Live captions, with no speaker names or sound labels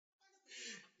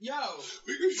Yo,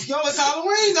 it's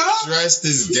Halloween, dog. Dressed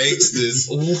as gangsters.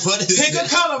 What is Pick a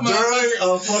color, man. During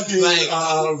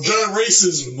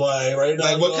racism, right now.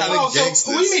 Like, what kind of gangsters?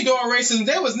 So, what do you mean during racism?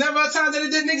 There was never a time that it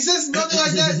didn't exist. Nothing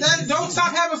like that. Don't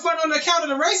stop having fun on account of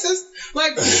the racists.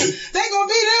 Like, they gonna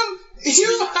be them.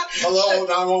 Hello,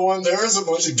 911. There is a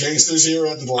bunch of gangsters here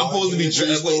at the line. I'm supposed to be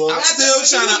dressed. I'm still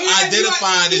trying to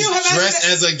identify this dress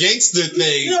as a gangster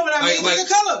thing. You know what I mean? Pick a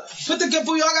color. Put the y'all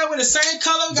gotta wear the same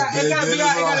color. It gotta be.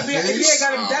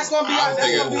 That's gonna be out.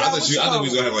 I thought we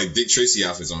was gonna have like Dick Tracy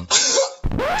outfits on.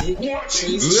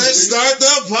 Let's start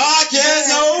the podcast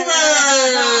over.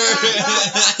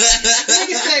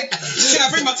 Niggas say, "Should I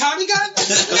bring my Tommy gun?"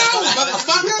 No,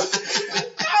 motherfucker.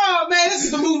 Oh man, this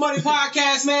is the Move Money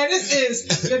Podcast, man. This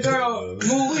is your girl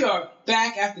Move. We are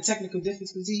back after technical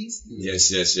difficulties.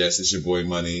 Yes. It's your boy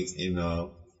Money, and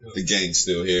the gang's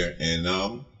still here, and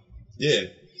yeah.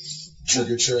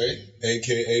 Trigger Trey,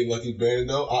 aka Lucky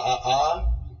Bando.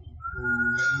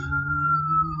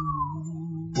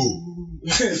 Boo.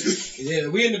 Yeah,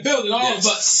 we in the building, all of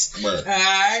us. Right. All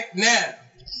right, now.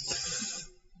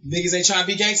 Niggas ain't trying to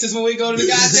be gangsters when we go to the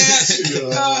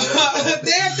goddamn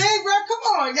damn thing, bro. Come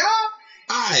on, y'all.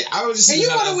 I was just. And you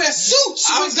want to wear suits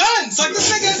with guns, like this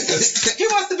nigga. He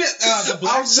wants to be the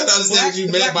black. I was just trying to understand what you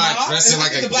meant by dressing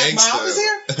like a gangster. The black mob is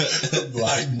here.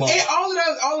 Black mob. And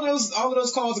all of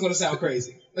those calls are gonna sound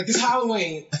crazy. Like it's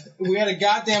Halloween, we at a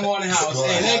goddamn haunted house,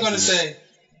 and they're gonna say,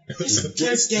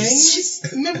 "There's gangs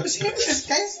members here. There's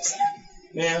gangsters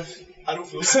here." Man, I don't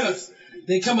feel safe.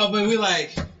 They come up and we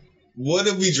like. What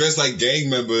if we dress like gang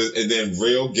members and then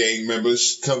real gang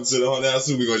members come to the haunted house?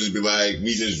 So we gonna just be like,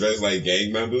 we just dress like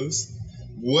gang members?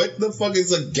 What the fuck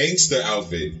is a gangster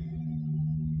outfit?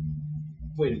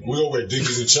 Wait a minute. We gonna wear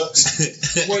Dickies and Chucks.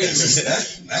 Wait a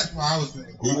minute. That's what I was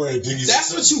thinking. We wearing Dickies.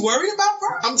 That's what you worried about,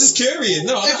 bro? I'm just curious.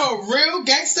 No, if a real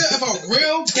gangster, if a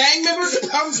real gang member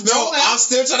comes rolling out, I'm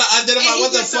still trying to identify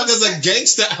what the fuck is a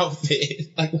gangster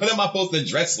outfit. Like, what am I supposed to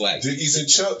dress like? Dickies and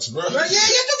Chucks, bro. Yeah.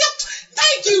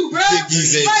 Thank you, bro.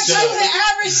 Dickies and like Chucks. the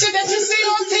average shit that you see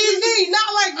on TV,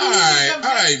 not like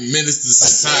all right, Minister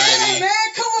Society. Yeah, man,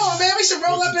 come on, man. We should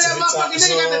roll up in that motherfucking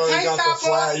nigga got the tank top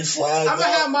on. I'm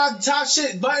gonna have my top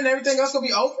shit button, everything else gonna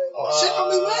be open. Shit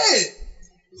gonna be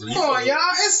lit. Come on,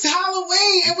 y'all. It's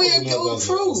Halloween and we a good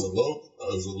crew.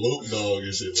 As a lope dog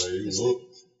and shit, like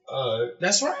alright.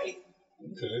 That's right.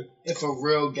 Okay. If a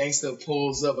real gangster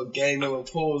pulls up, a gang member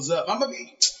pulls up, I'm gonna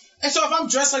be. And so if I'm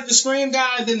dressed like the Scream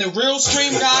guy, then the real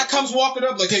Scream guy comes walking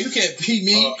up like, hey, you can't beat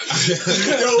me. Yo,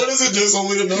 what is it? There's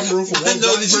only enough room for one. I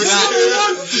know that you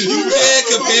can't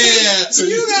compare.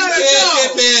 You gotta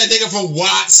know. Compare a nigga from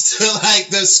Watts to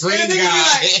like the Scream guy.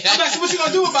 Like, I'm like, so what you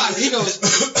gonna do about it? He goes,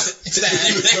 like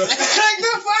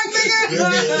the fuck, nigga?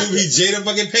 You be Jada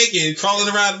fucking Pinkett crawling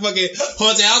around the fucking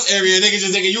haunted house area, nigga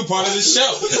just thinking you part of the show.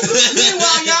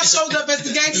 Meanwhile, y'all showed up as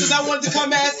the gangsters I wanted to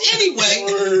come as anyway,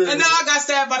 and now I got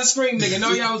stabbed by the Scream nigga.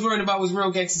 No, y'all was worried about was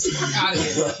real gangsters. Fuck out of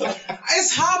here.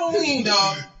 It's Halloween,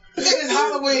 dog. It's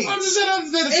Halloween. I'm just trying to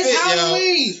understand the fit, It's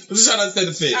Halloween. yo. I'm just trying to understand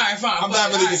the fit. All right, fine. I'm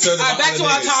not really concerned about back to our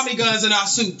niggas. Tommy guns and our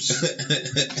suits.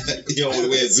 You don't want to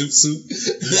wear a zoot suit?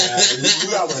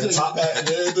 We gotta wear a top hat and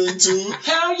everything too.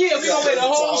 Hell yeah, we gonna wear the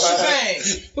whole shebang.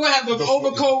 We gonna have the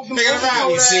overcoat. We're gonna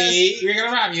rob you, see? We're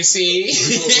gonna rob you, see?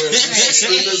 It's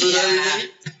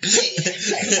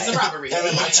a robbery.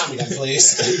 Having my Tommy gun,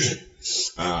 please.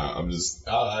 I'm just.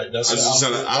 Alright, I was just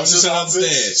trying to understand. I was just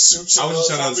trying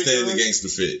to understand the gangster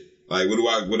fit. Like, what do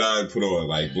I put on?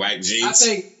 Like black jeans?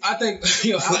 I think,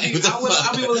 yo, I'll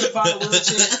be willing to follow Will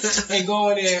Chick and go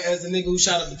in there as the nigga who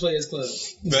shot up the Players Club.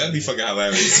 That'd be fucking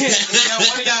hilarious. Yo,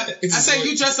 one of y'all, I say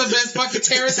you dress up as fucking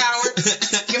Terrence Howard.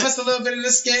 Give us a little bit of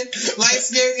the skin, light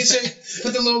skin and shit.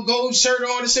 Put the little gold shirt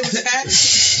on and shit with the hat.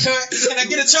 Can I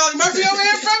get a Charlie Murphy over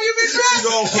here from you, big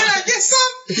bro? Can I get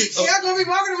some? Y'all gonna be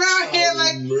walking around here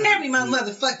like, hand me my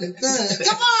motherfucking gun.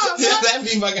 Come on, bro. That'd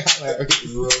be fucking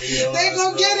hilarious. They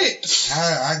gonna get it.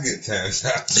 I get Terrence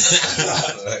out.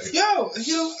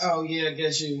 You. Oh yeah, I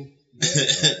guess you. Yeah.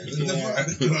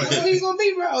 What are you gonna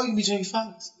be, bro? Oh, you be Jamie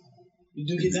Foxx. You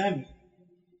do get that.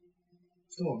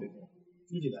 Come on, big bro.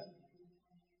 You get that.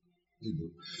 You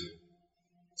do.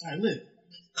 All right, live.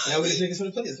 Now we just niggas for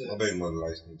the players. My baby mother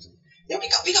likes me too. Yeah, we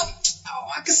go. Oh,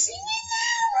 I can see me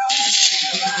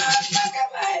now,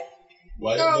 bro.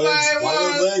 Why your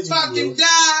legs fucking moving?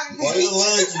 die. Why your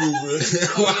legs moving?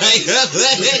 Why your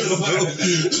legs moving?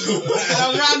 I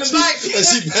was riding the bike.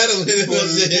 She pedaling and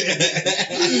shit.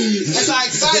 That's how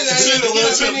excited I am to get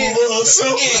up in here and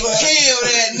kill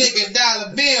that nigga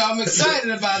dollar bill. I'm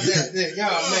excited about that. Yo,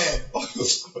 man.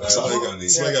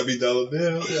 Somebody gotta be dollar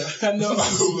bill. Yeah, I know.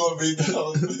 Who gonna be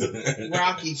down?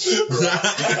 Rocky.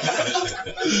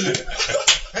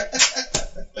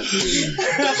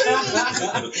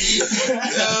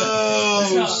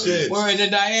 Oh shit! Word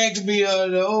that Diane could be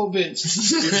the old bitch.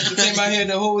 She came out here,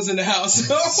 the hoes in the house.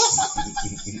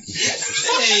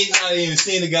 Hey, not even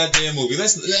seen the goddamn movie.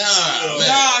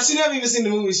 Nah, she never even seen the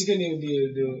movie. She couldn't even be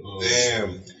able to do it.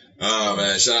 Damn. Oh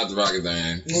man, shout out to Rocket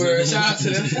Diane. Word, shout out to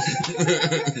them.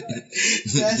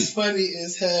 That's funny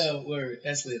as hell. Word,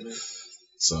 that's lit, man.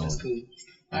 So that's cool.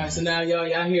 All right, so now y'all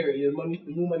hear it. The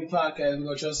New Money Podcast. We're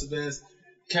gonna trust the best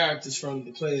characters from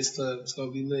the Players Club. It's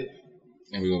gonna be lit.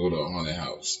 And we're gonna go to a haunted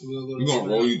house. We're gonna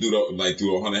roll you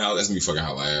through a haunted house. That's gonna be fucking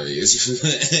hilarious.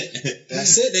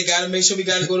 That's it. They gotta make sure we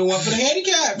gotta go to one for the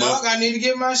handicap, dog. I need to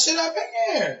get my shit up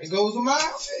in there. It goes with my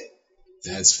outfit.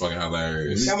 That's fucking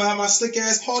hilarious. I'm gonna have my slick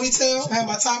ass ponytail. I have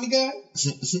my Tommy gun. It's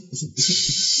gonna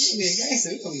be a gangster.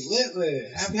 It's gonna be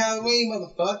lit. Happy Halloween,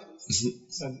 motherfuckers.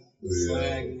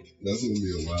 Yeah, that's gonna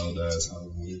be a wild ass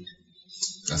Halloween.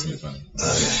 That's gonna be funny.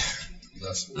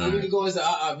 We need to go as the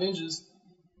Avengers.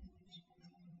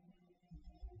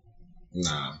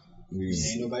 Nah.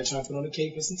 Ain't nobody trying to put on the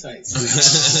cape and some tights.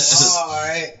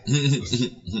 Alright.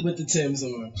 With the Timbs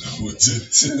on. With the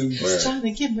Timbs. Trying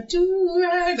to get my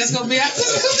do-rag. That's gonna be our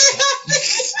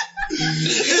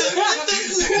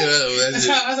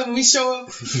That's when we show up.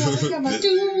 I got my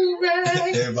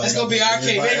do-rag. That's gonna be our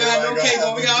cape. They ain't gonna have no cape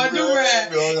on. We got our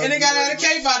do-rag. And they gotta have the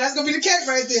cape out. That's gonna be the cape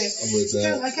right there. I'm with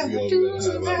that. I got my do-rags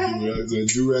and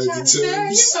Timbs. You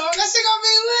know, that shit gonna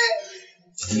be lit.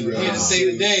 We're here to save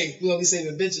the day. We're gonna be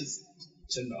saving bitches.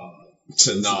 Tonight.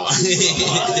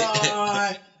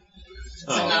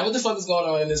 What the fuck is going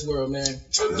on in this world, man?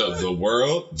 The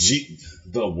world?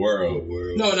 The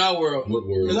world. No, not world. What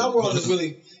world? Because our world is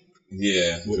really...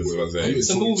 Yeah. It's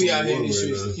a movie out here in these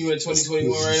streets. You in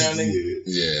 2021 right now, nigga?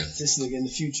 Yeah. This nigga in the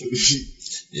future.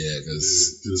 Yeah,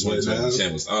 because 2020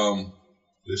 channels.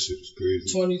 This shit was crazy.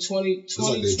 2020. It's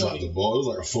like they dropped the ball. It was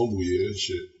like a fumble year and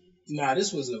shit. Nah,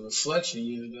 this was a reflection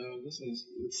year, dog. This was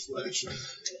reflection.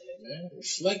 Man,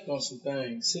 reflect on some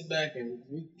things. Sit back and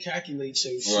recalculate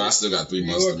your shit. Well, I still got 3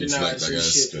 months to reflect, I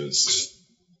guess, because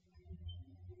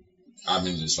I've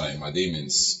been just fighting my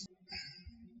demons.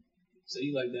 So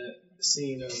you like that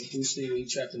scene of Bruce Lee when he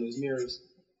trapped in those mirrors?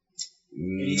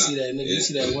 And you see that nigga, you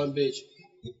see that one bitch,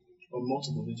 or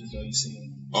multiple bitches though, you see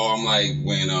him. Oh, I'm like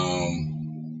when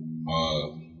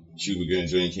Cuba Gooding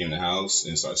Jr. came in the house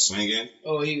and started swinging.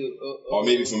 Oh, or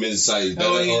maybe from his side he's better.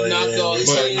 Oh, he knocked all the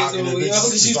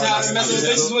kids. She started messing with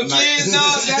bitches with kids,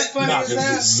 dog. That's funny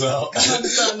as hell. I'm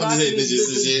just saying bitches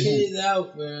and shit. Kids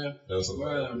out, man. That was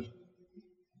hilarious.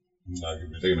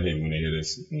 They're gonna hate me when they hear this.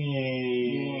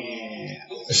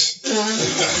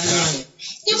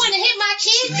 You wanna hit my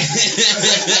kid?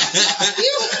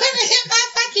 You wanna hit my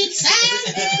fucking child?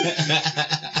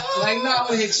 Like, no, I'm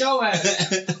gonna hit your ass.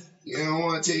 You don't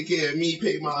want to take care of me,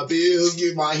 pay my bills,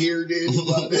 get my hair did.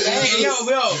 Hey,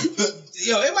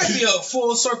 yo, it might be a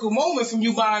full circle moment from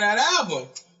you buying that album.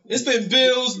 It's been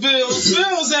bills ever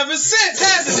since,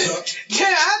 hasn't it? Yeah,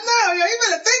 I know. Yo, you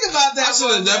better think about that. I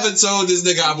should have never told this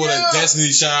nigga I bought a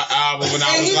Destiny Child album when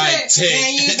I was like 10.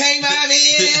 And you pay my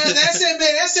bills. That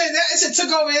shit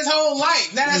took over his whole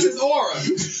life. That's his aura.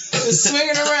 Just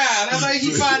swinging around. That's how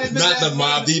you find it. Not the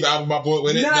Mobb Deep album I bought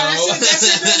with it. No, that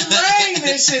shit been rain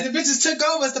and shit. The bitches took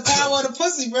over. It's the power of the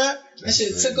pussy, bro. That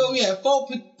shit took over. We had 4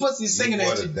 pussies singing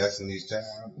that shit. What a Destiny's Child?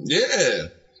 Yeah.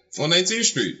 On 19th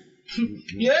Street.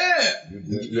 Yeah.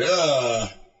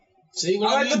 See, I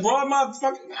like to broaden my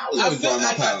fucking. I always broaden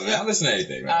my palate, man. I listen to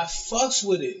everything, man. I fucks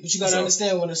with it, but you gotta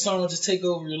understand when a song just take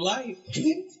over your life.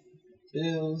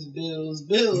 Bills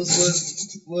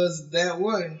was that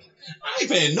way. I ain't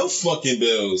paying no fucking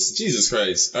bills. Jesus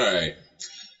Christ. All right.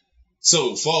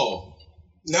 So fall.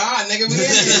 Nah, nigga, we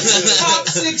into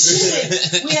toxic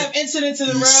shit. We have entered into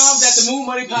the realm that the Moon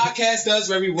Money Podcast does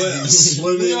very well.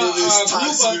 We are a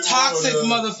group of toxic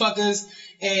motherfuckers,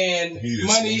 and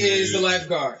Money is the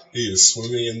lifeguard. He is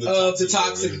swimming in the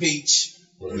toxic beach.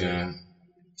 Yeah,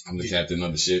 I'm the captain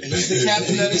of the ship. He's the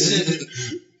captain of the ship.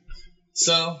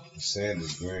 So the sand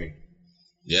is green.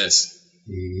 Yes.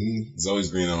 Mm-hmm. It's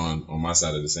always green on my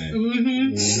side of the sand.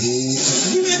 Mm-hmm.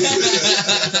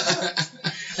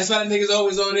 That's why the niggas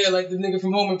always on there like the nigga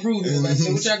from Home Improvement. Like,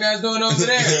 what y'all guys doing over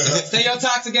there? Stay your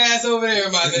toxic ass over there,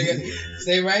 my nigga.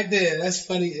 Stay right there. That's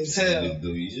funny as hell.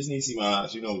 You just need to see my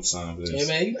eyes. You know what time it is. Yeah,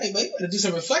 man. You better do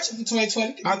some reflection for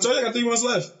 2020. I told you I got 3 months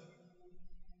left.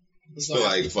 It's feel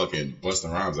like fucking Busta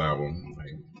Rhymes album.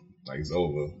 Like it's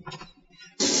over.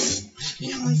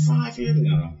 Yeah, like 5 years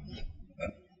ago.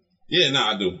 Yeah,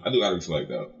 I do. I do gotta reflect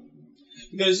though.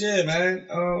 Because yeah, man,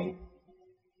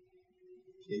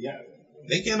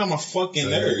 they getting on my fucking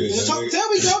nerves. Tell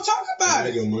me, don't talk about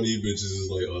it. Nigga, money bitches is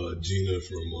like Gina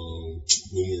from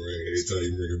Boomerang. Every time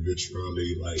you bring a bitch around,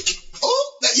 they like, oh,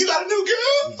 you got a new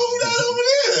girl? Who that over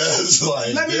there? It's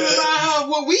like, let me remind her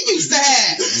what we used to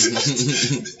have.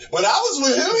 When I was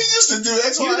with him, he used to do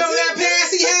X, Y, You know that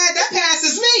pass he had? That pass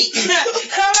is me.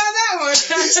 How about that one?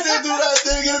 He still do that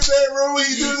thing in the bedroom when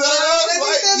he do that.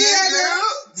 Like, yeah, girl.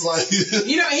 Like,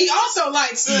 you know, he also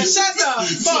likes shut the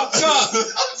fuck up.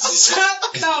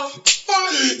 Shut the fuck up.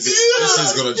 This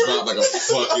is gonna drop like a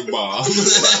fucking bomb.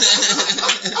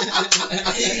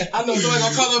 I know Zoe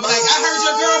gonna call up like, I heard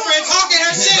your girlfriend talking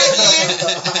her shit.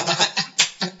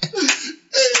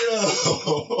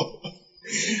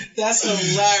 That's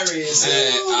hilarious.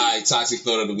 Alright, toxic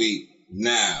thought of the week.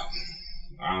 Now,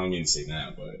 I don't mean to say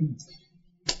now, but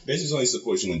bitches only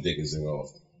support you when dick is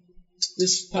involved.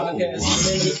 This podcast,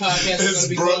 the podcast is going to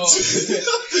be called.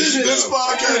 This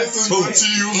podcast is brought to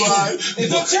you by.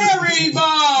 It's a cherry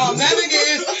bomb. That nigga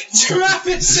is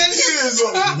dropping shit.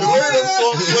 Where the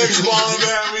fuck flex bomb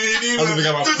at me? I don't even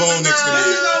got my phone next to me.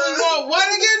 What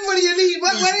again? What do you need?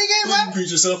 What again? What? Repeat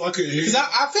yourself. I couldn't hear you. Because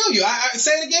I feel you. I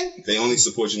say it again. They only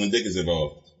support you when dick is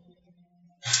involved.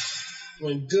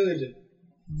 When good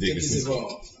dick is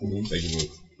involved. Thank you.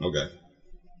 Okay.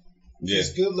 Yeah.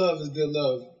 It's good love is good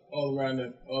love. All around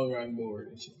the board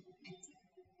and shit.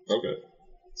 Okay.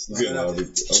 Good. Okay.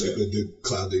 Did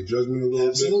cloud their judgment a little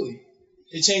Absolutely.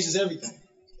 Bit? It changes everything.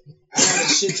 I had a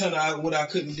shit ton of what I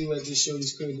couldn't do at this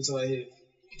Shorty's crib until I hit.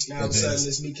 Now all of a sudden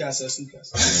it's mi casa, su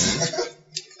casa.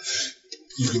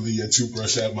 You can leave your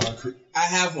toothbrush at my crib. I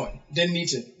have one. Didn't need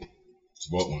to.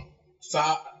 What one?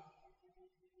 5.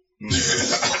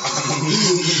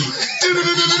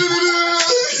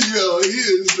 Yo, he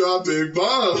is dropping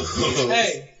bombs.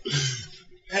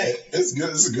 Hey, it's good.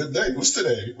 It's a good day. What's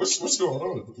today? What's going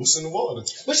on? What's in the water?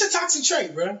 What's your toxic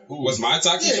trait, bro? What's my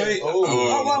toxic trait?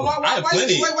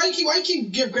 Why you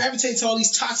keep gravitating to all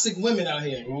these toxic women out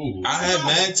here? I have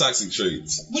mad toxic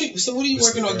traits. What are you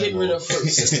working on getting rid of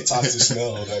first? It's the toxic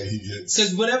smell that he gets.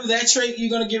 Because whatever that trait you're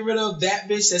gonna get rid of, that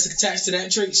bitch that's attached to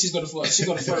that trait, she's gonna flourish. She's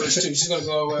gonna flourish too. She's gonna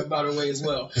go about her way as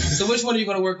well. So which one are you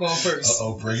gonna work on first?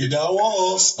 Break it down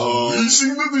walls.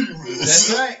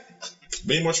 That's right.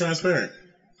 Being more transparent.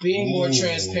 Being more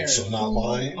transparent. So not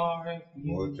lying.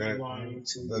 Who am I lying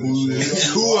to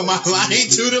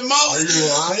the most? Are you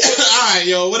lying? Alright,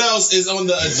 yo, what else is on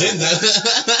the agenda?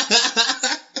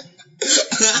 We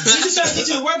just trying to get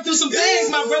you to work through some things,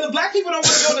 my brother. Black people don't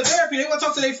want to go to therapy. They want to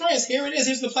talk to their friends. Here it is.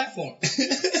 Here's the platform.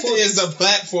 Here's the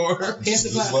platform. Here's the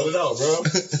platform. Let it out, bro.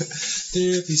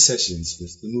 Therapy sessions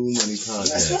with the New Money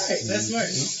Podcast.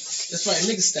 That's right.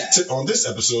 Nigga style. On this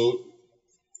episode,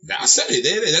 I said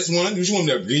it. That's one. You want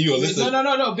me to give you a list?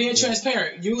 No. Being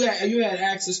transparent. You had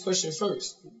asked this question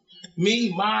first.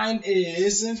 Mine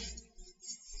is.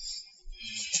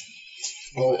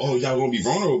 Oh, y'all gonna be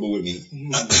vulnerable with me?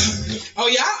 Oh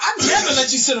yeah, I never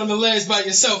let you sit on the ledge by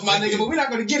yourself, my nigga. But we're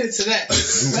not gonna get into that.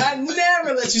 But I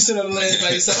never let you sit on the ledge by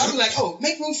yourself. I'll be like, oh,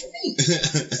 make room for me.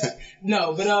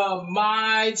 No, but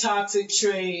my toxic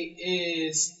trait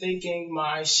is thinking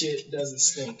my shit doesn't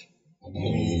stink.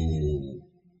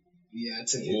 Yeah, I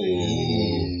took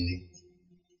it.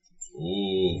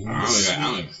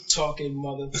 I'm talking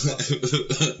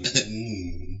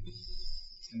motherfucker.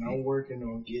 And I'm working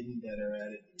on getting better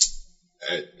at it.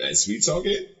 At sweet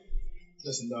talking?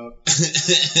 Listen, dog.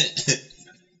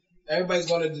 Everybody's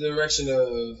going in the direction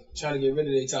of trying to get rid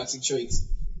of their toxic traits.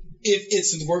 If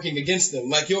it's working against them,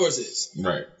 like yours is.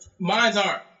 Right. Mine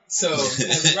aren't. So,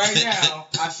 as right now,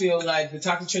 I feel like the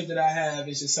toxic trait that I have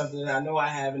is just something that I know I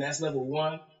have, and that's level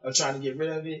 1 of trying to get rid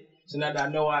of it. So now that I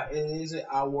know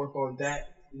I'll work on that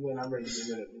when I'm ready to get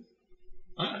rid of it.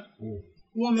 Alright.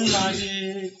 Woman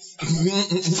logic.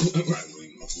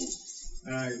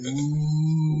 Alright.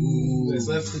 Let's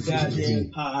left the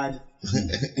goddamn pod.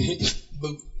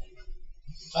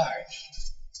 Alright.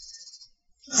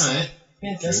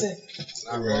 Yeah, that's it.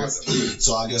 Alright.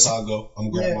 So I guess I'll go. I'm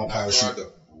grabbing my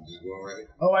parachute.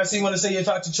 Oh, I see. You want to say your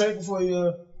toxic trait before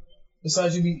you,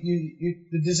 besides you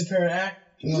the disappearing act?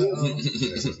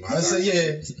 I say,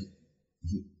 yeah.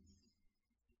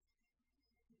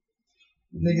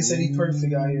 Nigga said he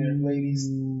perfect out here, ladies.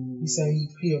 He said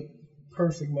he a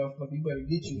perfect motherfucker. You better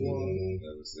get you one.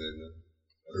 Never said that.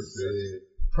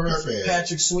 Perfect.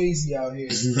 Patrick Swayze out here.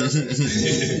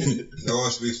 No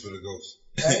one speaks for the ghost.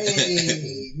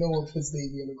 Hey, no one puts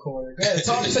baby in the corner. Go ahead,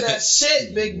 talk to that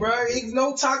shit, big bro. Ain't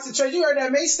no toxic trait. You heard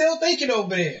that, mate? Still thinking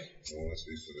over there. No one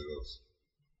speaks for the ghost.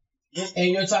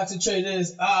 And your toxic trait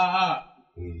is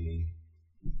Mm-hmm.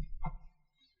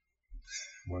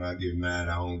 when I get mad,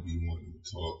 I don't be wanting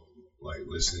to talk, like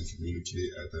listen,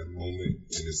 communicate at that moment.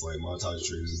 And it's like my type of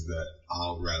trait is that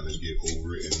I'll rather get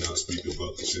over it and not speak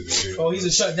about the shit again. Oh, he's a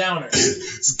shutdowner.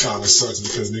 It kind of sucks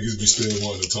because niggas be still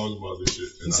wanting to talk about this shit.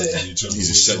 And I need each other.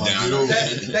 He's a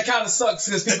shutdowner. That kind of sucks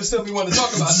because people still be wanting to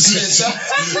talk about this shit. So.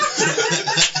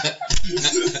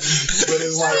 But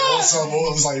it's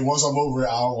like once I'm over it,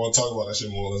 I don't want to talk about that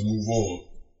shit more. Let's move on.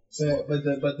 So, but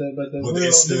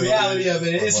the reality of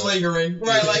it is lingering,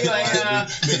 right? Like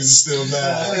niggas are still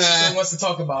mad. Still wants to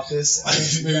talk about this.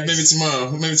 Maybe tomorrow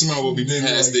we'll be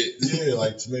past it. Yeah,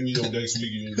 like maybe next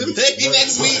week. Maybe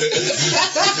next week.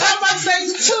 I might say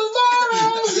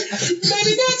tomorrow.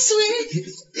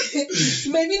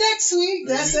 Maybe next week.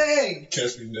 That's it.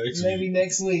 Catch me next week. Maybe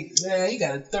next week. Man, you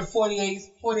got a 48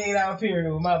 hour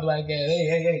period with my black ass.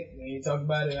 Hey. We ain't talking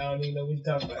about it. I don't even know what you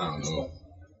talking about. I don't know.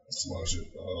 Small shit.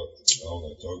 I don't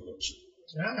like talking about shit.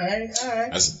 All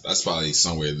right. That's probably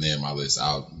somewhere near my list.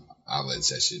 I'll let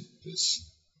that shit just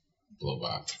blow by.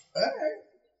 All right.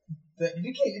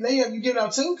 You can't. You give it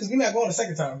out too, because we're not going a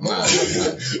second time.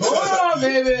 Hold on,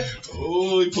 baby.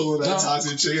 Oh, he pulling that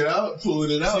toxic chicken out,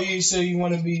 pulling it out. So you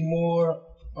want to be more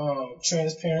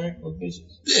transparent with bitches?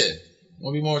 Yeah, I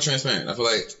want to be more transparent. I feel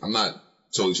like I'm not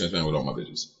totally transparent with all my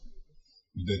bitches.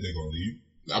 You think they're gonna leave?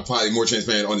 I'm probably more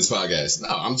transparent on this podcast. No,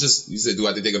 I'm just. You said, do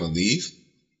I think they're gonna leave?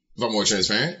 If I'm more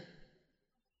transparent,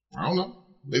 I don't know.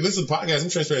 They listen to the podcast. I'm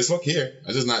transparent as fuck here.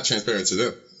 I'm just not transparent to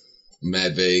them. I'm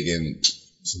mad vague and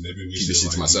so maybe we keep this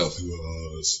shit to myself. Do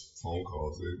phone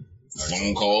calls, dude.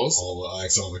 Phone calls.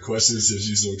 Ask all the questions since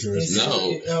you so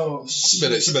transparent. No, she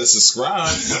better subscribe.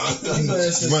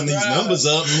 Run these numbers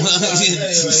up. If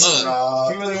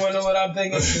you really want to know what I'm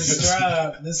thinking,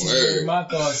 subscribe. This is where my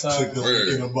thoughts are. Click the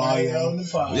link in the bio.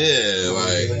 Yeah,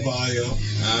 like bio.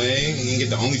 I mean, you didn't get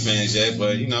the OnlyFans yet,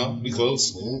 but you know, we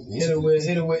close. Hit it with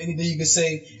anything you can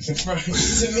say in front to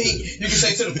me. You can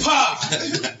say to the pod.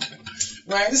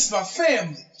 Right, this is my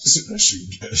family. This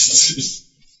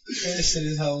shit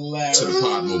is hilarious. To the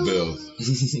Podmobile.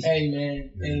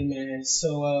 Amen.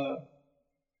 So,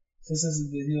 this is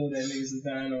the hill that niggas is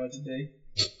dying on today.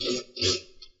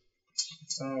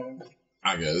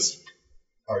 I guess.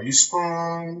 Are you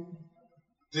sprung?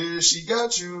 There she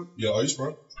got you. Yo, are you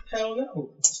sprung? Hell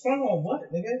no. Sprung on what,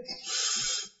 nigga?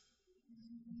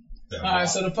 Alright,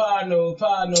 so the pod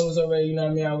knows already, you know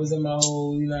what I mean? I was in my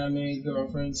whole, you know what I mean,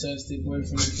 girlfriend tested,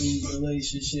 boyfriend approved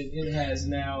relationship. It has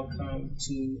now come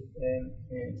to an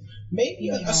end. Maybe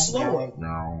a slower.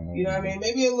 No. You know what I mean?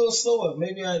 Maybe a little slower.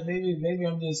 Maybe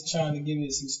I'm just trying to give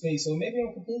it some space. Or maybe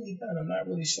I'm completely done. I'm not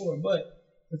really sure. But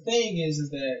the thing is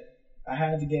that I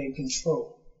had to gain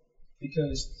control.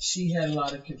 Because she had a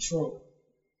lot of control.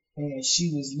 And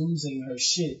she was losing her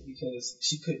shit because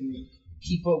she couldn't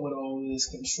keep up with all this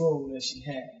control that she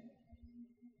had.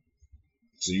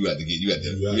 So you had to get your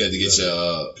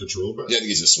control back. You had to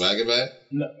get your swagger back.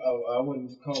 No, I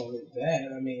wouldn't call it that.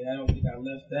 I mean, I don't think I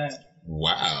left that.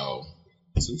 Wow,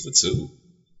 2 for 2.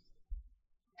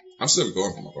 I'm still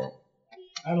recording for my phone.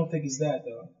 I don't think it's that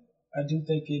though. I do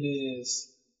think it is.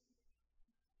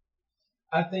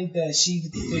 I think that she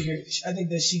figured. I think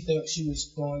that she thought it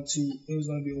was going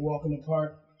to be a walk in the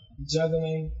park.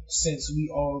 Juggling, since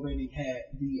we already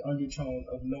had the undertone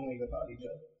of knowing about each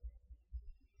other.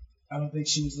 I don't think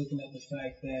she was looking at the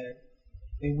fact that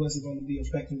it wasn't going to be a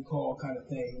beck and call kind of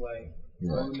thing. Like,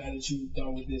 oh, now that you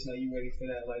done with this, now you ready for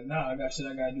that. Like, nah, I got shit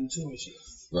I got to do too and shit.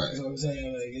 Right. You know what I'm saying?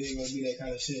 Like, it ain't going to be that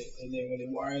kind of shit. And then when the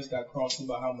wires got crossed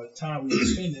about how much time we were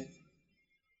spending,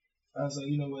 I was like,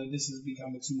 you know what, this is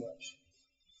becoming too much.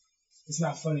 It's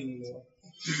not fun anymore.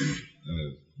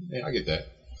 Yeah, I get that.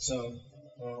 So,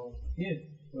 yeah,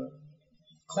 but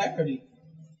clarity.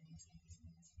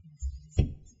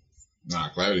 Nah,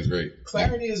 clarity's great.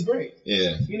 Clarity is great.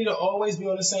 Yeah. You need to always be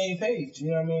on the same page.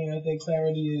 You know what I mean? I think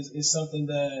clarity is something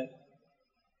that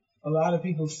a lot of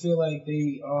people feel like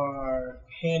they are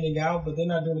handing out, but they're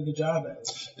not doing a good job at it.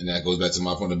 And that goes back to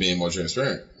my point of being more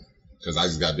transparent. Because I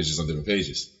just got bitches on different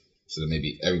pages. So that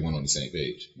maybe everyone on the same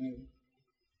page.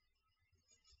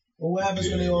 Well, what happens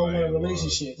when they all want a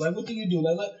relationship? Like, what do you do?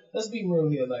 Like, let's be real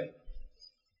here. Like,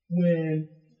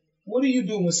 what do you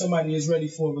do when somebody is ready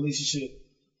for a relationship?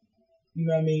 You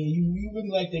know what I mean? You really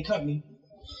like their company.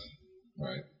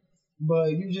 Right.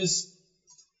 But you just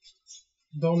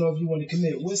don't know if you want to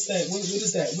commit. What's that? What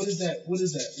is that? What is that? What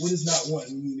is that? What is not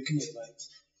wanting you to commit? Like,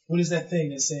 what is that thing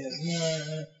that says,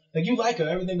 nah, like you like her,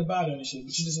 everything about her and shit,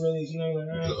 but you just really, you know, like,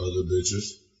 the other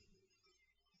bitches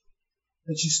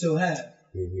that you still have.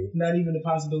 Mm-hmm. Not even the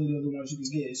possibility of the ones you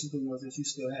can get. It's just the ones that you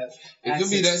still have. It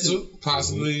could be that too.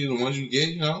 Possibly the ones you get,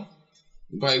 you know.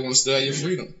 You probably want to still have your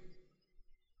freedom.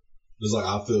 It's like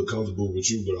I feel comfortable with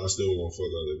you, but I still want to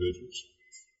fuck other bitches.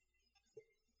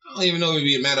 I don't even know if it'd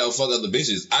be a matter of fuck other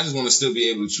bitches. I just want to still be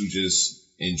able to just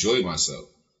enjoy myself.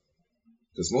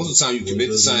 Because most of the time you commit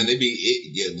to something,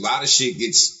 a lot of shit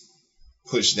gets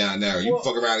pushed down there. You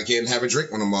fuck around again and have a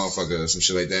drink with a motherfucker or some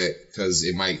shit like that. Because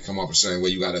it might come up a certain way.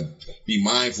 You got to be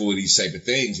mindful of these type of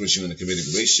things once you're in a committed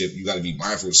relationship. You got to be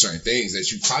mindful of certain things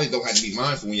that you probably don't have to be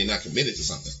mindful when you're not committed to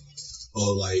something.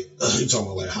 Or like, you're talking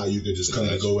about like how you could just come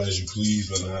and go as you please,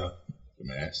 but not. The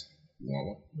mask? You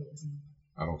want one?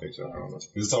 I don't think so. I don't know.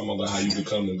 We're talking about like how you can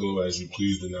come and go as you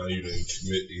please, but now you didn't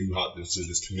commit. You hopped into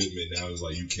this commitment. Now it's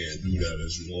like you can't do that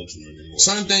as you want to anymore.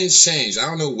 Certain things change. I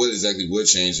don't know what exactly would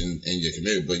change in your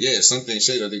commitment, but yeah, some things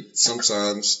change. I think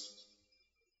sometimes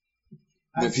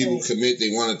when people commit,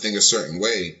 they want to think a certain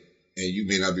way, and you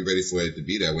may not be ready for it to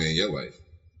be that way in your life.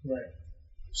 Right.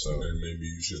 So then maybe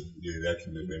you should. Yeah, that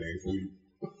commitment ain't for you.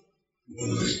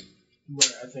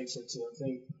 Right. I think so too. I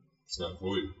think it's not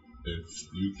for you.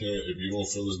 If you don't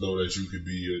feel as though that you could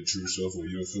be your true self, or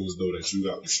you don't feel as though that you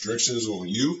got restrictions on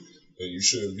you, then you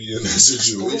shouldn't be in that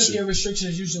situation. But what if your restriction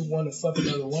is you should want to fuck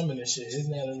another woman and shit? Isn't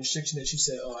that a restriction that you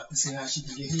said, oh, I can see how she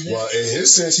can get you that? Well, in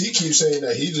his sense, he keeps saying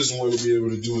that he just wanted to be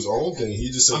able to do his own thing. He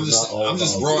just said I'm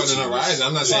just broadening her horizon.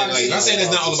 I'm not saying I'm saying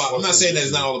that's not all about. I'm not saying that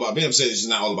it's not all about me. I'm saying it's just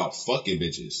not all about fucking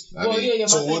bitches.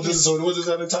 So what does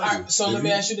that entitle? So let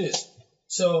me ask you this.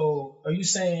 So are you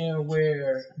saying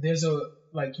where there's a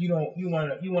like you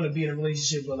want to be in a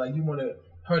relationship, but like you want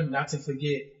her not to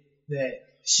forget that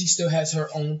she still has her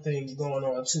own thing going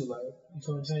on too, like you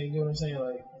know what I'm saying? You know what I'm saying?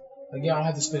 Like y'all don't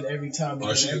have to spend every time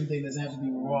because everything doesn't have to be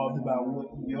revolved about what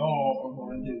y'all are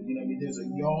going to do. You know what I mean? There's a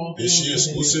y'all. Is she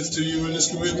exclusive to you in this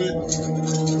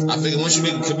commitment? I think once you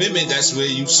make a commitment, that's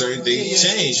where certain things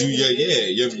change.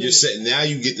 You're setting now.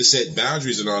 You get to set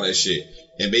boundaries and all that shit,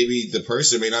 and maybe the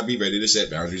person may not be ready to set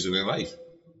boundaries in their life.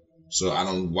 So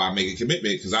why make a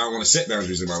commitment? Because I don't want to set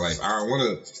boundaries in my life. I don't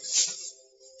want to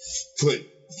put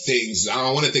things. I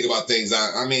don't want to think about things.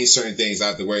 Certain things I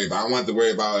have to worry about. I don't have to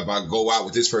worry about if I go out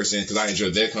with this person because I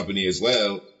enjoy their company as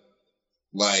well.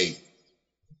 Like,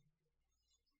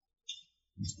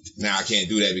 now I can't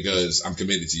do that because I'm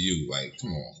committed to you. Like,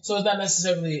 come on. So it's not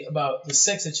necessarily about the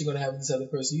sex that you're going to have with this other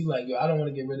person. You like, I don't want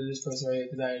to get rid of this person right here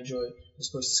because I enjoy this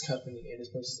person's company and this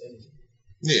person's energy.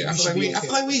 Yeah, I feel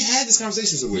like we had this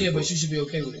conversation with. Yeah, but you should be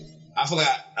okay with it. I feel like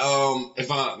if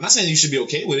I'm not saying you should be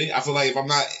okay with it. I feel like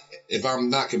if I'm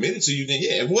not committed to you, then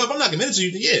yeah. Well, if I'm not committed to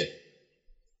you, then yeah.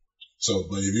 So,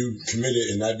 but if you committed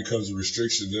and that becomes a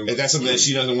restriction, then if that's something that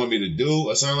she doesn't want me to do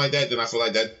or something like that, then I feel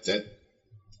like that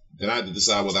then I have to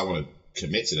decide whether I want to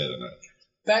commit to that or not.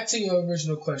 Back to your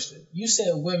original question. You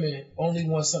said women only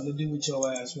want something to do with your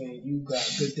ass when you got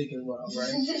good dick involved,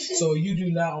 right? So are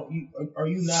you not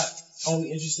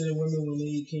only interested in women when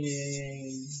they can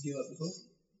give up the pussy?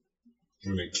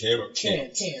 When they can or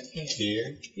can't? Can?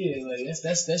 Yeah, like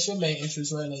that's your main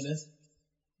interest, right? Like that's.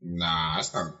 Nah,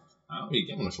 that's not. I don't be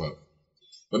giving a fuck.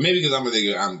 But maybe because I'm a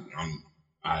nigga,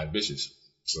 I have bitches.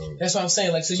 So that's what I'm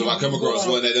saying. Like, so if I come across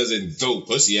one that doesn't throw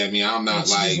pussy at me, I'm not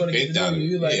like bent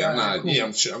down. Like, I'm not. Cool. Yeah,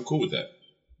 I'm cool with that.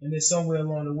 And then somewhere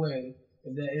along the way,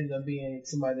 if that ends up being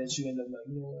somebody that you end up like,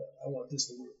 you know what, I want this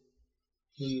to work.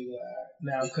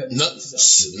 Now I'm cutting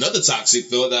another toxic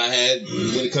thought that I had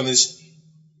when it comes to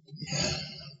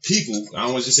people. I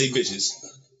don't want to say bitches.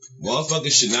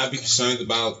 Motherfuckers should not be concerned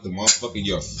about the motherfucker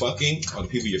you're fucking or the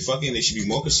people you're fucking. They should be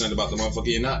more concerned about the motherfucker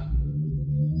you're not.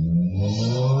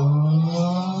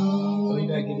 So you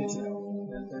gotta get into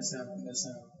that. That sound.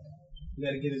 You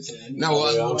gotta get into that. No,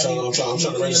 I'm trying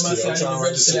to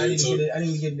register. I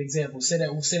need to get an example. Say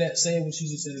what you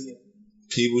just said again.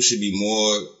 People shouldn't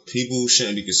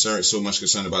be so much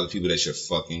concerned about the people that you're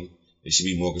fucking. They should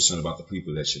be more concerned about the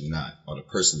people that you're not, or the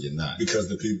person you're not. Because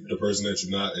the person that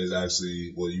you're not is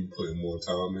actually you put more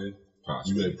time in.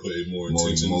 Possibly. You may put more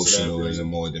emotional and a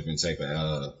more different type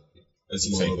of it's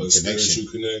more of a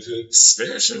spiritual connection.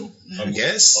 Spiritual, I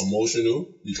guess. Emotional.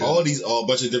 All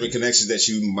bunch of different connections that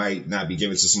you might not be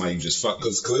giving to somebody you just fuck.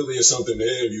 Because clearly it's something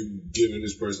there. If you giving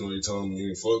this person all your time, you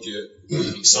ain't fuck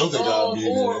yet. Something gotta be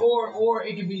there. Or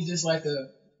it could be just like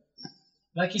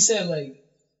like he said, like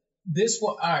this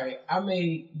one. All right, I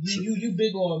made you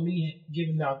big on me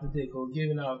giving out the dick or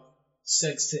giving out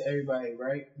sex to everybody,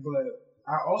 right? But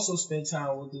I also spend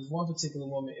time with this one particular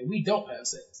woman, and we don't have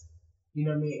sex. You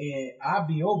know what I mean? And I'll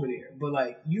be over there. But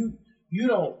like you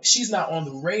don't, she's not on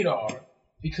the radar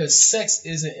because sex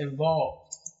isn't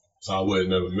involved. So I would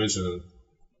never mention her.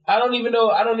 I don't even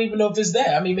know if it's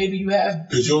that. I mean, maybe you have.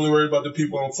 Because you only worry about the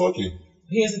people I'm fucking.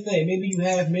 Here's the thing. Maybe you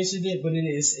have mentioned it, but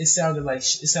it sounded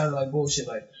like bullshit.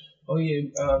 Like, oh yeah,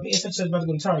 me and such about to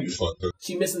go to Target. You fucked up.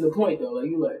 She missing the point though. Like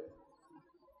you like,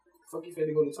 fuck you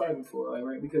finna go to Target for, like,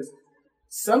 right? Because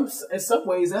in some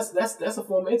ways that's a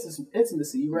form of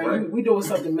intimacy, right? We doing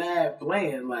something mad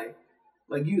bland, like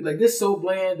this so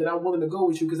bland that I'm willing to go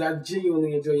with you because I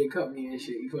genuinely enjoy your company and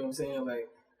shit. You feel what I'm saying? Like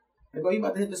oh, you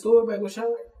about to hit the store? Back with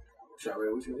Shawty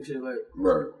with you and shit, like,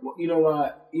 right? Well, you know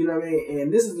why? You know what I mean?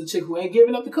 And this is the chick who ain't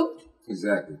giving up the coach.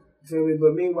 Exactly. You feel me?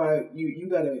 But meanwhile, you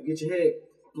gotta get your head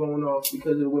blown off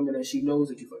because of the women that she knows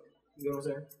that you fucking. You know what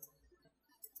I'm saying?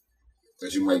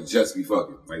 That you might just be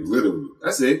fucking, like literally.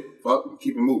 That's it. Fuck,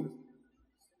 keep it moving.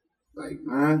 Like,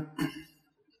 man.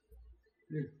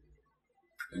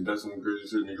 And that's some crazy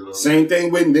shit, niggas. Same thing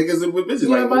with niggas and with bitches.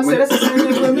 Yeah, like, that's the same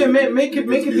thing with men. Make it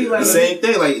be like the same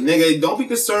thing. Like, nigga, don't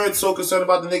be so concerned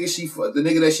about the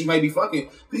nigga that she might be fucking.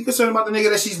 Be concerned about the nigga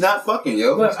that she's not fucking,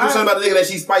 yo. Be concerned about the nigga that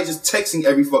she's probably just texting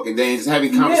every fucking day and just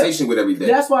having conversation with every day.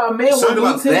 That's why a man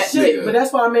will lose his shit. Nigga. But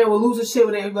that's why a man will lose his shit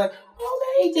when they be like, oh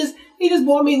man, he just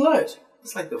bought me lunch.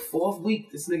 It's like the 4th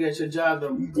week this nigga at your job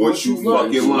done bought you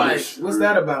fucking lunch. Like, what's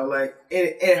that about? Like,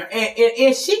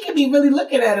 and she could be really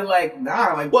looking at it like,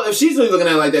 nah. Like, well, if she's really looking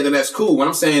at it like that, then that's cool. What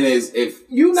I'm saying is, if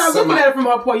you're not looking at it from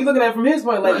her point, you're looking at it from his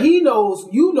point. Like, right. He knows,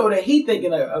 you know that he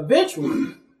thinking like,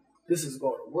 eventually, this is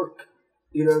going to work.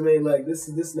 You know what I mean? Like, this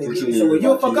nigga. So when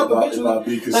you'll fuck up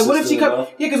eventually. Like, what if she come?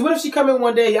 Yeah, because what if she come in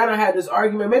one day, y'all done had this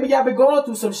argument. Maybe y'all been going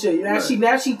through some shit. Now she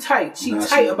tight. She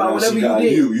tight about whatever you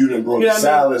did. You done brought the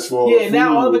salads for her. Yeah,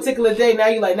 now on a particular day,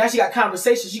 now she got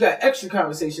conversations. She got extra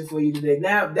conversation for you today.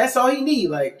 Now that's all he need.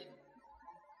 Like,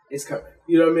 it's coming.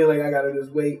 You know what I mean? Like, I gotta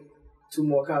just wait 2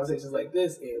 more conversations like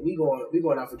this, and we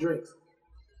going out for drinks.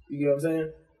 You get what I'm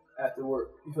saying? After work.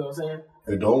 You feel what I'm saying?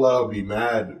 And don't let her be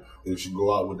mad if she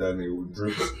go out with that nigga with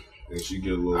drinks and she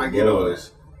get a little I get all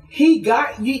that. He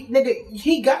got you, nigga.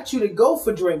 He got you to go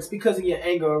for drinks because of your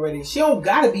anger already. She don't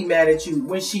gotta be mad at you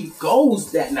when she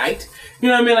goes that night. You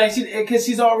know what I mean? Like, because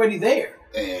she's already there.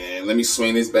 And let me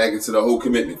swing this back into the whole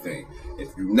commitment thing.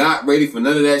 If you're not ready for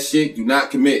none of that shit, do not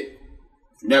commit.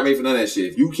 If you're not ready for none of that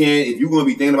shit. If you're gonna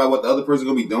be thinking about what the other person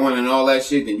gonna be doing and all that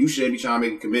shit, then you shouldn't be trying to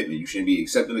make a commitment. You shouldn't be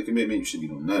accepting a commitment. You shouldn't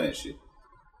be doing none of that shit.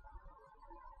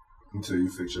 Until you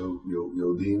fix your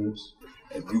demons.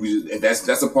 If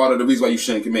that's a part of the reason why you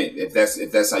shouldn't commit. If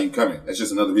that's how you coming, that's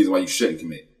just another reason why you shouldn't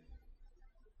commit.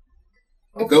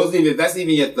 Okay. If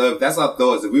that's our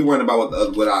thoughts. If we weren't about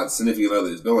what our significant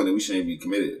other is doing, then we shouldn't be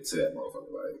committed to that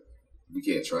motherfucker. Like, we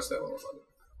can't trust that motherfucker.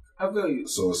 I feel you.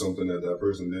 So it's something that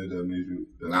person did that made you.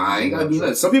 I ain't gotta do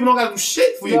nothing. Some people don't gotta do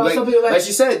shit for you. Like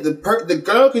she said, the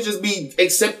girl could just be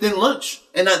accepting lunch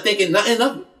and not thinking nothing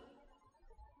of it.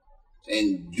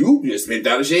 And you just been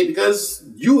out of shape because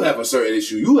you have a certain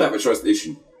issue. You have a trust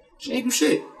issue. She ain't do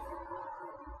shit.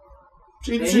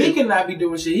 He cannot be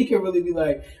doing shit. He can really be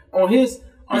like, she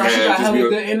got hella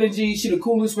good energy. She the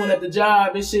coolest one at the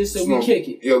job and shit, so we kick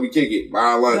it. Yeah, we kick it.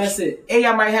 Buy lunch. That's it. And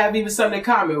y'all might have even something in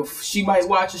common. She might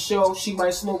watch a show. She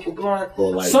might smoke a blunt.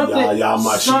 Or like,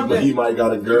 he might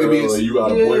got a girl or you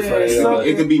got a boyfriend.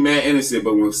 It could be mad innocent,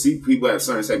 but when people have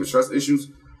certain type of trust issues,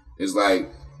 it's like,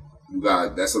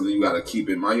 that's something you gotta keep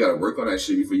in mind. You gotta work on that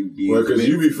shit before you be. Well, because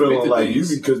you be feeling like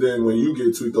because then when you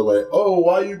get tweaked, they're like, oh,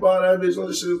 why you buy that bitch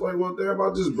lunch? Shit, it's like, well, damn,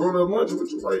 I just brought up lunch,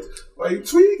 which is like, why you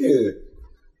tweaking?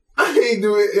 I ain't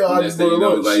do it. I just brought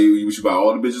lunch. Like you should buy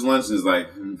all the bitches lunch. And it's like,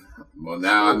 well,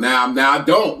 now I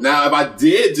don't. Now if I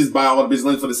did just buy all the bitches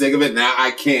lunch for the sake of it, now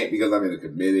I can't because I'm in a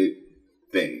committed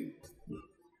thing.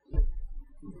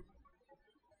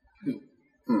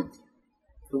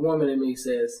 The woman in me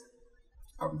says,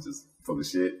 I'm just full of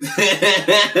shit.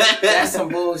 That's some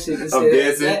bullshit. I'm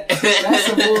dancing. That's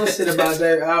some bullshit about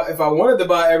that. If I wanted to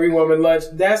buy every woman lunch,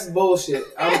 that's bullshit.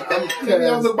 I'm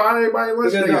to buy everybody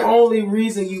lunch. Because the only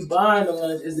reason you buying the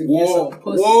lunch is to get some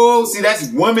pussy. Whoa, see,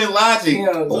 that's woman logic.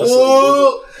 Yeah,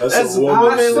 that's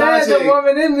woman logic. The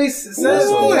woman in me says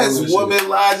that's woman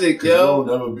logic, yo. It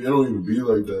don't even be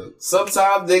like that.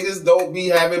 Sometimes niggas don't be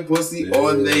having pussy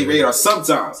on their radar.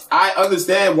 Sometimes. I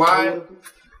understand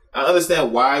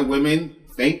why women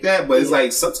think that, but it's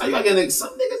like sometimes you gotta get some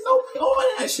niggas don't be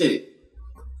on that shit.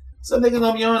 Some niggas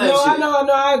don't be on that shit. No,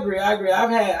 I agree.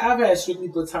 I've had strictly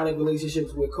platonic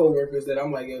relationships with coworkers that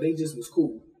I'm like, yo, they just was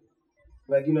cool.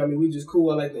 Like, you know what I mean? We just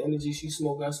cool. I like the energy. She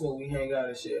smoke, I smoke, we hang out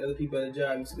and shit. Other people at the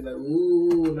job used to be like,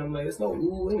 ooh, and I'm like, there's no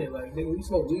ooh in it. Like, nigga, we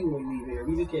smoke weed when we leave here.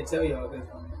 We just can't tell y'all because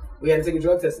we had to take a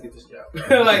drug test to get this job.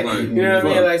 Like, you know what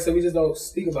I mean? Like, so we just don't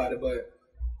speak about it, but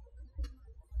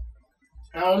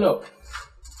I don't know.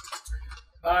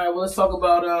 All right, well, let's talk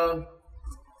about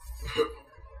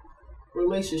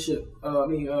relationship.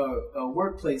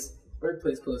 Workplace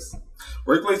puss.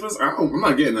 Workplace puss? I'm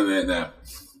not getting none of that now.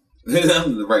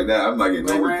 Right now, I'm not getting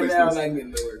no workplace. Right now, I'm not getting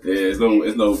no workplace. Yeah,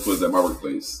 it's no pussy at my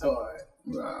workplace. Oh, all right.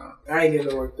 Nah. I ain't getting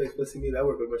no workplace pussy either. I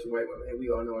work with a bunch of white women, and we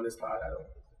all know on this pod I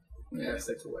don't have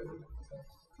sex with white women.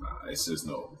 Nah, it's just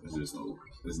no.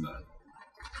 It's not.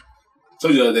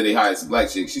 Told you the other day they hired some black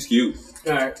chick. She's cute.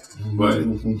 All right. But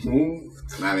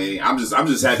I mean, I'm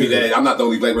just happy that I'm not the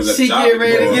only black person at the She job. get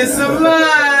ready to get some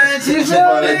lunch. You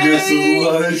feel me? Get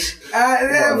some lunch.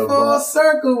 That full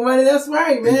circle, money. That's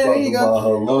right, man. There you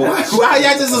go. Why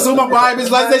y'all just assume I'm buying bitch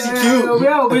lunch that she cute?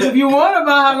 Yo, but if you want to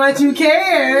buy how much you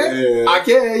can. Yeah. I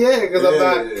can, yeah, because I'm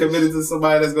not committed to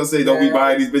somebody that's gonna say don't be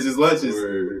buying these bitches lunches.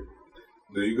 Word.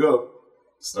 There you go.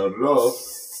 Started off.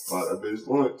 Buy that bitch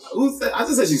lunch. Who said? I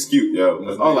just said she's cute, yo.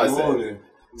 That's all I said.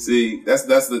 See, that's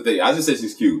the thing. I just said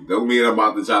she's cute. Don't mean I'm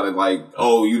about to try to like,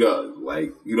 oh, you the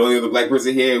other black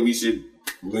person here. We should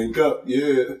link up.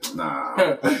 Yeah. Nah.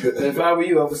 If I were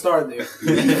you, I would start there.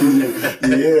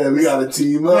 Yeah, we got to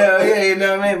team up. Yeah, you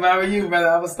know what I mean. If I were you, brother,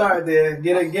 I would start there.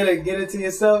 Get it to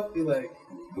yourself. Be like,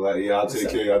 yeah, I'll take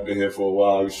care. I've been here for a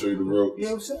while. I can show you the ropes.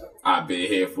 Yeah, what's up? I've been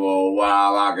here for a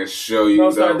while. I can show you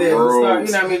Don't the start there. ropes. Start,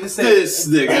 you know what I mean? Just say This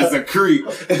nigga's a creep.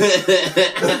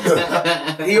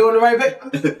 He on the right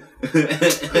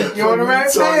page. You on the right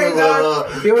page,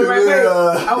 dog. You on the right page.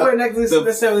 I wouldn't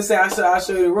necessarily say I'll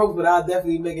show you the ropes, but I'll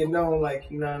definitely make it known, like,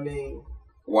 you know what I mean?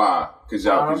 Why? Because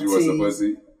you want some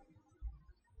pussy?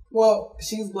 Well,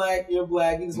 she's black, you're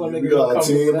black. You just want to make you each other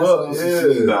comfortable.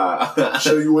 Team up, yeah. Nah.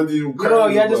 Show you what you. No,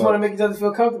 y'all just want to make each other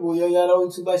feel comfortable. Y'all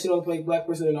don't too black. You don't play black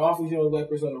person in the office. You don't black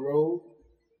person on the road.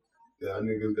 Yeah,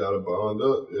 niggas gotta bond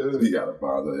up. Yeah, you gotta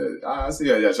bond up. I see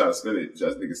how y'all try to spin it.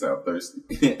 Just niggas sound thirsty.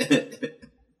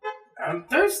 I'm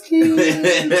thirsty.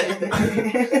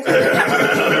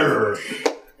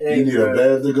 You need a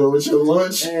bath to go with your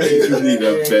lunch? You need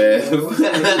a bath.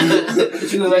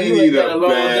 You need a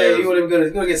bath. You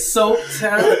gonna get soaked,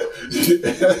 huh?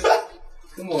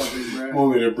 Come on, big bro. Want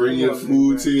me to bring your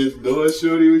food to your door,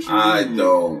 shorty? What you I mean?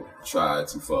 don't try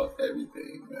to fuck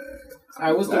everything, man.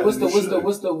 Alright, what's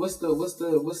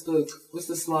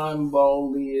the slime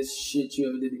balliest shit you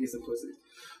ever did to get some pussy?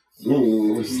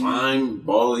 Slime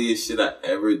balliest shit I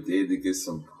ever did to get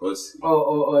some pussy.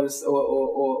 Or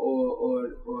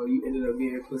you ended up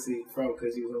getting pussy from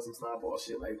because you was on some slime ball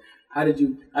shit. Like, how'd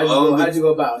you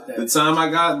go about that? The time I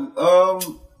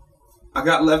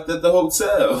got left at the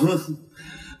hotel.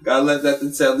 Got left at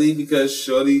the telly because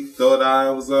shorty thought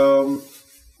I was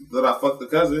that I fucked the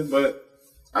cousin, but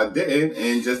I didn't.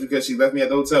 And just because she left me at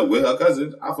the hotel with her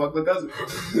cousin, I fucked the cousin.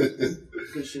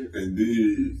 Good shit.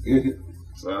 Indeed.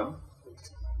 So,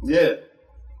 yeah.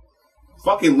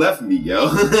 Fucking left me, yo.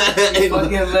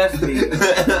 Fucking left me.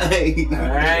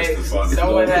 Alright.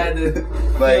 Someone had to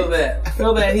feel that.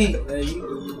 Feel that heat. Like, you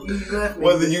left me.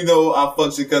 Whether you know I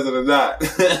fucked your cousin or not.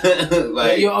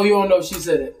 Like, you don't know if she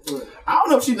said it. I don't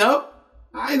know if she know.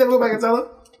 I ain't never go back and tell her.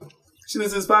 She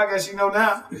listens to this podcast, she know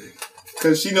now.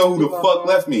 Cause she know who the fuck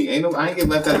left me. I ain't get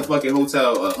left at the fucking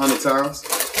hotel 100 times.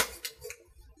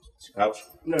 Ouch.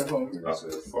 No, I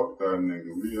said, fuck that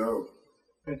nigga. We out.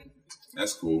 Thank you.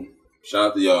 That's cool.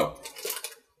 Shout out to y'all.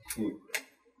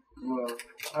 Well,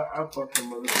 I fucked some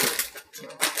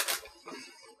motherfucker.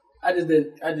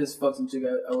 I just fucked some chick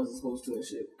I wasn't supposed to and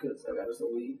shit because I got her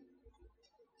some weed.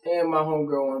 And my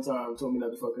homegirl one time told me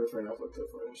not to fuck her friend. I fucked her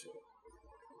friend and shit.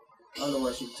 I don't know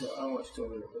why she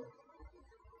told me that though.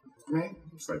 Man,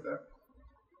 it's like that.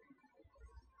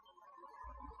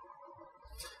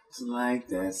 It's like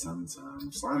that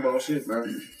sometimes. Slime ball shit,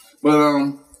 man.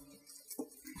 But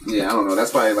yeah, I don't know.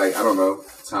 That's probably like, I don't know,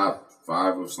 top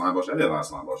 5 of slime ball shit. I did a lot of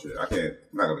slime ball shit. I'm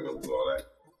not gonna go through all that.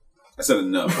 I said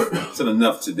enough. I said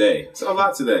enough today. I said a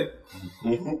lot today.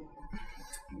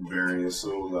 Burying your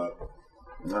soul up.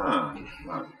 Nah,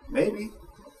 maybe.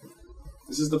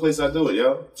 This is the place I do it,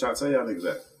 yo. Try to tell y'all niggas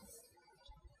that.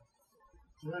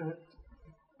 Alright.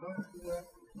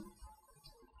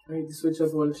 I need to switch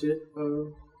up on the shit.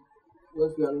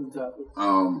 What's got on the topic? I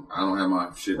don't have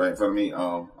my shit right in front of me. I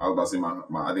was about to say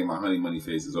I think my honey money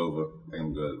phase is over. I think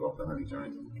I'm good off the honey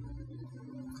joint.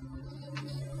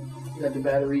 You got the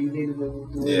battery you needed to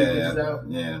out?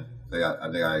 Yeah. I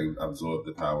think I absorbed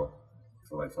the power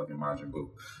for like fucking Majin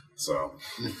Buu. So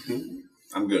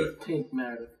I'm good. Pink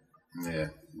matter. Yeah.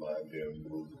 My damn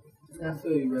boo. I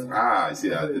feel you, brother. You see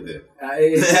how I did that. I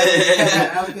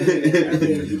feel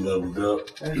you. You leveled up.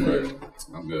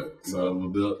 I'm good. So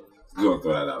Leveled up. we're gonna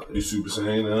throw that out there. You Super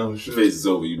Saiyan now? The Shit. phase is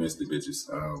over, you missed the bitches.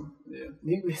 Yeah.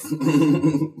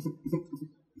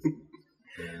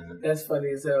 That's funny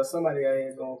as hell. Somebody out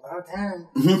here going, about time.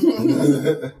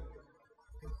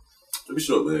 It'll be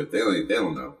short lived. They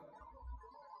don't know.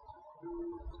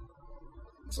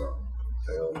 So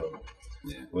They don't know.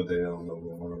 Yeah. What they don't know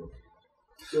going on.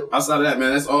 Outside of that,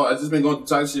 man, that's all. I've just been going through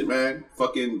toxic shit, man.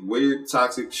 Fucking weird,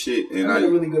 toxic shit. And I'm in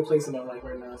a really good place in my life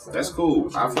right now. So that's cool.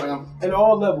 I feel like I'm... At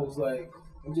all levels, like,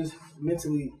 I'm just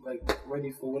mentally, like,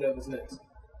 ready for whatever's next.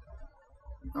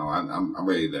 No, I'm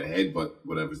ready to headbutt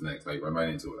whatever's next. Like, run right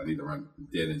into it. I need to run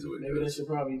dead into it. Maybe that should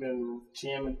probably been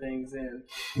jamming things in.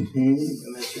 And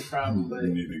that should probably, but...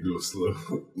 You need to go slow.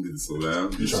 You need to slow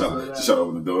down. You slow shut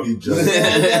open the door. He trying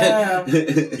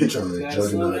to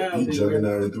juggernaut. He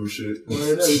juggernauting through shit.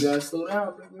 Word up, you gotta slow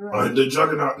down. I'm the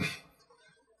juggernaut.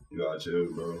 You gotta chill,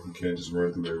 bro. You can't just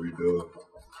run through every door.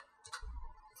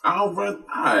 I don't run.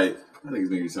 Alright. I think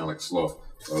it's making you sound like a sloth.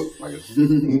 Oh, like a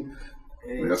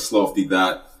slothy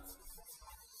dot.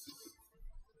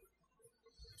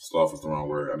 Sloth was the wrong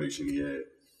word. I made sure he had it.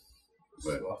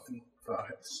 But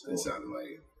it sounded like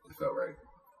it. It felt right.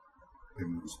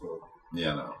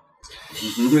 Yeah, I know.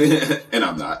 And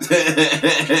I'm not.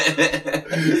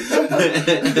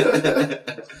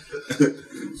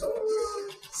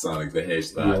 Sonic the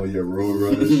Hedgehog. You know your road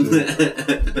runner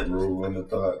shit. Road runner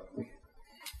thought.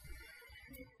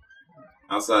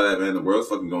 Outside of that, man, the world's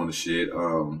fucking going to shit.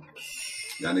 Y'all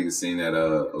niggas seen that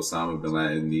Osama bin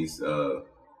Laden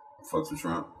fucks with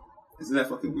Trump? Isn't that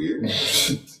fucking weird?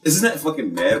 Isn't that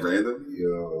fucking mad random?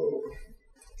 Yo.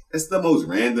 That's the most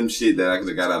random shit that I could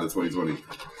have got out of 2020.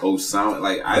 Osama,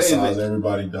 like, I didn't... Besides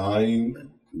everybody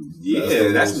dying? Yeah,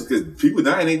 that's just because people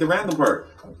dying ain't the random part.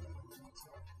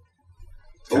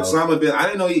 Osama bin...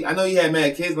 I know he had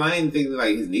mad kids, but I didn't think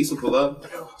like his niece would pull up.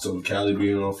 So Cali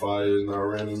being on fire is not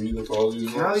random either for all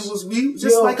these Cali was we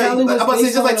just like I'm about to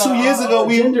say just like 2 years ago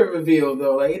we gender reveal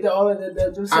though, like all of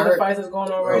the fights that's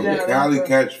going on right now. Cali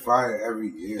catch fire every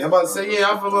year. I'm about to say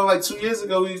I feel like 2 years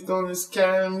ago we was doing this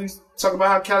Cali and we was talking about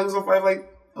how Cali was on fire like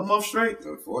a month straight.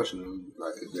 Unfortunately,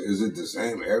 like is it the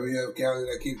same area of Cali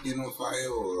that keeps getting on fire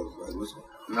or like what's going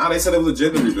on? Nah, they said it was a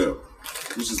gender reveal.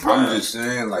 Which is I'm just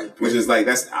saying, like, which is like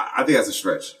that's. I think that's a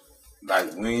stretch.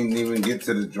 Like we ain't even get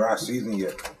to the dry season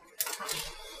yet.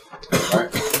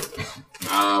 Right?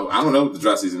 I don't know what the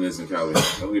dry season is in Cali.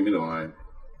 Don't give me the line.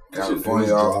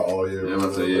 California all year. Yeah, I'm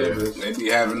about to say They be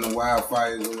having the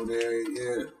wildfires over there.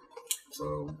 Yeah.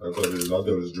 So I thought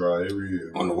it was dry every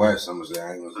year. On the west, I'm gonna say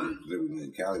I ain't gonna say living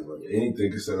in Cali, but anything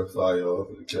can set a fire off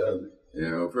in Cali.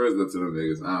 Yeah, well, prayers up to them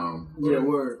niggas. Yeah,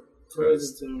 word.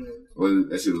 Prayers to them. Well,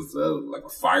 that shit was like a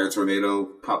fire tornado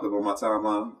popped up on my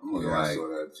timeline. I'm looking I saw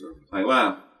that too. Like,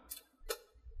 wow.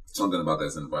 Something about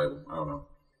that's in the Bible. I don't know.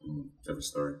 Every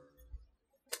story.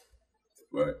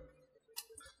 But,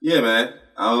 yeah, man.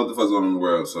 I don't know what the fuck's going on in the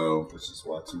world, so. This is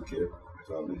Y2K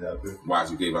finally happened.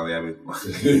 Y2K finally happened.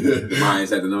 The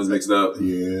minds had the numbers mixed up.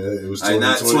 Yeah, it was 2020.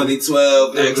 Not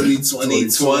 2012, actually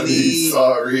 2020.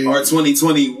 Sorry. Or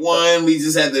 2021. We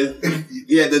just had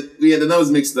we had the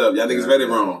numbers mixed up. Y'all niggas read it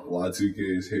wrong.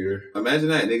 Y2K is here. Imagine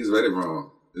that. Niggas read it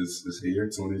wrong. It's here.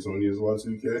 2020 is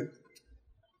Y2K.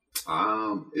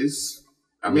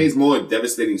 It's more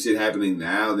devastating shit happening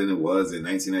now than it was in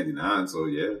 1999. So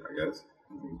yeah, I guess.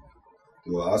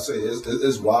 Well, I'll say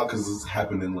it's wild because it's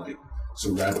happening like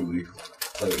so rapidly.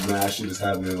 Like mad shit is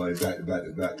happening like back to back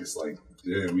to back. It's like,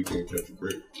 damn, we can't catch a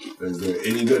break. Is there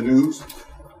any good news?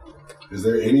 Is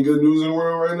there any good news in the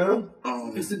world right now?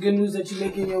 It's the good news that you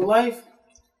make in your life.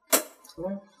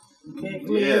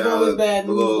 There's always bad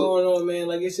news going on, man.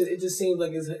 Like it just seems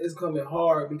like it's coming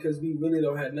hard because we really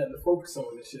don't have nothing to focus on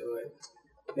and shit. Like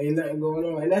there ain't nothing going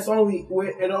on, and that's only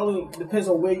it only depends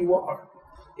on where you are.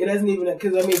 It doesn't even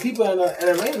because people in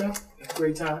Atlanta,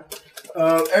 great time.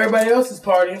 Everybody else is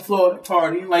partying, Florida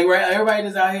partying, like right. Everybody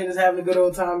that's out here just having a good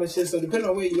old time and shit. So depending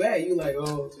on where you at, you like,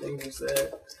 oh, things are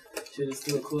sad. Shit is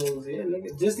still closed. Yeah,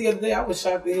 nigga. Just the other day, I was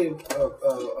shocked to hear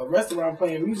a restaurant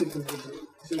playing music because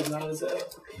shit was not as hell.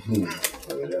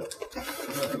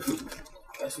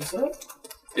 That's what's up.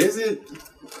 Is it?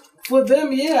 For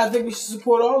them, yeah. I think we should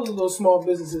support all of those small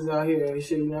businesses out here and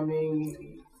shit. You know what I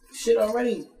mean? Shit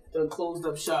already the closed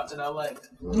up shop that I liked.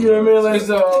 You know what I mean? Like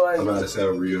so, like I'm about to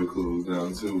have Rio closed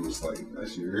down too. It's like that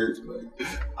shit hurts. Like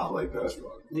I like that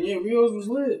spot. Yeah, Rio's was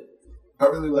lit. I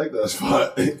really like that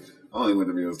spot. I only went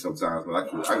to Rio's a couple times,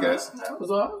 but I guess. That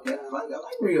was all. Yeah, I like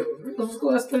Rio's. Rio's was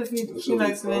cool. I spent a few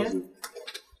nights there.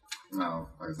 No,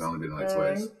 I've only been like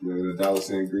twice. The Dallas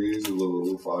and Greens, a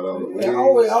little $5. Yeah, I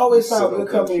always find good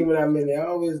company when I'm in there. I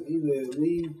always either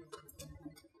leave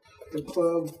the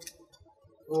club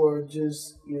or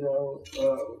just, leave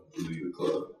the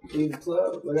club. Leave the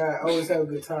club. Like I always have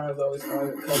good times. I always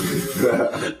find good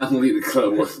company. I'm gonna leave the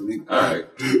club. Alright.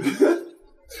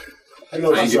 I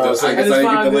know what you're trying to say. I just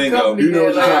find good company. You know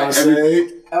what you're trying to say.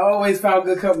 I always found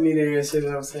good company there and shit. You know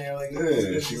what I'm saying? Like,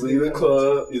 Yeah, she lead the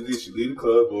club. Either she lead the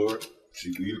club or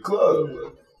she lead the club.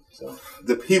 So,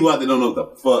 The people out there don't know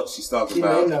what the fuck she's talking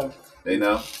about. they know. They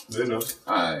know? They know.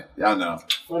 Alright, y'all know.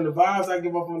 From the vibes I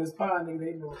give off on this pod, nigga,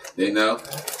 they know. They know?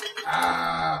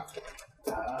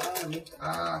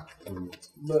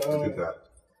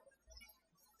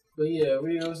 But yeah,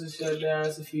 Rio's is shut down.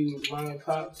 It's a few mom and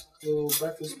pops, little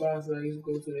breakfast spots that I used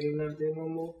to go to. They ain't not there no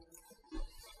more.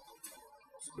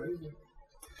 It's crazy.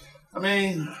 I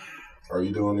mean, are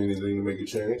you doing anything to make a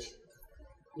change?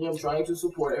 Yeah, I'm trying to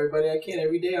support everybody I can.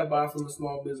 Every day I buy from a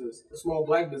small business, a small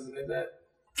black business at that.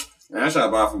 man, I tried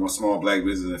to buy from a small black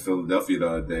business in Philadelphia the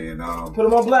other day, and put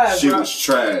them on blast. shit bro. was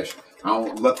trash.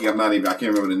 Lucky I'm not even. I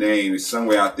can't remember the name. It's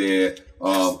somewhere out there.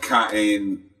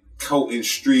 Colton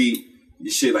Street.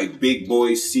 This shit like Big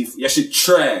Boy Seafood. Yeah, shit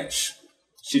trash.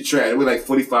 Shit trash. It was like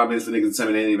 45 minutes for niggas to tell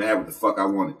me they didn't even have what the fuck I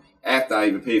wanted. After I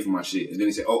even paid for my shit. And then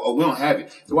they said, oh, we don't have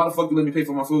it. So why the fuck you let me pay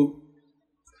for my food?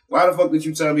 Why the fuck did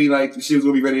you tell me like the shit was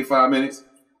gonna be ready in 5 minutes?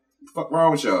 What the fuck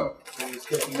wrong with y'all?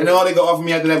 And then all they go offer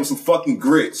me after that was some fucking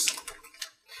grits.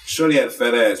 Shorty had a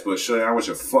fat ass, but Shorty, I want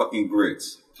your fucking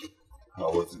grits.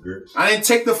 How was the grits? I didn't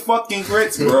take the fucking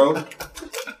grits, bro.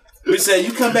 We said,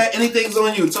 you come back, anything's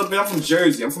on you. Tell me I'm from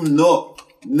Jersey. I'm from North.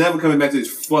 Never coming back to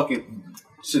this fucking...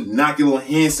 Should knock your little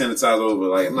hand sanitizer over.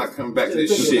 Like, I'm not coming back to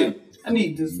this shit. I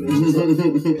need this. At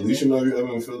least you know you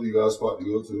ever in Philly, you got a spot to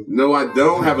go to. No, I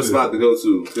don't have a spot to go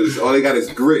to. Because all they got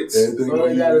is grits. All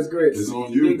they got is grits. It's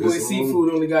on you. Big Boy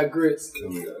Seafood only got grits.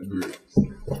 Only got grits.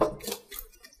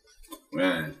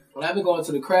 Man. When I've been going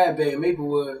to the Crab Bay in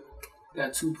Maplewood,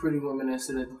 got two pretty women that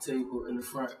sit at the table in the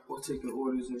front or taking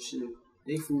orders and shit.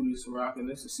 They food is rocking.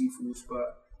 That's a seafood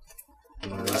spot.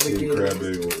 I seen Crab Bay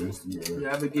on Instagram.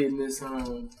 Yeah, I've been getting this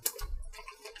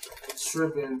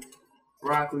shrimp and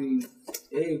broccoli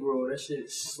egg roll. That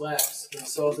shit slaps. The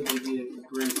sauce that they get is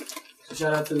great. So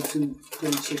shout out to the two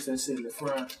pretty chicks that sit in the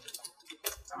front.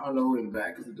 I don't know who in the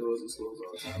back because the doors are closed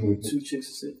all the time. Two chicks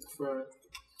that sit in the front.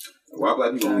 Why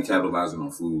black people only capitalizing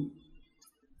on food?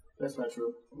 That's not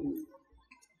true.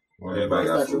 Everybody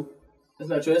got food. That's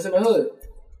not true. That's in the hood.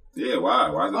 Yeah, why?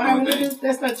 Why is that one thing?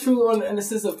 That's not true in the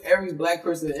sense of every black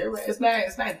person. It's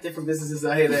not different businesses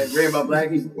out here that worry about black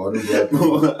people. Why do black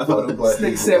people?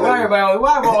 Nigga said, why are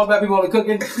all black people only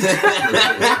cooking?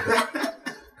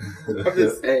 I'm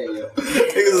just saying, yo.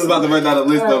 Niggas is about to run down a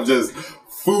list of just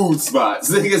food spots.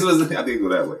 Niggas was, I think go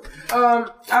that way.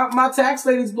 My tax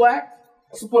lady's black.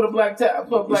 I support a black tax.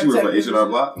 She work for H&R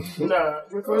Block? Nah,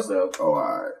 work for herself. Oh,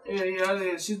 alright.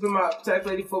 Yeah. She's been my tax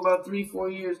lady for about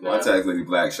 3-4 years now. My tax lady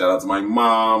black. Shout out to my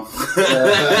mom. Facts.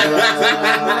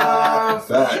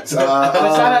 So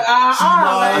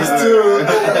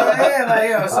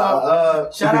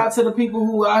shout out to the people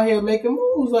who out here making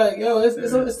moves. Like, yo, it's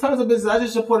tons of business. I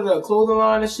just supported a clothing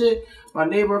line and shit. My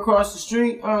neighbor across the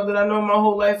street that I know my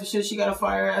whole life and shit, she got a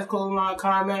fire ass clothing line,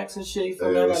 Climax and shit.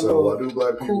 Hey, so why do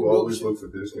black people always look for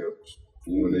discounts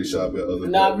when they shop at other?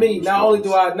 Not me. Not only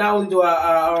do I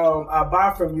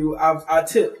buy from you, I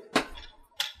tip.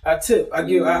 I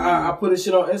put this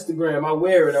shit on Instagram. I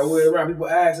wear it around. People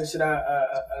ask and shit. I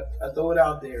throw it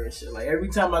out there and shit. Like every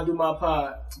time I do my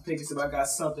pod, I got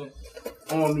something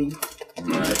on me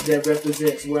that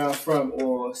represents where I'm from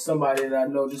or somebody that I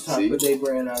know just trying to put their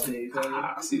brand out there. You know what I mean?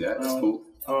 I see that. That's cool.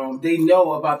 They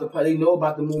know about the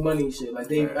Moo Money and shit.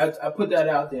 Like I put that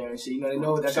out there and shit. You know, they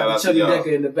know that I got Chubby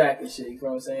Decker in the back and shit. You know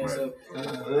what I'm saying? Right. So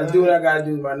I do what I gotta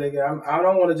do, my nigga. I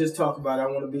don't want to just talk about it. I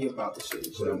want to be about the shit.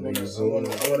 I want to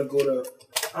go to.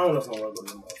 I don't know if I want to go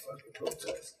to the motherfucking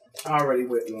protest. I already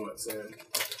went once and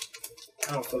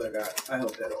I don't feel like I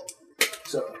helped at all.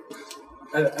 So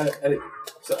I didn't.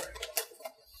 Sorry.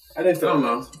 I didn't feel. I don't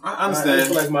know. I understand. I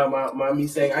didn't feel like my me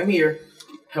saying I'm here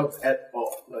helped at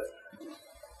all. But,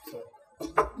 I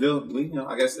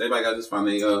guess everybody got to just find a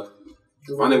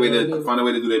way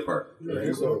to do their part. Yeah, are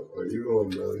you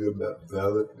going to mail your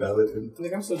ballot in?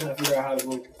 Nigga, I'm still trying to figure out how to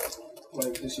vote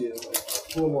like this year. Like,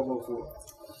 who am I vote for?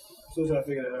 Still trying to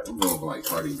figure that out. I'm going for like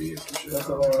Cardi B and some shit. That's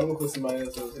all right. I'm gonna put somebody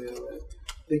else over there. Like,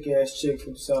 thick ass chick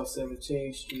from South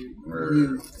 17th Street.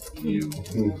 You.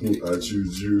 I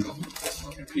choose you.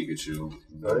 Fucking Pikachu.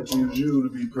 I choose you to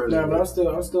be president. Nah, but I'm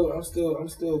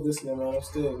still listening, man. I'm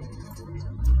still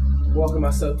walking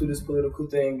myself through this political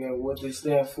thing and what they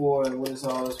stand for and what it's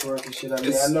all this work and shit. I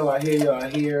mean, I know I hear y'all.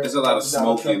 There's a lot of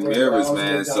smoke and mirrors,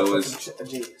 man. So it's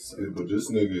yeah, but this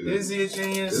nigga is he a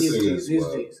genius? This nigga is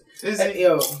genius. And,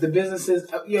 yo, the businesses.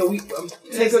 We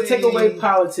take away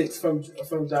politics from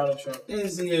Donald Trump.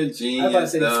 Is he a genius? I was about to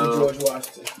say this from George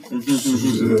Washington.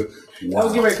 That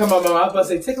was getting ready to come out of my mouth. I was about to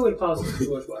say, take away politics from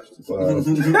George Washington.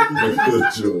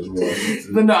 George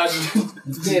Washington. But no,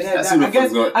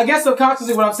 I guess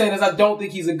subconsciously what I'm saying is I don't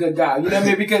think he's a good guy. You know what I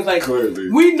mean? Because like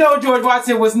we know George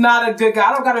Washington was not a good guy.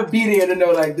 I don't gotta be there to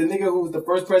know like the nigga who was the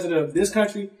first president of this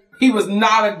country. He was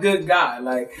not a good guy,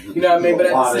 like, you know what I mean? But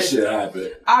a lot of shit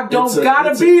happened. I don't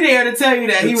gotta be there to tell you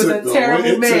that he was a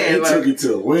terrible man. It took you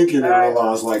to Lincoln and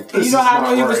realized, like, this you know how I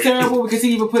know he was right. terrible? Because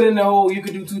he even put in the whole, you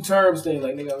could do 2 terms thing.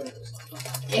 Like, nigga,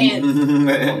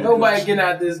 and nobody getting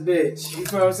out this bitch. You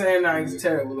know what I'm saying? Nah, he's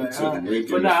terrible. Like,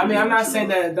 but I mean, I'm not saying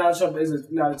that Donald Trump is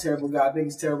not a terrible guy. I think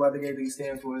he's terrible. I think everything he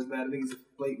stands for is bad. I think he's a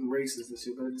blatant racist and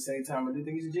shit. But at the same time, I do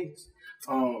think he's a genius.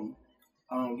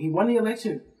 He won the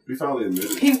election. We finally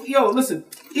admitted listen.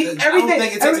 I don't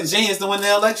think it takes a genius to win the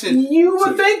election. You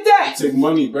would think that. Take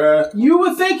money, bruh. You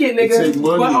would think it, nigga. Take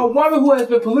money. But a woman who has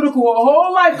been political her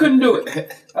whole life couldn't do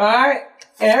it. Alright?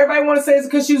 And everybody want to say it's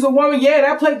because she was a woman. Yeah,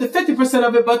 that played the 50%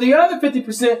 of it, but the other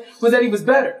 50% was that he was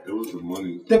better. It was the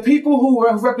money. The people who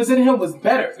represented him was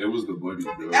better. It was the money,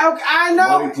 bro. I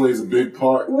know. Money plays a big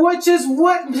part. Which is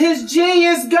what his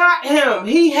genius got him.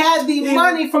 He had the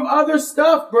money from other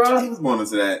stuff, bro. He was born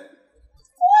into that.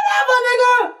 Whatever,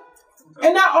 nigga.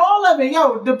 And not all of it,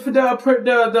 yo. The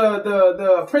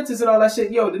apprentice and all that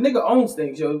shit, yo. The nigga owns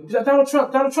things, yo. Donald Trump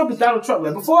is Donald Trump.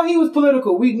 Like before he was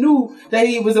political, we knew that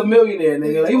he was a millionaire,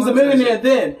 nigga. Like, he was a millionaire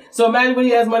then. So imagine when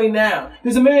he has money now. He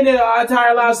was a millionaire our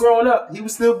entire lives growing up. He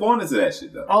was still born into that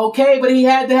shit though. Okay, but he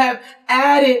had to have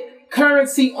added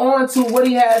currency onto what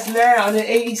he has now, and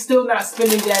he's still not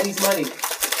spending daddy's money.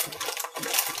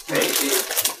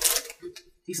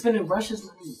 He's spending Russia's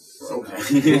money.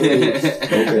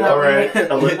 Okay, all right.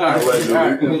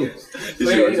 Allegedly.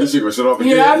 This shit gonna shut off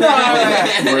again. Yeah, I know.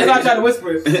 I'm not trying to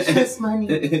whisper it. It's money.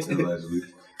 Allegedly.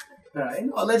 Ain't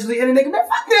no allegedly any nigga. Man,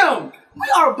 fuck them. We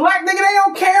are black nigga. They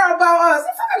don't care about us.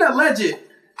 They fucking alleged.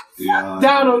 Yeah.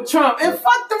 Donald Trump. And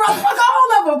fuck the rest. Fuck all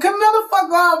of them. Camilla, fuck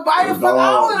Biden. Fuck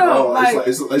all of them.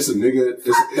 It's a nigga.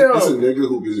 It's a nigga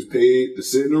who gets paid to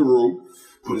sit in a room,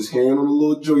 put his hand on a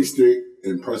little joystick,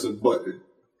 and press a button.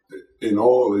 And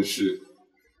all this shit.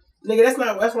 Nigga,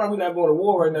 that's why we're not going to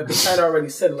war right now, because China already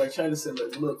said it. Like, China said,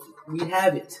 like, look, we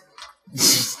have it.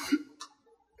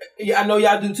 Yeah, I know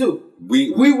y'all do too.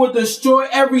 We will destroy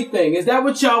everything. Is that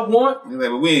what y'all want? Like,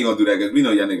 but we ain't gonna do that because we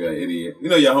know y'all nigga an idiot. You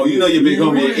know your big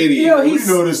homie an idiot. Yo, he's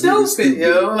stupid.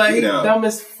 Yo, like he's dumb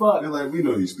as fuck. They're like, we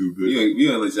know he's stupid. We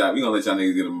gonna let y'all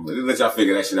niggas get him. Let y'all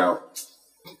figure that shit out.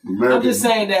 I'm just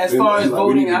saying that as far as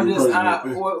voting,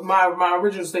 my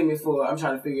original statement for I'm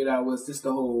trying to figure it out was just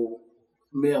the whole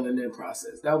mail-in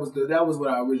process. That was what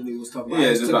I originally was talking about. Yeah,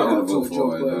 it's about who to vote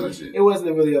for. It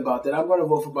wasn't really about that. I'm going to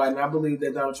vote for Biden. I believe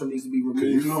that Donald Trump needs to be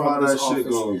removed from this office. I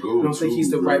don't think he's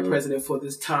the right president for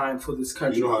this time for this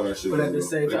country. You know how that shit. But at the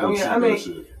same time,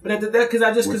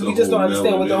 because we just don't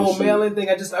understand with the whole mail-in thing.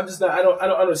 I don't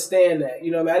understand that.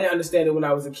 You know, I didn't understand it when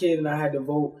I was a kid and I had to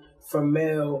vote from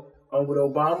mail. With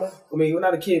Obama. I mean, when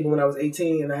I was a kid, but when I was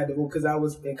 18 and I had to vote because I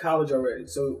was in college already.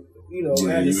 So, you know,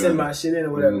 I had to send my shit in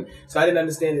or whatever. Mm-hmm. So I didn't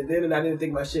understand it then and I didn't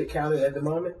think my shit counted at the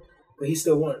moment. But he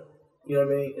still won. You know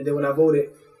what I mean? And then when I voted,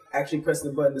 actually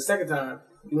pressing the button the second time,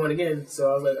 he won again. So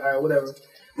I was like, all right, whatever.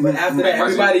 But after that,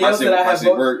 everybody else that I have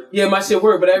voted. Yeah, my shit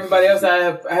worked. But everybody else I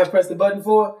have pressed the button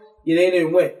for, yeah, they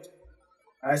didn't win.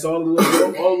 Alright, so all the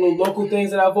little local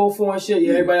things that I vote for and shit,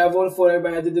 yeah, everybody I voted for,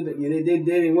 everybody did it, yeah, they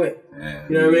didn't win. Yeah.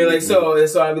 You know what I mean? Like,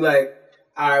 so I'd be like,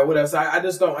 alright, whatever. So I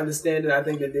just don't understand it. I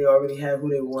think that they already have who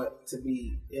they want to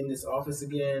be in this office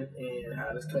again and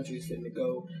how this country is fitting to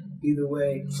go. Either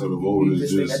way. So the vote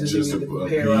is just to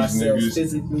prepare ourselves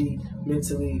physically,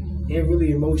 mentally, and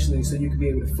really emotionally so you can be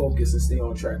able to focus and stay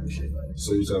on track with shit. Like.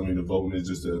 So you telling me the voting is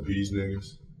just to appease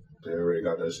niggas? They already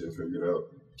got that shit figured out.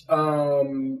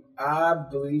 I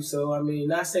believe so. I mean,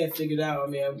 not saying figured out. I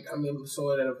mean, I'm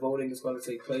sure that a voting is going to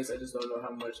take place. I just don't know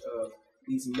how much of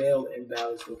these mail-in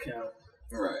ballots will count.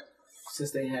 Right.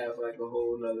 Since they have like a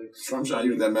whole nother. Trump trying to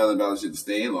use that mail-in ballot shit to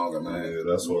stay in longer, man. Yeah,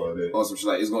 that's why they. On some shit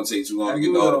like it's going to take too long to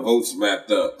get all the votes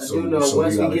wrapped up. I do know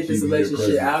once we get this election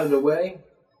shit out of the way,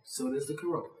 so there's the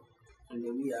corona, and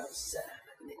then we outside.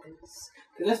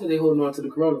 Cause that's what they holding on to the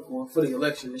corona for the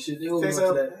election and shit. They holding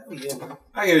on to that. Yeah, man.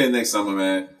 I get it next summer,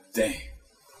 man. Damn.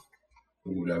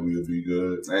 Ooh, that will be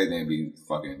good. Everything be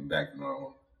fucking back to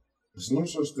normal. There's no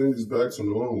such thing as back to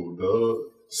normal, dog.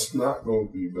 It's not gonna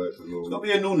be back to normal. It's gonna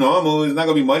be a new normal. It's not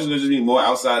gonna be much. It'll just be more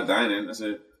outside dining. That's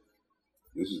it.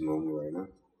 This is normal right now.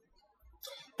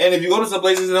 And if you go to some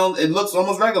places, it looks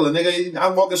almost regular, nigga.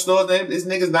 I'm walking stores, this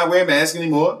niggas not wearing masks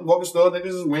anymore. Walking stores, niggas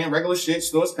is wearing regular shit.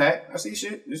 Stores packed. I see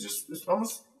shit. It's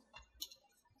almost.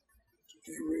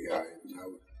 Yeah,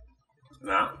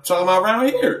 Nah, I'm talking about around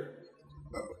here.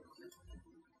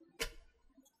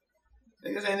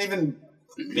 Niggas ain't even,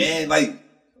 man, like,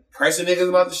 pressing niggas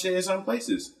about the shit in some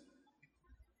places.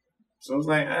 So it's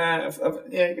like,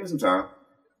 yeah, give it some time.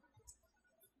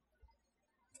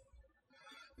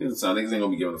 Give it some time. Niggas ain't gonna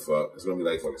be giving a fuck. It's gonna be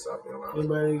like, fucking stop being around.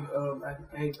 Everybody,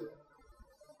 I hate to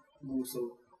move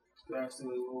so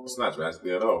drastically. It's not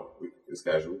drastically at all. It's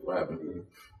casual. What happened?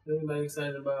 Everybody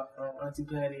excited about Auntie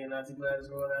Patty and Auntie Gladys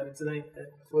going out it tonight.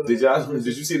 Did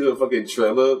you see the fucking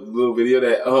trailer, little video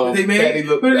that they made? Patty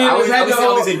looked? I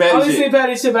only seen Patty shit.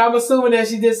 Patty shit, but I'm assuming that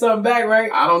she did something back,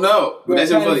 right? I don't know. But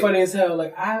that's Patty funny as hell.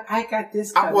 Like I got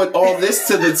this. I brought all this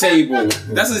to the table.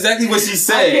 That's exactly what she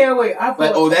said. I can't wait.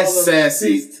 That's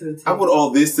sassy. I put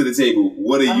all this to the table.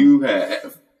 What do you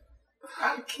have?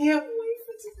 I can't wait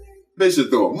for today. Bitch should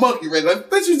throw a monkey right now.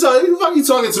 Bitch, who the fuck you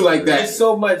talking to like that? There's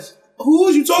so much. Who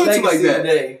was you talking to like that?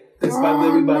 Today. That's about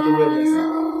to witness.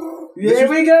 Here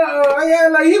we go. Yeah,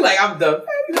 like he like I'm done.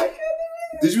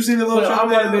 Did you see the little? I'm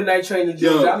on a midnight train to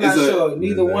Georgia. I'm not sure.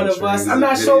 Neither one of us. I'm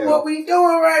not sure what we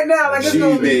doing right now. Like she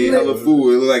made hella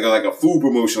food. It looked like a food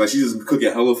promotion. Like she just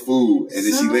cooking hella food, and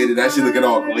then she laid it. That shit looking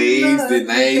all glazed and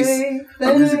nice.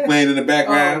 Her music playing in the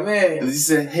background. Oh, man. And then she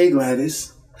said, "Hey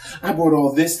Gladys, I brought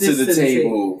all this to the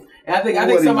table." And I think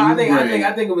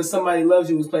it was Somebody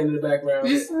Loves You was playing in the background.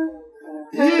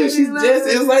 Yeah, she's just,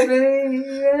 it was like,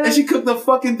 and she cooked the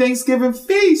fucking Thanksgiving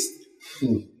feast.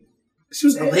 She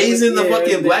was glazing the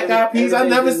fucking black eyed peas. I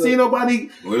never seen nobody.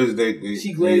 What is they?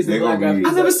 She glazed the black eyed peas.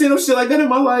 I never seen no shit like that in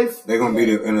my life. They gonna be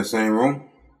in the same room?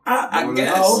 I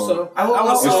guess. I hope so. I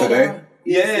hope so. It's today?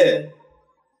 Yeah.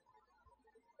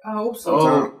 I hope so.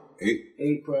 Oh.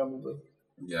 8 probably.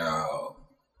 Yo.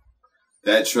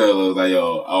 That trailer was like,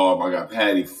 yo, oh my God,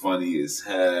 Patty funny as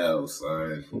hell,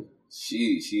 son.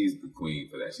 She's the queen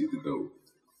for that. She's the dope.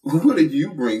 What did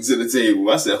you bring to the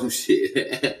table? I said, oh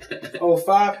shit.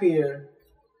 5 p.m.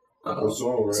 What's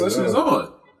on right so she's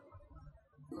on.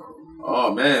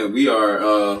 Oh man, we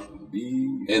are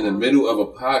in the middle of a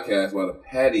podcast while the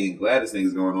Patty and Gladys thing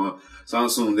is going on. So I'm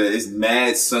assuming that it's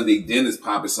mad Sunday dinners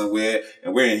popping somewhere,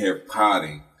 and we're in here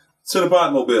potting. To the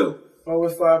Potmobile.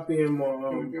 It's 5 p.m. on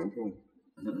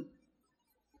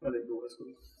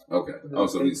Okay. Oh,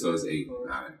 so it's 8.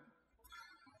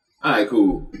 All right,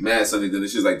 cool. Mad Sunday dinner.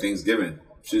 It's just like Thanksgiving.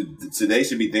 Today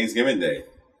should be Thanksgiving Day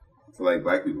for like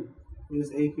black people.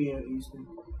 It's 8 p.m. Eastern.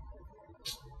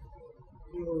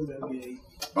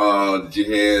 Did you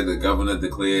hear the governor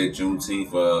declared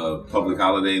Juneteenth a public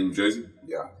holiday in New Jersey?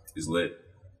 Yeah. It's lit.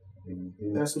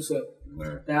 That's what's up.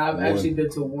 Now, I've actually been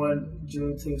to one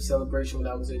Juneteenth celebration when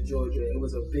I was in Georgia. It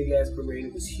was a big ass parade.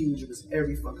 It was huge. It was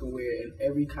every fucking where, and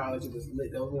every college. It was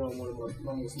lit. That was one of the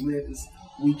most lit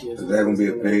weekends. Is that gonna be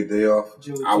a paid day off?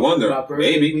 Juneteenth. I wonder.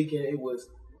 Maybe. Weekend, it was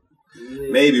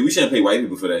lit. Maybe. We shouldn't pay white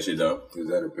people for that shit, though. Is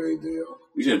that a paid day off?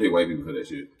 We shouldn't pay white people for that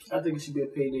shit. I think it should be a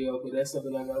payday off, but that's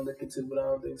something I gotta look into. But I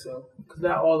don't think so, because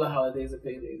not all the holidays are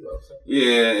paydays off. So.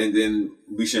 Yeah, and then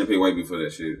we shouldn't pay white people for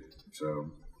that shit.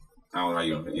 So. I don't know how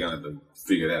you have to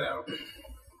figure that out.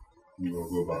 You gonna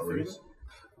go about race?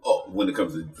 Oh, when it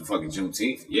comes to the fucking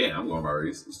Juneteenth, yeah, I'm going about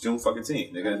race. It's June fucking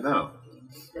teen. Nigga, no.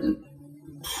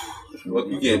 What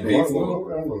you getting paid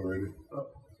for? I'm already.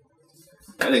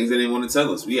 That niggas didn't want to tell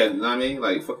us. We had, you know what I mean?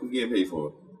 Like, fuck, we getting paid for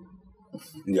it.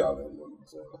 Y'all didn't want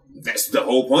to tell us. That's the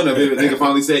whole point of it. Nigga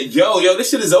finally said, yo, this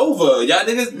shit is over. Y'all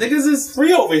niggas is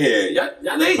free over here.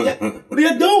 Y'all ain't, what are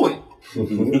y'all doing?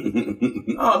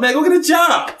 Oh man, go get a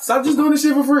job. Stop just doing this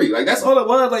shit for free. Like that's all it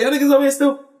was. Like y'all niggas over here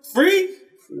still free.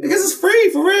 Niggas is free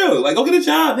for real. Like go get a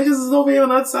job. Niggas is over here on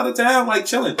the other side of town, like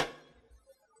chilling.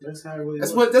 That's how it really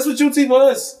That's what Juneteenth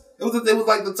was. It was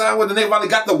like the time when the nigga finally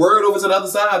got the word over to the other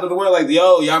side of the world. Like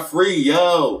yo, y'all free,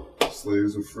 yo.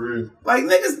 Slaves are free. Like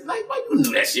niggas, like white people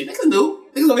knew that shit. Niggas knew.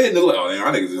 Niggas over here knew like, oh, man,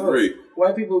 our niggas is free.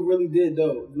 White people really did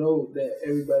though know that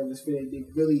everybody was free. They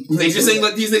really. They just ain't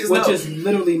let these niggas know. Which is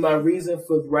literally my reason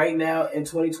for right now in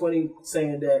 2020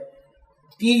 saying that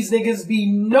these niggas be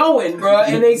knowing, bro,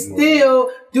 and they still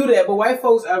do that. But white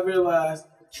folks, I realized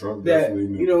Trump that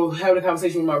definitely having a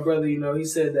conversation with my brother, he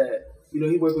said that. He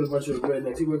worked with a bunch of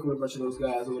rednecks. He worked with a bunch of those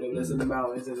guys or whatever that's in the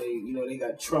mountains, and they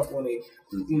got Trump on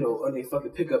on their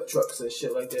fucking pickup trucks and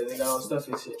shit like that. They got all stuff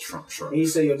and shit. Trump. And he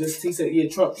said,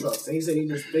 Trump trucks. And he said he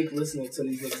just fake listening to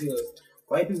these niggas. He goes,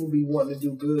 white people be wanting to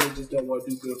do good, they just don't want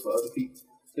to do good for other people.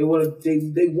 They want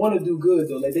to do good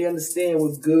though. Like they understand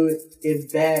what good and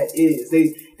bad is.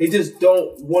 They just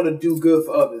don't want to do good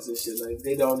for others and shit. Like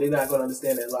they're not gonna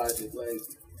understand that logic. Like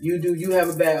you have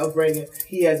a bad upbringing.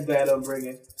 He has a bad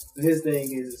upbringing. But his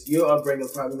thing is your upbringing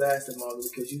probably lasted longer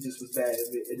because you just was bad as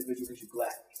an individual because you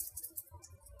black.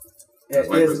 That's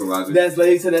white person logic. That's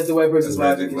the white person's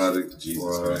logic. logic.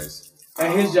 Jesus Christ.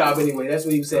 At his job anyway. That's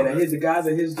what he was saying. The guys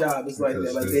at his job is like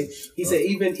that. Like he said,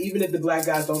 even if the black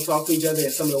guys don't talk to each other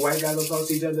and some of the white guys don't talk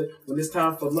to each other, when it's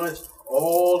time for lunch,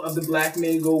 all of the black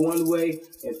men go one way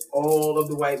and all of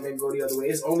the white men go the other way.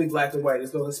 It's only black and white.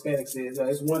 There's no Hispanics there.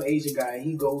 It's one Asian guy and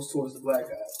he goes towards the black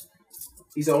guys.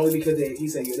 He said only because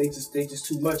they just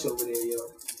too much over there, yo.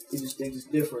 They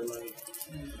just different, like.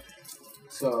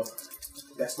 So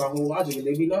that's my whole logic. And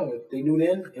they be knowing. They knew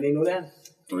then and they know now.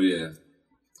 Oh yeah.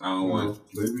 I don't want.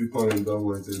 They be playing dumb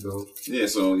like they don't. Yeah.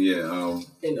 So yeah.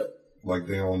 Like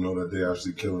they don't know that they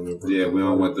actually killing them. Yeah, we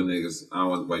don't want them niggas. I don't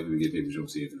want white people to get paper jump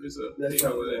if it's up. That's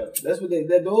right. That's what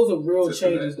those are real just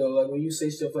changes though. Like when you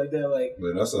say stuff like that, like.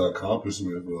 Man, that's an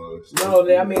accomplishment for us.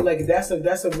 No, I mean like that's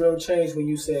a real change when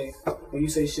you say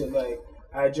shit like,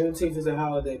 all right, Juneteenth is a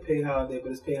holiday, paid holiday,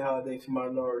 but it's paid holiday for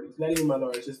minorities. Not even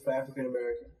minorities, just for African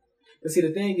American. But see, the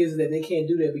thing is that they can't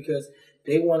do that because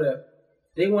they want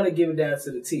to give it down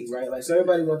to the T, right? Like, so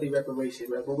everybody wants their reparations,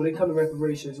 right? But when it comes to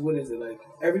reparations, what is it? Like,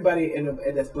 everybody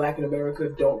that's black in America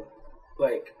don't,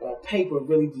 like, on paper,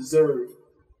 really deserve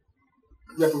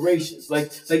reparations.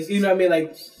 Like you know what I mean?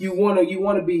 Like, you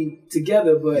wanna be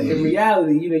together, but in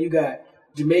reality, you know, you got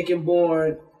Jamaican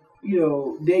born, you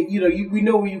know, we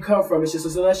know where you come from. It's just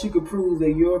unless you could prove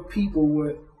that your people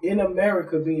were in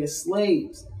America being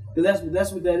slaves, then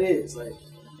that's what that is. Like,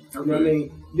 you know what I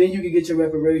mean? Then you can get your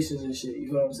reparations and shit.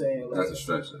 You know what I'm saying? Like, that's a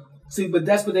stretch, though. See, but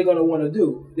that's what they're gonna want to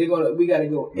do. We gotta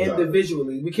go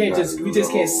individually. We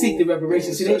just can't seek the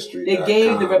reparations. See, they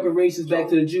gave the reparations back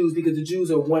to the Jews because the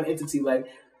Jews are one entity. Like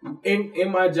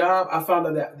in my job, I found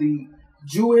out that the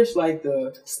Jewish, like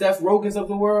the Steph Rogans of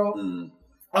the world,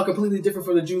 are completely different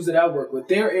from the Jews that I work with.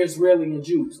 They're Israeli and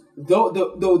Jews. Though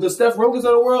the Steph Rogans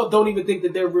of the world don't even think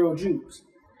that they're real Jews.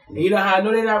 And you know how I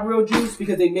know they're not real Jews?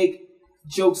 Because they make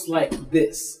jokes like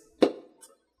this.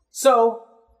 So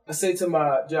I say to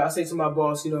my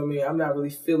boss, you know what I mean, I'm not really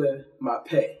feeling my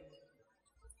pay.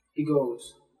 He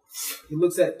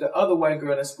looks at the other white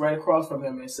girl that's right across from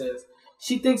him and says,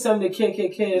 she thinks I'm the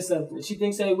KKK or something. She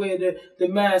thinks they wear the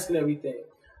mask and everything.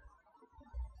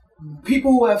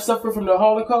 People who have suffered from the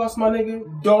Holocaust, my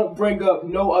nigga, don't bring up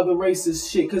no other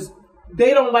racist shit because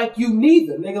they don't like you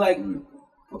neither. Nigga, like,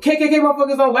 KKK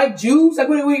motherfuckers don't like Jews. Like,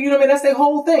 you know what I mean? That's their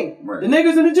whole thing. Right. The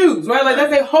niggas and the Jews, right? Like,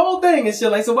 that's their whole thing and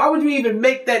shit. Like, so why would you even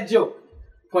make that joke?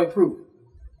 Point proven.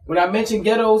 When I mentioned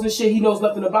ghettos and shit, he knows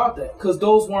nothing about that because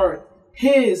those weren't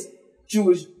his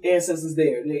Jewish ancestors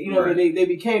there. You know, they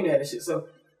became that and shit. So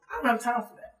I don't have time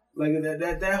for that.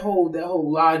 Like that whole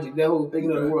logic, that whole thing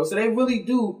of the world. So they really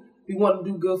do want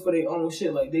to do good for their own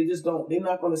shit. Like they just don't. They're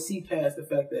not going to see past the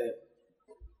fact that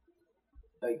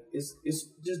like it's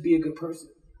just be a good person.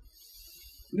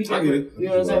 We can, you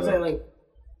know what I'm saying? Like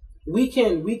we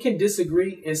can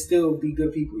disagree and still be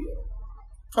good people, yo.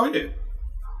 Oh yeah.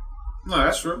 No,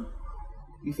 that's true.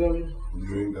 You feel me?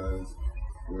 Dream guys.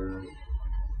 Word.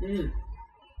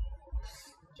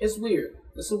 It's weird.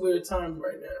 It's a weird time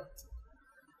right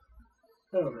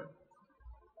now. I don't know.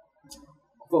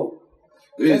 Vote.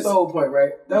 That's the whole point,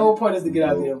 right? The whole point is to get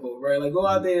out there and vote, right? Like go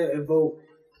out there and vote.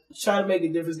 Try to make a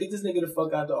difference. Get this nigga the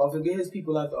fuck out the office. Get his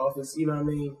people out the office. You know what I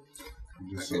mean?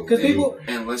 Because people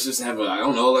and let's just have try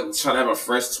to have a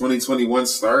fresh 2021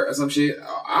 start or some shit.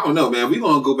 I don't know, man. We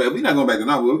gonna go back. We not going back to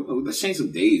now. Let's change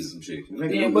some days or some shit.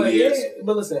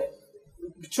 But listen,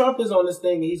 Trump is on this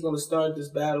thing and he's gonna start this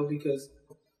battle because,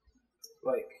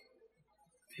 like,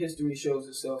 history shows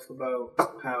itself about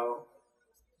how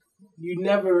you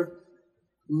never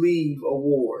leave a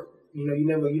war. You know, you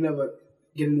never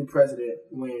get a new president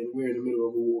when we're in the middle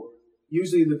of a war.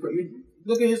 Usually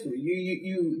look at history.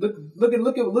 You look at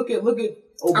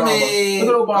Obama. I mean,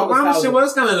 look at Obama shit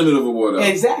was kind of in the middle of a war, though.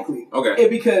 Exactly. Okay. And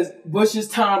because Bush's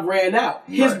time ran out.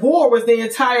 His war was the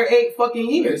entire 8 fucking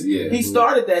years. Yeah. He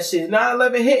started that shit.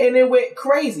 9/11 hit and it went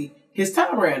crazy. His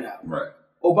time ran out. Right.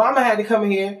 Obama had to come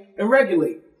in here and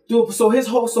regulate. So his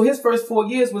first 4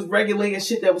 years was regulating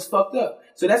shit that was fucked up.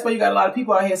 So that's why you got a lot of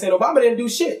people out here saying Obama didn't do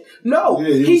shit. No,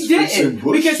 he didn't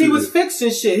because he was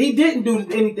fixing shit. He didn't do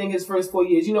anything his first 4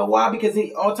 years. You know why? Because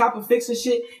on top of fixing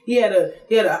shit, he had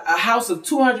a house of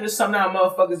 200 or some now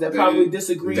motherfuckers that probably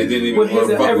disagreed with his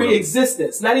every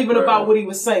existence. Not even about what he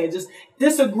was saying. Just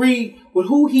disagreed with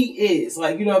who he is.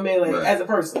 Like, you know what I mean? Like as a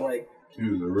person. Like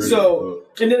so.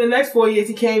 And then the next 4 years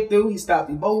he came through. He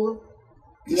stopped Ebola.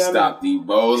 He stopped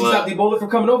Ebola. He stopped Ebola from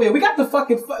coming over here. We got the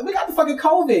fucking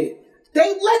COVID. They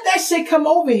let that shit come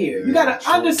over here. You gotta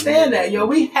understand that, yo.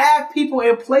 We have people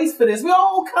in place for this. We're a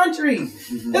whole country.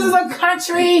 This is a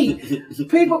country.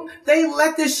 People, they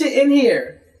let this shit in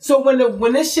here. So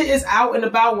when this shit is out and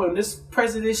about, when this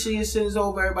presidency and shit is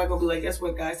over, everybody gonna be like, guess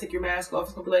what, guys? Take your mask off.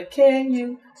 It's gonna be like, can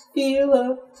you feel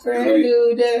a brand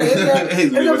new day?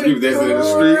 It's gonna be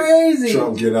crazy.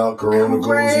 Trump get out, Corona goes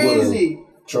with him.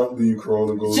 Trump leave,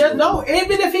 Corona goes with him. No,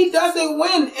 even if he doesn't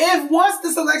win, if once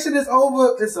this election is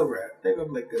over, it's a wrap. They're gonna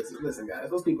be like this. Listen, guys,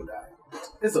 those people die.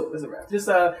 It's a wrap. Just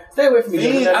stay away from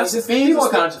me. Fiends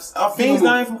more conscious. Are Fiends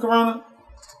dying from Corona?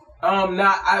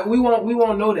 We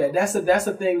won't know that. That's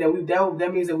a thing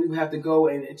that means that we have to go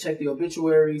and check the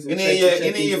obituaries. And any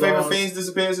of your favorite Fiends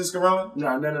disappears since Corona? No.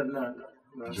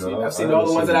 I've seen all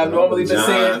the ones that I've normally been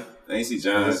seeing. I ain't seen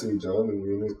John. I ain't seen John in a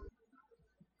minute.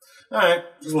 All right,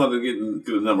 just wanted to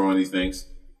get a number on these things.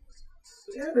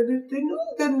 Yeah,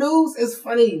 the news is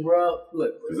funny, bro.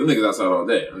 Look, because the niggas outside all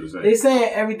day. I'm just saying. They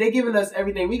saying they giving us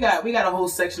everything. We got a whole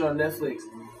section on Netflix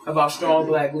about strong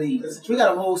black leads. We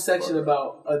got a whole section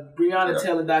about a Breonna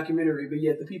Taylor documentary, but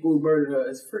yet the people who murdered her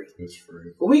is free. It's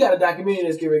free. But we got a documentary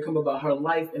that's going to come about her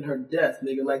life and her death,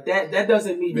 nigga. Like that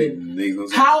doesn't even.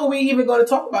 How are we even going to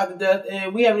talk about the death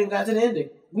and we haven't even got to the ending?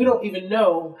 We don't even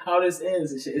know how this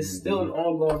ends and shit. It's still an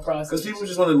ongoing process. Because people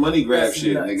just want to money grab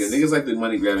shit, nigga. Niggas like to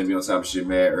money grab and be on top of shit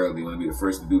mad early. Want to be the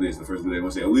first to do this, the first to do that.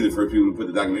 Want to say, we the first people to put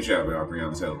the documentary out about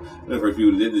Breonna Taylor. We're the first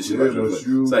people that did this shit.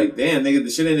 It's like, damn, nigga, the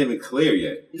shit ain't even clear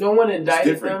yet. No one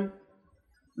indicted them.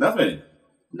 Nothing.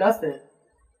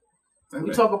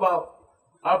 We talk about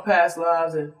our past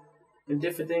lives and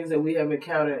different things that we have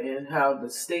encountered and how the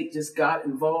state just got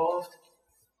involved.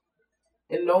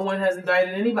 And no one has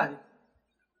indicted anybody.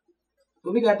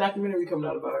 But we got a documentary coming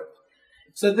out about it.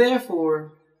 So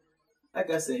therefore, like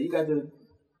I said, you got the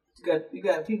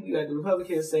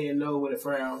Republicans saying no with a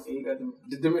frown, and you got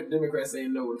the Democrats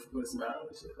saying no with a smile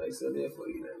and shit. Like, so therefore,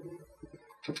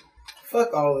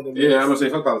 fuck all of them. Yeah, I'm gonna say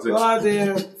fuck politics. Go out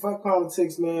there, fuck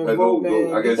politics, man. Vote,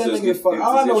 man. I guess get that nigga the fuck.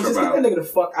 All I know is just get that nigga the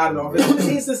fuck out of office.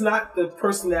 He's just not the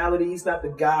personality. He's not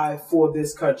the guy for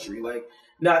this country. Like.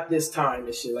 Not this time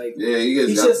and shit. Like, yeah,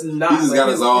 he's just not. He just got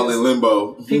us all in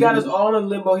limbo. He got us all in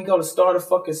limbo. He gonna start a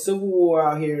fucking civil war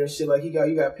out here and shit. Like, you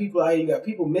got people out here. You got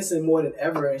people missing more than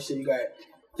ever and shit. You got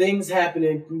things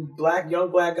happening. Young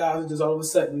black guys are just all of a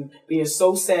sudden being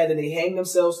so sad that they hang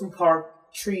themselves from park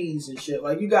trees and shit.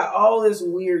 Like, you got all this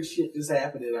weird shit just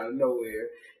happening out of nowhere.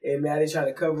 And now they trying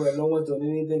to cover it. No one's doing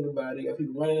anything about it. You got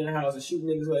people running in the house and shooting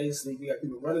niggas while they sleep. You got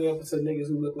people running up to niggas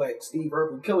who look like Steve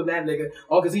Urkel, killing that nigga,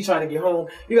 all because he trying to get home.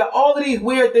 You got all of these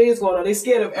weird things going on. They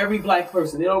scared of every black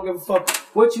person. They don't give a fuck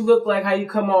what you look like, how you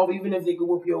come off, even if they could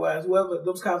whoop your ass. Whoever,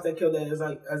 those cops that killed that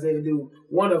Isaiah Dude,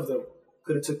 one of them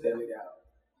could have took that nigga out.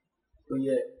 But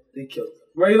yet, they killed him.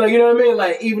 Right? Like, you know what I mean?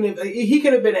 Like, even if he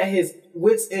could have been at his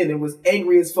wit's end and was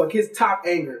angry as fuck, his top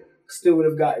anger still would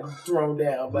have gotten thrown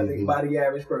down by the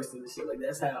average person and shit. Like,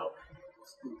 that's how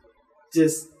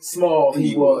just small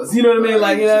he was. You know what I mean?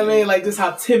 Like, you know what I mean? Like, just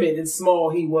how timid and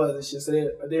small he was and shit.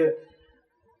 So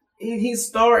he's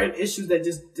starting issues that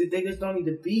they just don't need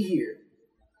to be here.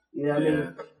 You know what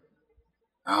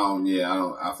I mean?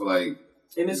 I feel like,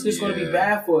 and it's just going to be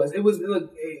bad for us. It was,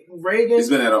 look, Reagan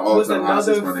was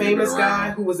another famous guy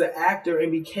who was an actor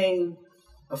and became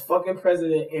a fucking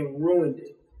president and ruined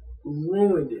it.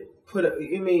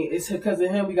 It's because of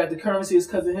him. We got the currency. It's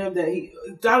because of him that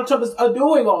Donald Trump is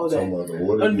undoing all of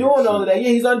that. Yeah,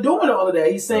 he's undoing all of that.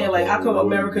 He's saying, like, how come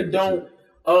America don't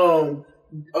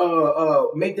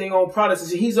make their own products?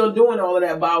 And shit. He's undoing all of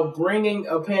that by bringing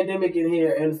a pandemic in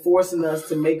here and forcing us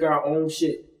to make our own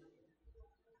shit.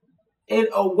 In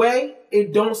a way,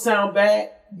 it don't sound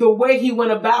bad. The way he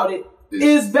went about it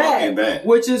is bad,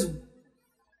 which is.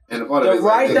 And the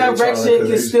right direction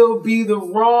can still be the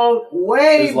wrong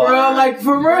way, bro. Like,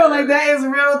 for real, like, that is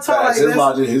real talk. His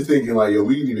logic, his thinking, like, yo,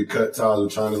 we need to cut ties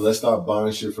with China. Let's stop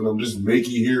buying shit from them. Just make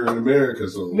it here in America.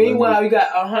 So meanwhile, you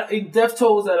got death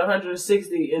tolls at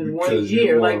 160 in 1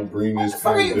 year. Like,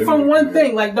 from one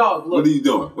thing, like, dog, look. What are you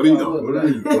doing? What are you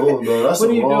doing, dog? That's a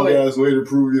long-ass way to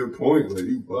prove your point. Like,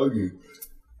 you bugging.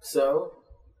 So,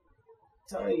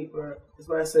 tell you, bro. That's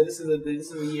why I said this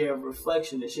is a year of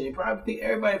reflection and shit.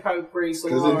 Everybody probably prayed so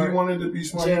hard. Because if you wanted to be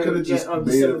smart, you could have just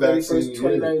made a vaccine.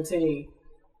 2019,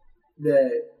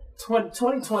 that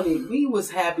 2020, we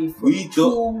was happy for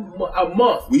a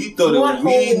month. We thought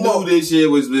we knew this shit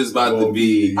was about to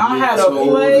be. I had a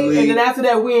play, and then after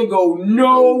that, we didn't go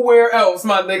nowhere else,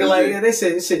 my nigga. Like, they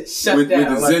said this shit shut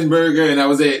down. With the Zen Burger, and that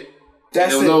was it.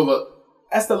 It was over.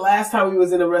 That's the last time we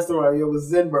was in a restaurant. It was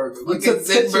Zen Burger. We took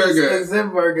Zen Burger. Zen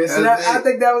Burger. So I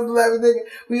think that was the last nigga.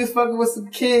 We was fucking with some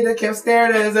kid that kept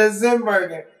staring at us at Zen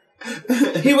Burger.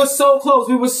 He was so close.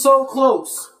 We were so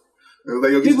close.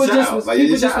 People just was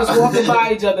walking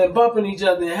by each other and bumping each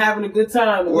other and having a good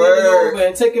time and leaning over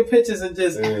and taking pictures and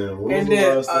just. And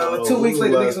then 2 weeks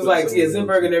later, niggas was like, yeah,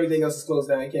 Zenberg and everything else is closed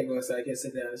down. You can't go inside. You can't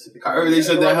sit down. I heard they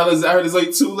shut down. I heard there's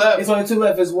like 2 left. It's only 2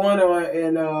 left. It's one in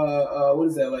what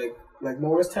is that, like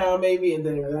Morristown maybe, and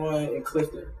then one in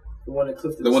Clifton. The one in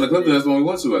Clifton. The one in Clifton, that's the one we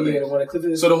went to, I think. Yeah, the one in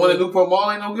Clifton. So the one in Newport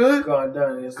Mall ain't no good? Gone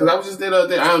done. Because I was just there the other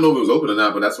day. I don't know if it was open or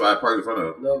not, but that's why I parked in front of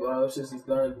it. No, it's just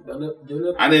done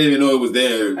up. I didn't even know it was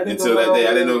there until that day.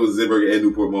 I didn't know it was Zenberg and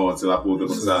Newport Mall until I pulled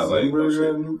up on the side. Like,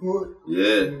 Zenberg and Newport?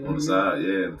 Yeah, on the side.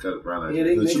 Yeah, and cut it brown. Yeah,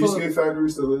 the Cheesecake Factory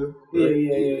still there?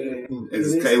 Yeah.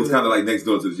 It was kind of like next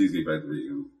door to the Cheesecake Factory.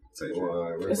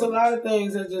 It's a lot of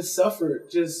things that just suffered.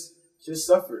 Just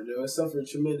suffered, though. It suffered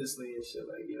tremendously and shit.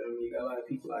 Like, you know what I mean? You got a lot of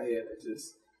people out here that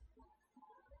just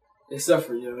they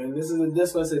suffer, you know. And this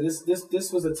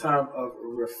was a time of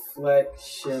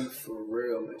reflection for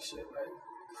real and shit. Like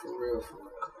for real.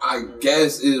 I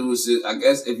guess it was just, I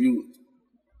guess I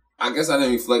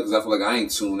didn't reflect because I feel like I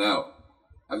ain't tuned out.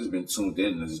 I just been tuned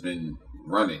in and just been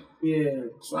running. Yeah.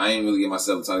 So I ain't really get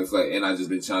myself time to reflect, and I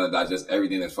just been trying to digest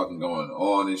everything that's fucking going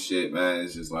on and shit, man.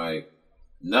 It's just like,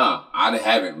 nah, I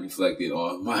haven't reflected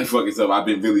on my fucking self. I've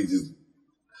been really just,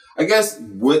 I guess,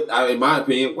 in my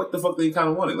opinion, what the fuck they kind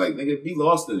of wanted. Like, nigga, be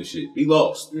lost in the shit. Be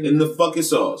lost in the fucking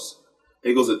sauce.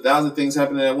 It goes 1,000 things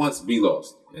happening at once, be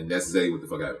lost. And that's exactly what the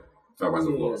fuck happened. Found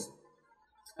myself lost.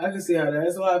 I can see how that.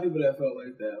 There's a lot of people that felt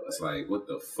like that. It's like, what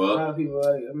the fuck? A lot of people,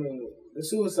 the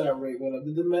suicide rate went up,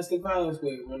 the domestic violence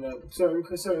rate went up, certain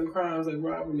crimes like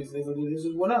robberies, they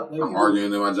just went up. Like, I'm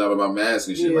arguing in my job about masks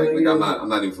and shit. I'm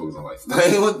not even focused on life.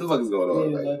 What the fuck is going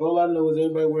on? Yeah, like all I know is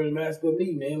everybody wearing a mask but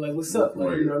me, man. Like, what's up?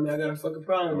 Like, you know what I mean? I got a fucking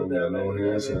problem with that. No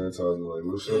hand sanitizer. Like,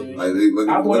 what's up? Like,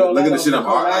 look at the shit I'm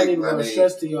arguing. I didn't even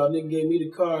stress to y'all. Nigga gave me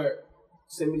the card,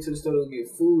 sent me to the store to get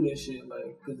food and shit,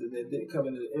 like, because it didn't come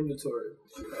into the inventory.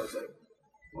 So I was like,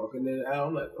 walking in and out,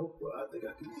 I'm like, oh, well, I think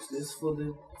I can use this for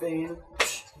the van.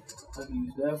 I can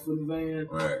use that for the van.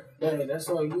 Right. Dang, that's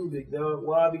all you, big dog.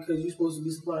 Why? Because you're supposed to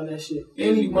be supplying that shit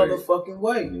any motherfucking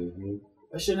way. Mm-hmm.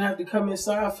 I shouldn't have to come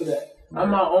inside for that. Right.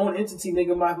 I'm my own entity,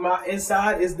 nigga. My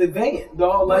inside is the van,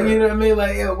 dog. Like, you know what I mean?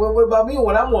 Like, what about me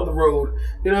when I'm on the road?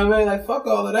 You know what I mean? Like, fuck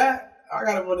all of that. I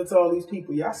gotta run into all these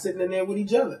people. Y'all sitting in there with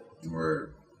each other. Right.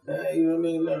 You know what I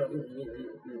mean? No.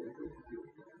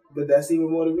 But that's even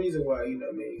more the reason why, you know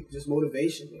what I mean? Just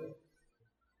motivation, man.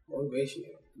 Motivation.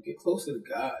 You get closer to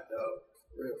God, dog.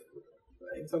 Real.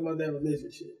 I ain't talking about that religion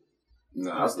shit.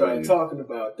 Nah, I started talking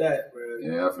about that, bro.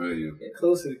 Yeah, I feel you. Get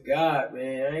closer to God,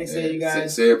 man. I ain't saying you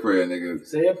guys say a prayer, nigga.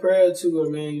 Say a prayer to her,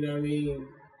 man. You know what I mean?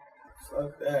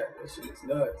 Fuck that. That shit is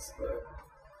nuts.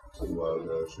 But a lot of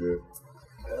that shit.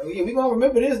 Yeah, we gonna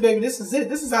remember this, baby. This is it.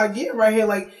 This is our get right here.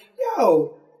 Like,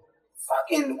 yo,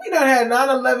 fucking, we done had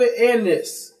 9/11 in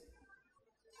this.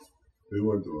 We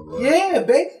went through a lot. Yeah,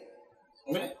 baby.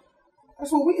 Man.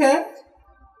 That's what we had.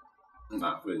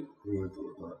 Nah, wait. We went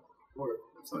through a lot.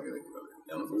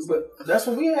 But that's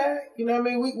what we had. You know what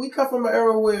I mean? We come from an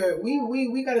era where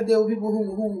we got to deal with people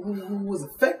who was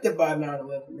affected by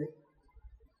 9/11. Man.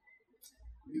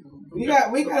 We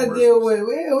got to deal with.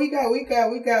 We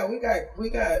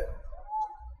got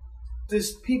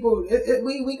this people.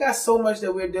 We got so much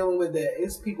that we're dealing with that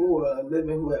it's people who are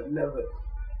living who have never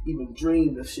even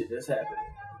dreamed of shit that's happening.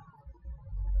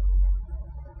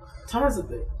 Tons of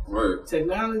things. Right.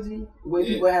 Technology, the way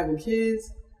people are having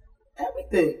kids,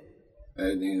 everything.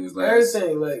 Everything is like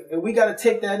everything. Like, and we gotta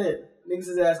take that in. Niggas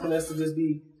is asking us to just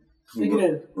be take it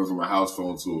in. Went from a house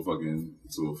phone to a fucking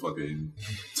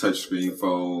touchscreen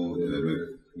phone.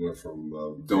 Went from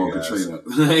Dawn Katrina.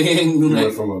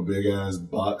 Went from a big ass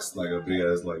box, like a big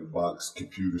ass box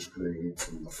computer screen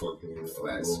to fucking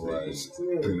flat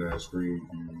thin ass screen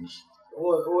use.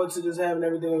 Or to just having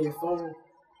everything on your phone.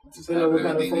 Just having what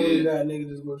kind of phone you got, nigga,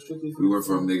 just go strictly. We went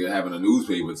from nigga having a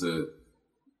newspaper to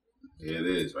here it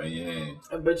is, right in your hand.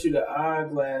 I bet you the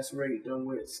eyeglass rate done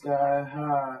went sky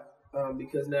high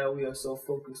because now we are so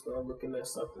focused on looking at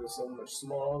something so much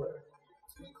smaller.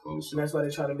 Closer. And that's why they're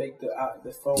trying to make the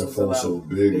phones so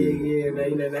big. Yeah, now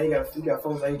you got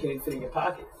phones that you can't even fit in your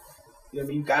pocket. You know what I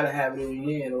mean? You gotta have it in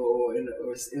your hand or in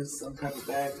some type of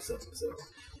bag or something. So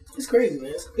it's crazy,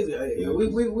 man. It's crazy. You know,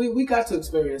 we got to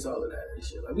experience all of that and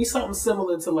shit. Like, we something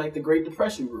similar to like the Great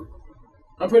Depression group.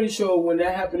 I'm pretty sure when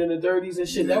that happened in the 30s and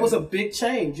shit, that was a big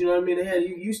change. You know what I mean? They had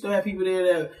you still have people there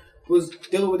that was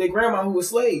dealing with their grandma who was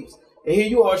slaves. And here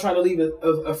you are trying to leave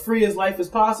a free as life as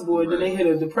possible, and then they hit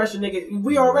a depression, nigga.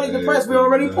 We already depressed, we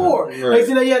already poor. Like,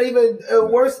 you know, you had even a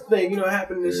worse thing, you know,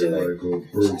 happening and shit. Like,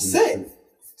 sick.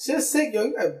 Shit's sick, yo.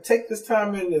 You gotta take this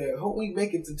time in there. Hope we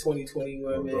make it to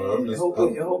 2021, man. Bro,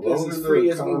 hope it's as free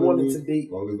as we want it to be.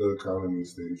 As long as the economy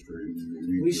stays straight,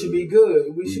 we should be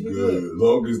good. We should be good. As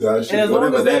long as that shit,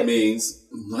 whatever that means.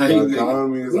 Like, the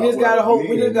economy is we just gotta hope.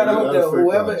 We just gotta hope that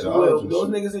whoever, those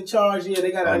shit. niggas in charge, yeah, they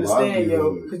gotta understand,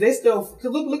 yo, because they still. Cause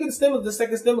look at the stimulus, the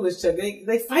second stimulus check.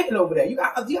 They fighting over that. You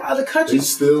got other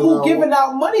countries who giving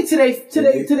out money to their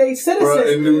citizens. Bro,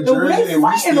 in New Jersey, they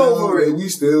fighting over it. We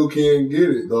still can't get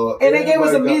it, dog. And they gave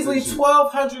us a measly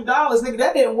 $1,200, nigga.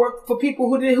 That didn't work for people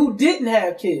who didn't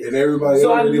have kids. And everybody.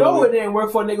 So I know it didn't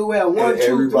work for a nigga who had 1, 2, 3,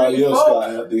 4. Everybody else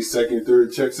got their second,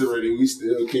 third checks already. We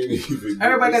still can't even.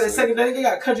 Everybody got their second. They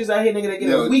got countries out here, nigga, that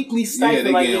get a weekly stipend.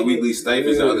 Yeah, they get weekly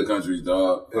stipends in other countries,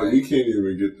 dog. And we can't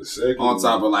even get the second. On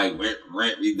top of like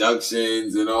rent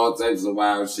reductions and all types of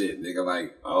wild shit, nigga.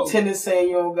 Like, tenants saying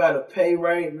you don't gotta pay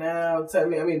right now.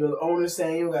 The owner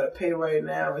saying you don't gotta pay right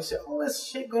now and shit. All this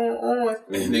shit going on.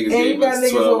 And you got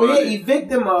niggas over here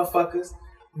evicting motherfuckers.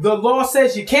 The law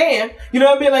says you can. You know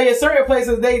what I mean? Like in certain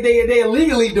places, they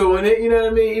illegally doing it. You know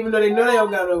what I mean? Even though they know they don't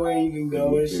got nowhere you can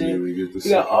go and shit. You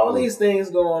got all these things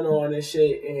going on and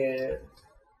shit, and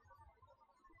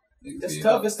it's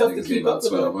tough. It's tough to keep up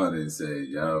with. $1,200 and say,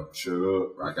 yo, shut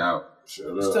up, rock out. Shut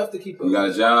up. It's tough to keep up. You got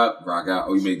a job, rock out.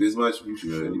 Oh, you make this much? You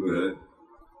should. You good.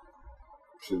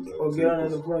 Or get on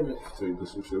unemployment. Take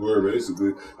this some shit. Where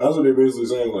basically, that's what they basically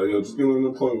saying. Like, yo, just get on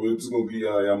unemployment. We're just gonna give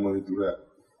y'all money through that.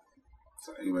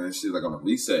 So, hey, man, shit like on a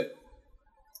reset.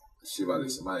 Shit about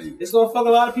this somebody. It's gonna fuck a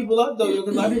lot of people up though,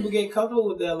 because a lot of people get comfortable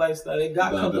with that lifestyle. They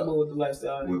got comfortable with the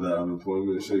lifestyle. With that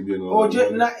unemployment shit getting on. Or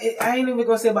just not. I ain't even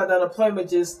gonna say about the unemployment.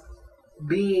 Just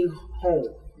being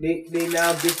home. They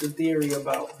now get the theory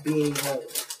about being home.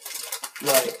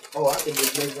 Like, oh, I can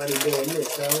just make money doing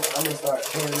this. So I'm gonna start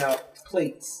handing out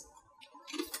plates.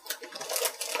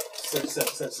 Such.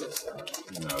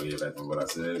 No, yeah, that's what I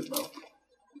said, bro.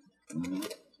 Mm-hmm.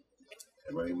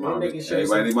 They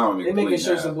making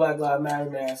shirts and Black Lives Matter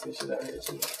masks and shit out here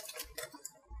too.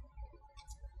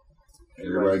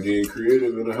 Everybody getting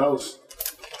creative in the house.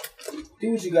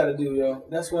 Do what you gotta do, yo.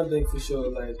 That's one thing for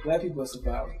sure. Like, black people are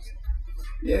survivors.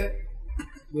 Yeah.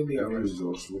 We'll be alright.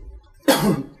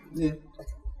 Yeah.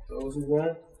 Those who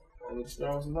won't, only the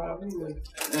strong survive anyway.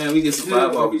 Man, we can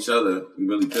survive off each other. We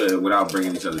really could without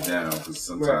bringing each other down. Because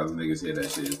sometimes niggas hear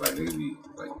that shit. It's like niggas be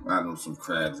like, I know some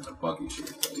crabs in a bucket shit.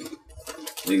 Like,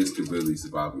 niggas could really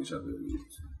survive with each other.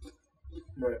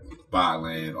 Right. Buy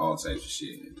land, all types of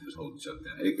shit, and just hold each other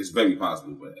down. It's very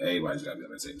possible, but everybody's got to be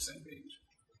on the same page.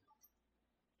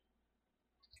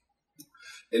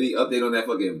 Any update on that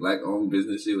fucking black-owned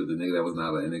business shit with the nigga that was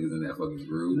not letting niggas in that fucking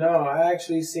group? No, I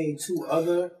actually seen 2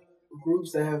 other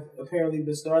groups that have apparently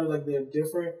been started. Like, they're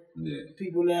different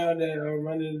people now that are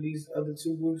running these other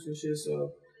 2 groups and shit.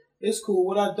 So it's cool.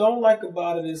 What I don't like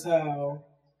about it is how,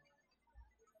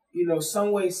 you know,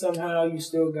 some way, somehow, you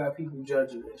still got people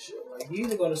judging this shit. Like, you're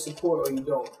either going to support or you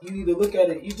don't. You either look at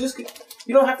it,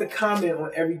 you don't have to comment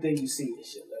on everything you see and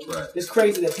shit. Like, right. It's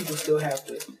crazy that people still have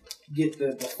to get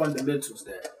the fundamentals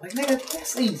down. Like, nigga,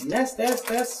 that's easy. That's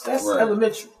right.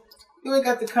 Elementary. You ain't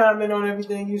got to comment on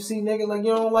everything you see, nigga. Like,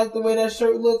 you don't like the way that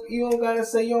shirt look. You don't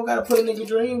gotta put a nigga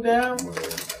dream down.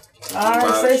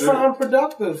 Alright, say something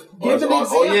productive. Give an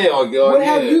example. What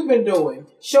have you been doing?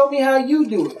 Show me how you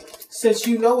do it. Since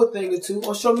you know a thing or two,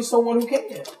 or show me someone who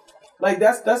can. Like,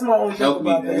 that's my only thing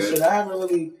about that shit. I haven't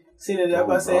really seen it. That's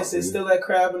why I say it's still that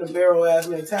crab in the barrel ass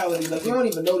mentality. Like, you don't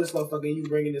even know this motherfucker, you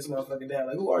bringing this motherfucker down.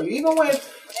 Like, who are you? Even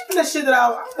the shit that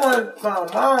I on my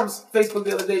mom's Facebook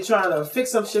the other day trying to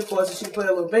fix some shit for us so she can play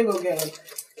a little bingo game.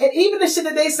 And even the shit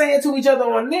that they saying to each other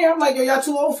on there, I'm like, yo, y'all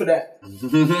too old for that.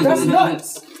 That's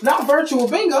nuts. Not virtual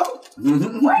bingo.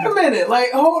 Wait a minute.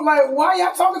 Like, why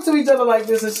y'all talking to each other like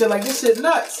this and shit? Like, this shit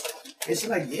nuts. And she's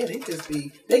like, yeah,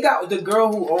 they got the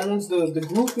girl who owns the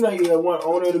group, you know, the one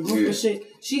owner of the group and shit.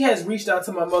 She has reached out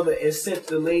to my mother and sent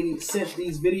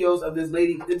these videos of this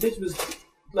lady. The bitch was,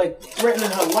 like, threatening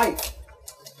her life.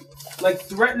 Like,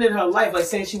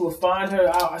 saying she will find her.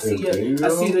 I see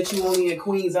that you only in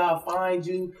Queens. I'll find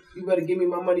you. You better give me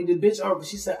my money. The bitch,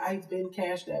 she said, I've been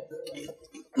cashed at her.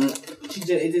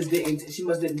 She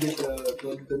must didn't get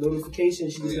the notification.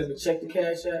 She just never checked the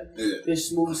cash app. Bitch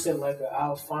Smooth sent like a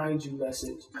 "I'll find you"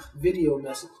 video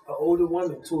message. An older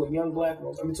woman to a young black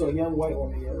woman. To a young white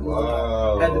woman. Yeah.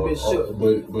 Wow. Had the bitch shook.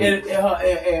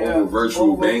 Over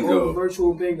virtual bingo.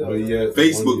 But yet,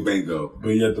 Facebook bingo. But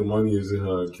yet the money is in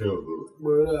her account though.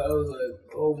 But I was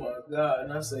like, oh my god,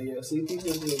 and I said, yeah, see,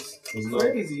 people just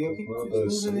crazy. Yo, people just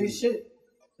losing their shit.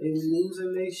 They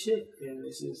losing their shit, and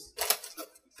it's just.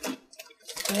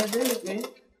 Pandemic, man.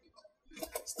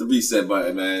 It's the reset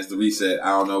button, man. It's the reset. I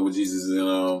don't know what Jesus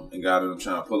and God are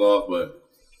trying to pull off, but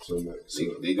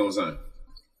they doing something.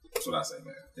 That's what I say,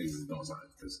 man. Niggas is doing something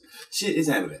because shit is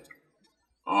happening.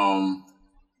 I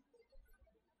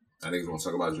think we're gonna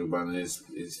talk about Joe Budden and his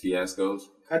fiascos.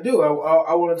 I do.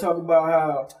 I want to talk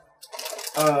about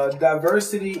how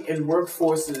diversity in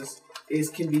workforces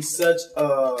can be such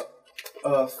a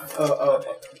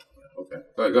Okay.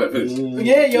 Go ahead, finish.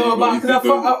 Yeah, yo, because I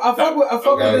fuck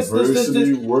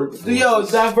with this. Yo,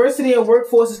 diversity in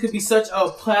workforces could be such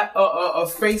a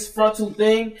face frontal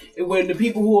thing when the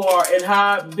people who are in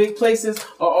big places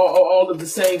are all of the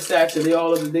same stature.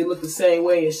 They look the same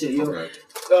way and shit. Yo,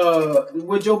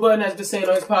 what Joe Budden has been saying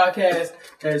on his podcast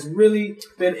has really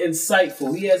been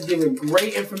insightful. He has given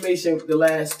great information the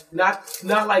last not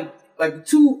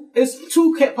two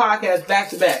podcasts back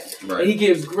to back, and he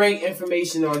gives great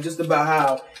information on just about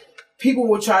how people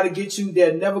will try to get you.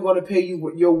 They're never going to pay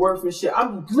you your worth and shit.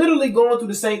 I'm literally going through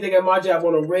the same thing at my job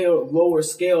on a lower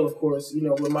scale, of course,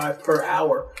 with my per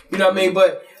hour. You know what I mean?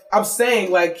 But I'm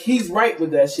saying, like, he's right with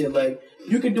that shit. Like,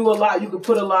 you can do a lot, you can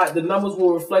put a lot, the numbers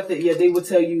will reflect it, yet they will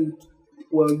tell you,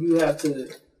 well, you have to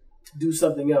do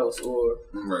something else. Or,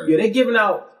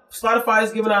 Spotify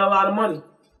is giving out a lot of money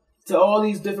to all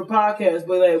these different podcasts,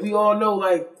 but like we all know,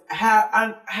 like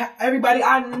everybody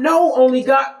I know only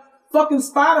got fucking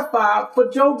Spotify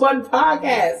for Joe Budden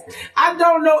podcast. I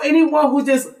don't know anyone who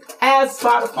just has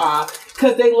Spotify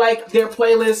because they like their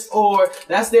playlist or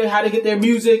that's how they get their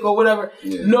music or whatever.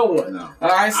 Yeah, no one. No. All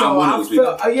right, so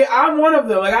I'm one of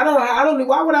them. Like I don't.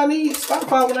 Why would I need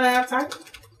Spotify when I have Tidal?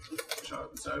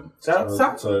 Shout out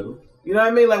to Tidal. You know what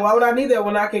I mean? Like why would I need that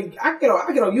when I can get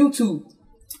on YouTube?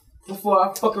 Before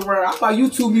I fuck around, I buy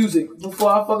YouTube music before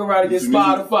I fuck around and get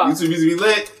Spotify. YouTube music be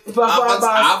lit. Before I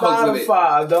buy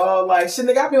Spotify, dog. Like, shit,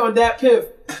 nigga, I be on that piff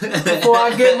before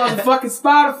I get motherfucking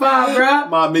Spotify, bruh.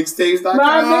 MyMixtapes.com.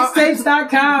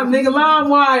 MyMixtapes.com, nigga,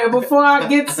 LimeWire before I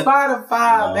get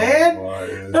Spotify,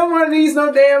 man. Don't want to use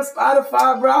no damn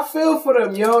Spotify, bro. I feel for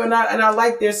them, yo, and I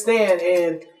like their stand,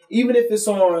 and even if it's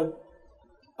on,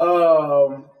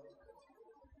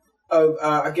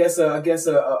 I guess a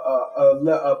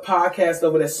podcast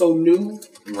level that's so new,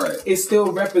 right? It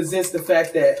still represents the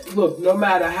fact that look, no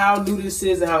matter how new this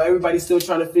is and how everybody's still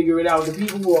trying to figure it out, the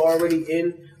people who are already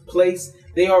in place,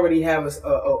 they already have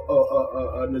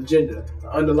an agenda, an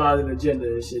underlying agenda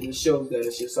and shit. It shows that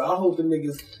and shit. So I hope the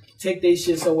niggas take their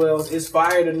shit somewhere else. It's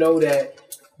fire to know that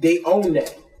they own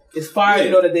that. It's fire to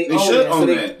know that they own that. Own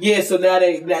that. Yeah, so now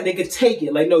they can take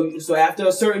it. Like no, so after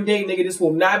a certain date, nigga, this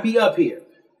will not be up here.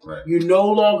 Right. You no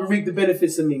longer reap the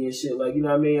benefits of me and shit. Like, you know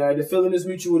what I mean? All right, the feeling is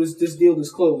mutual. This deal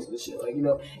is closed and shit. Like, you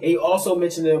know. And you also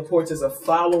mentioned the importance of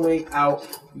following out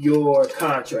your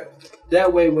contract.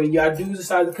 That way, when y'all do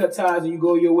decide to cut ties and you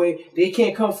go your way, they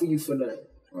can't come for you for nothing.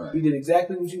 Right. You did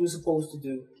exactly what you were supposed to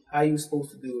do, how you were supposed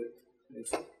to do it.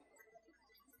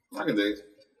 I can dig.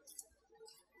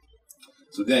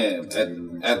 So, damn,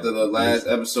 after the last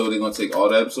episode, they're going to take all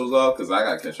the episodes off? Because I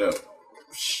got to catch up.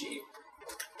 Shit.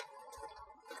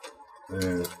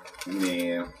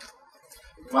 Man.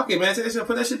 Fuck it, man.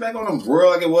 Put that shit back on the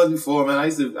world like it was before, man. Like I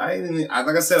said, I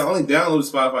only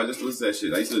downloaded Spotify just to listen to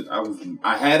that shit.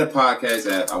 I had a podcast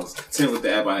app. I was content with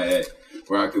the app I had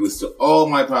where I could listen to all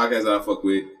my podcasts that I fuck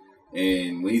with.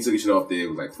 And when he took his shit off there, it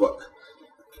was like, fuck.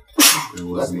 There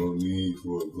was no need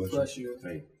for it. Bless you.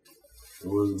 There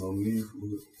wasn't no need for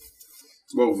it.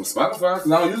 Well, for Spotify, because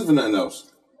I don't use it for nothing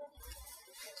else.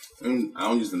 I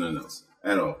don't use it for nothing else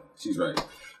at all. She's right.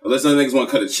 Unless some niggas want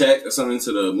to cut a check or something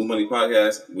to the Moo Money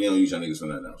podcast, we don't use y'all niggas for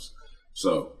nothing else.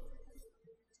 So,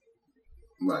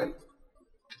 like,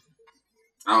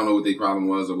 I don't know what their problem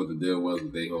was or what the deal was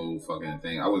with their whole fucking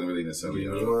thing. I wasn't really necessarily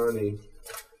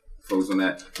focused on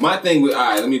that. My thing with,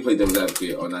 alright, let me play devil's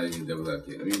advocate, or not even devil's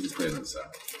advocate. Let me just play another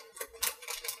side.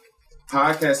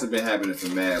 Podcasts have been happening for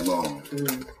mad long.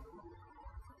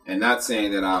 And not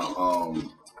saying that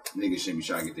niggas shouldn't be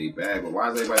trying to get their bag, but why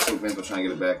is everybody so bent on trying to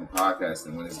get it back from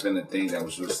podcasting when it's been a thing that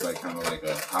was just like kind of like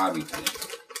a hobby thing?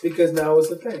 Because now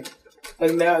it's a thing.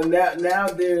 Like now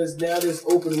there's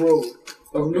open road.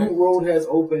 A new road has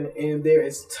opened, and there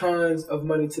is tons of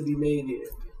money to be made here.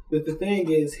 But the thing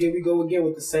is, here we go again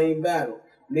with the same battle.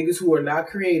 Niggas who are not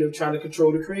creative trying to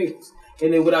control the creatives,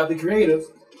 and then without the creatives,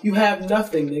 you have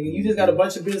nothing, nigga. You just got a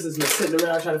bunch of businessmen sitting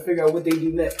around trying to figure out what they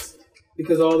do next.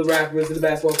 Because all the rappers and the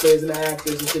basketball players and the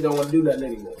actors and shit don't want to do nothing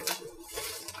anymore.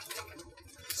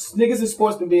 Niggas in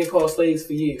sports been being called slaves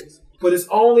for years. But it's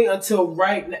only until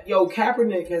right now. Yo,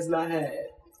 Kaepernick has not had.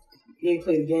 He ain't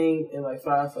played a game in like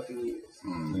 5 fucking years.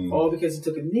 Mm-hmm. All because he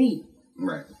took a knee.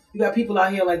 Right. You got people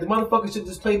out here like the motherfucker should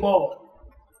just play ball.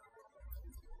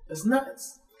 That's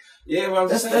nuts. Yeah, but I'm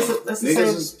just saying. That's the niggas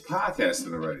same. was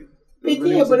podcasting already.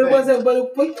 Yeah, but it wasn't.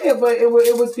 But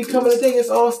it was becoming a thing. It's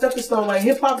all stepping stone. Like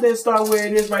hip hop didn't start where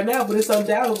it is right now, but it's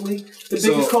undoubtedly the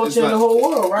biggest culture in the whole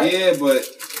world, right? Yeah, but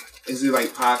is it like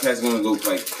podcast going to go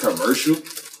like commercial?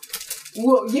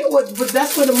 Well, yeah, but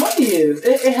that's where the money is.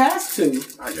 It has to.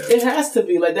 I guess. It has to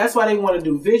be. Like that's why they want to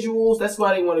do visuals. That's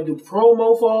why they want to do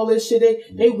promo for all this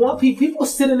shit. They want people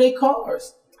sit in their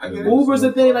cars. Uber's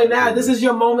the thing. Like now, this is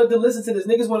your moment to listen to this.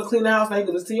 Niggas want to clean the house. Now you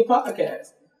can listen to your podcast.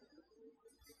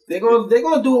 They're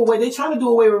gonna do away. They're trying to do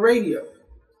away with radio.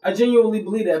 I genuinely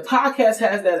believe that podcast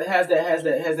has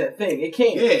that thing. It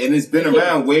can't. Yeah, and it's been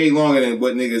around way longer than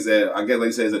what niggas that I guess like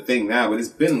you said is a thing now, but it's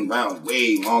been around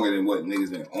way longer than what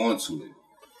niggas been onto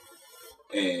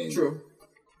it. And true.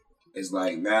 It's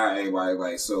like now everybody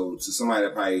like so to somebody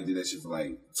that probably did that shit for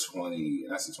like 20,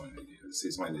 not say 20 years, say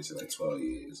somebody did that shit like 12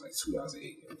 years, like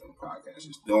 2008, on podcast,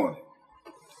 just doing it.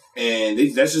 And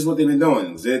that's just what they've been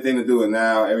doing. It's their thing to do, and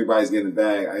now everybody's getting it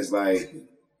back. It's like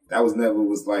that was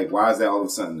like, why is that all of a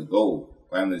sudden the goal?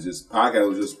 Why not just podcast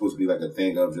was just supposed to be like a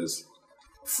thing of just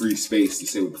free space to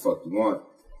say what the fuck we want.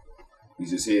 We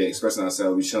just here expressing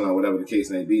ourselves, we chilling out, whatever the case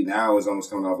may be. Now it's almost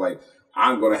coming off like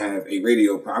I'm gonna have a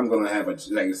radio. I'm gonna have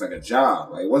it's like a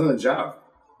job. Like it wasn't a job.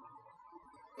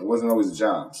 It wasn't always a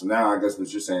job. So now I guess what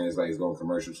you're saying is like it's going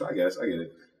commercial. So I guess I get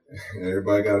it.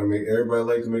 Everybody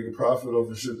like to make a profit off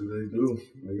the shit that they do.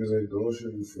 Niggas ain't doing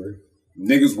shit for free.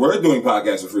 Niggas were doing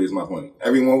podcasts for free is my point.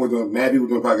 Everyone were doing, mad people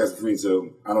doing podcasts for free, so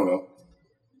I don't know.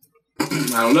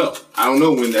 I don't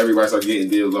know when everybody started getting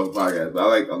deals off of podcasts, but I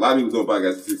like a lot of people doing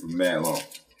podcasts for free for mad long.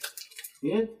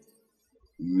 Yeah.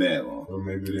 Mad long. Or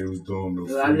maybe they was doing the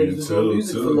free until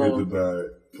get the bag.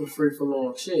 For free for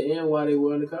long shit, and while they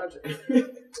were under contract.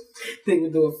 They were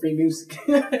doing free music.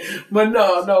 But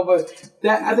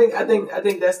that I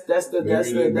think that's the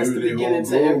beginning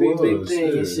to every big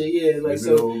thing and shit. Yeah, like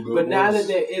so. But now that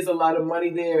there is a lot of money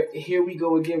there, here we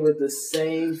go again with the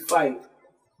same fight.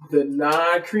 The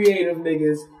non-creative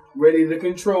niggas ready to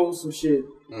control some shit,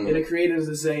 and the creatives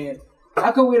are saying,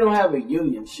 "How come we don't have a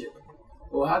union shit?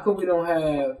 Or how come we don't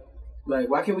have?" Like,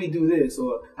 why can't we do this?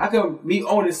 Or how come me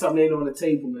owning something ain't on the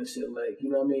table and shit? Like,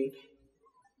 you know what I mean?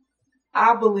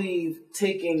 I believe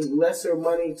taking lesser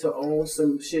money to own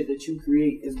some shit that you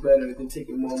create is better than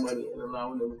taking more money and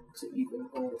allowing them to even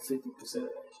own 50% of that.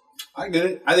 I get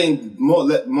it. I think a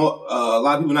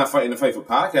lot of people not fighting the fight for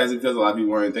podcasts because a lot of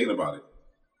people weren't thinking about it.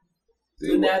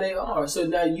 But now they are. So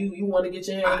now you want to get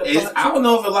your hand in the pot. I don't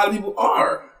know if a lot of people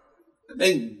are. I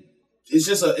think it's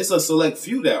a select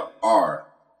few that are.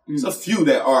 It's a few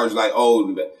that are like,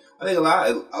 oh, I think a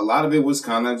lot of it was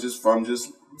kind of just from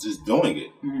just doing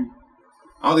it. Mm-hmm.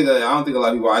 I don't think a lot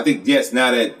of people are. I think yes,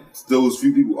 now that those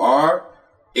few people are,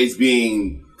 it's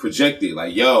being projected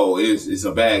like, yo, it's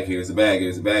a bag here, it's a bag here,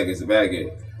 it's a bag here, it's a bag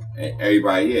here, and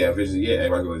everybody,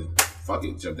 everybody goes, fuck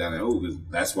it, jump down that hole because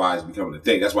that's why it's becoming a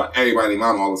thing. That's why everybody and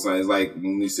mama all of a sudden is like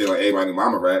when you say like everybody and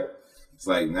mama rap. It's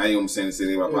like, now you understand the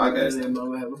thing about podcasts. And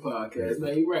mama have a podcast.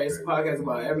 Man, you're right. It's a podcast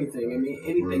about everything. I mean,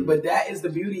 anything. But that is the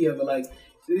beauty of it. Like,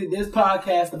 there's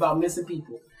podcasts about missing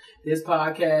people. There's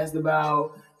podcasts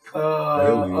about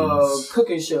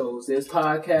cooking shows. There's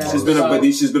podcasts but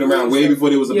these shit's been around way before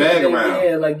there was a bag around.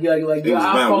 Yeah, like your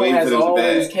iPhone has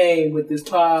always came with this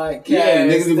podcast. Yeah,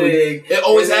 niggas it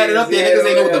always had it up there. Niggas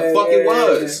didn't know what the fuck it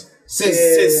was.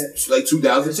 Since like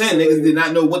 2010, niggas did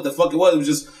not know what the fuck it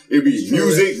was. It'd be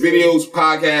music, videos,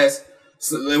 podcasts.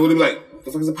 So they would be like, what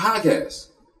the fuck is a podcast?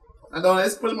 I know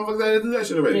that's pretty motherfuckers that do that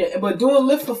shit already. Yeah, but doing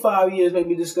Lyft for 5 years made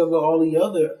me discover all the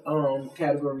other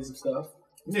categories of stuff.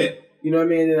 Yeah. You know what I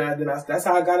mean? And that's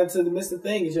how I got into the Mr.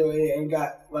 Thing, and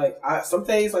got like some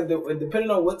days like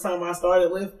depending on what time I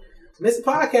started Lyft, Mr.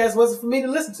 Podcast wasn't for me to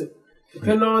listen to.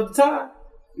 Depending on the time.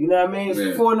 You know what I mean?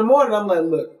 It's 4 a.m, I'm like,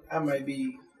 look, I might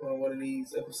be on one of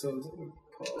these episodes.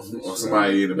 Or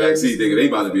somebody in the backseat thinking they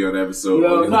about to be on the episode.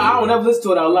 No, I don't ever listen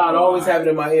to it out loud. I always have it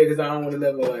in my ear because I don't want to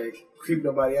never like creep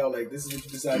nobody out. Like this is what you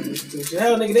decide to listen to.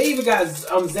 Hell, nigga, they even got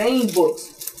Zane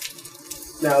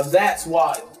books. Now that's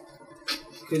wild.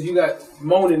 Because you got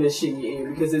moaning and shit in your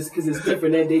ear because it's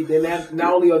different. They're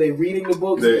not only are they reading the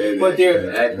books, but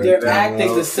they're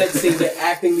acting the sex scene. They're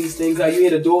acting these things. Like you hear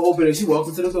the door open and she walks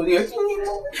into the door. You're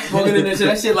walking in and shit.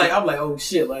 That shit like I'm like, oh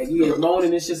shit, like you hear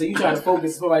moaning and shit. So you try to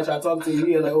focus. Somebody try to talk to you. You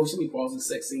hear like, oh, she be pausing the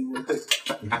sex scene real quick.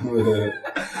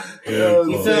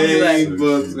 You feel me? Like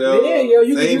books, yo. Yeah,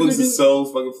 yo. Zane books is so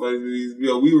fucking funny.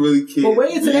 Yo, we really kids. But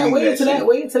wait until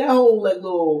that whole like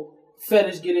little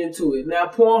fetish get into it. Now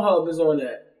Pornhub is on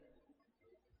that.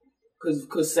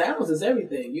 Cause sounds is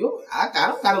everything. I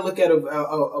don't gotta look at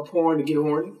a porn to get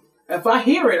horny. If I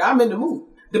hear it, I'm in the mood.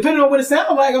 Depending on what it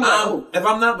sounds like, I'm like, oh. If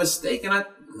I'm not mistaken,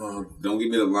 don't give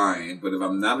me the line, but if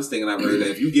I'm not mistaken, I've heard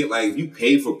that if you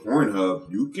pay for Pornhub,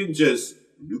 you can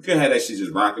have that shit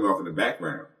just rocking off in the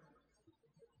background.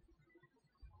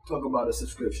 Talk about a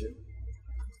subscription.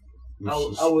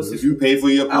 If you pay for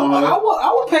your Pornhub,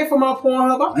 I would pay for my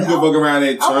Pornhub. You can fuck around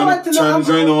and turn the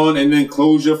joint on and then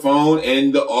close your phone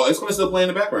and it's going to still play in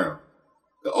the background.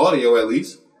 The audio, at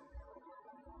least.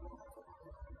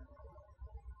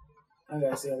 I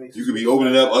gotta see how you could be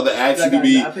opening up other apps. You could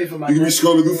be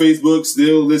scrolling through Facebook,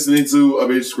 still listening to a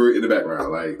bitch squirt in the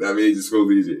background. Like, I mean, just scroll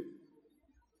through shit.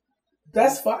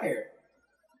 That's fire.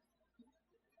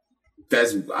 I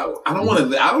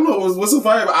don't know what's so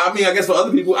fire. I mean, I guess for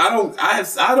other people, I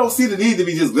don't see the need to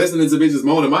be just listening to bitches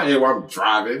moan in my ear while I'm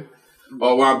driving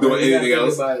or while I'm doing anything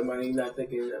else. About it, man. You're not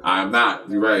thinking. I'm not.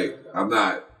 You're right. I'm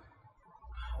not.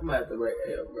 I'm at the right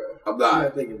area, bro. I'm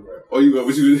not thinking, bro. Oh, you gonna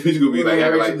be like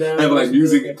having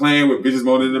music playing with bitches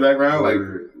moaning in the background, like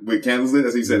with candles lit?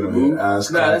 That's what you said in the mood. No,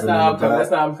 that's not how I'm coming. That's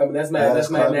not how I'm coming. That's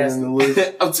mad nasty.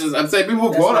 I'm saying people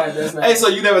with porn. Hey, so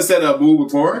you never set a mood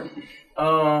with porn?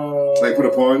 Like put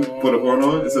a porn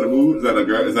on instead of mood? Is that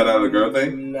not a girl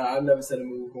thing? No, I've never set a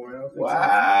mood with porn.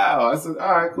 Wow, all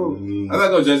right, cool. I'm not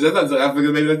gonna judge. I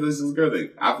figured maybe this is a girl thing.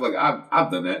 I feel like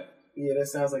I've done that. Yeah, that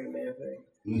sounds like a man thing.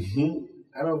 Mm-hmm.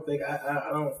 I don't think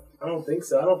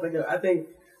so. I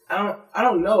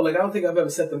don't know. Like, I don't think I've ever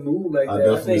set the mood like that. I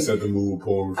definitely set the mood with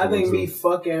porn before. I think me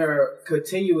fucking her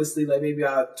continuously, like maybe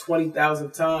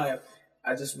 20,000 times,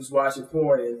 I just was watching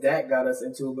porn and that got us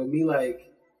into it. But me like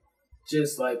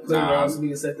just like putting on for me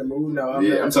to set the mood. No,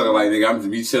 I'm talking like nigga, I'm just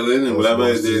be chilling and whatever.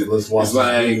 Let's watch it's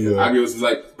like I guess it's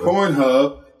like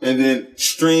Pornhub and then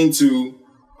stream to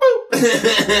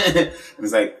and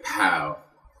it's like pow.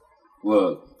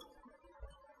 Look.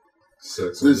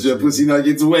 Does your pussy not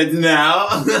get wet now?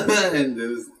 And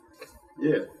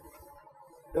yeah.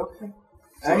 Okay.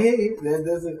 I hear you. That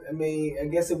doesn't. I mean, I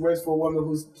guess it works for a woman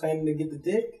who's planning to get the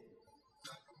dick.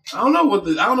 I don't know what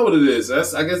it is.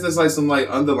 I guess that's like some like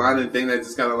underlining thing that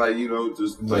just kind of like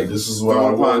just like this is what I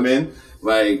want. Men.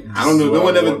 Like I don't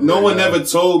know. No one ever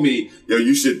told me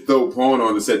you should throw porn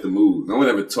on to set the mood. No one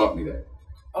ever taught me that.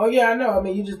 Oh yeah, I know. I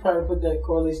mean, you just probably put that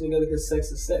correlation together because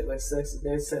sex is sex. Like sex,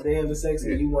 they have the sex,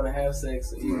 and you want to have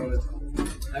sex. And you want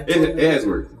to. It has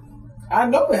worked. I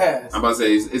know it has. I'm about to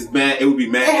say it's mad. It would be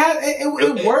mad. It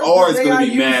worked. Or it's gonna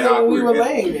be mad awkward. We were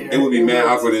laying there. It would be mad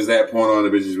awkward. Is that porn on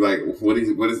the bitch? Like, what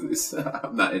is this?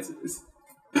 I'm not into this.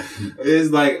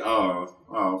 It's like, I'm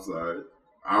sorry.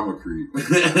 I'm a creep.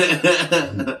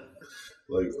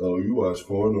 Like, you watch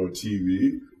porn on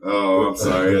TV? Oh, I'm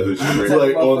sorry. I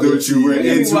thought you were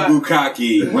into bukkake.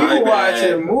 We can watch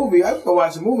a movie. I can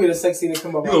watch a movie and a sex scene to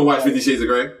come up. You gonna watch 50 Shades of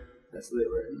Grey? That's lit,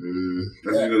 right?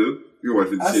 That's what you gonna do? You gonna watch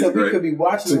 50 Shades of Grey? I said we could be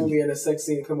watching a movie and a sex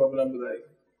scene to come up and I'm like,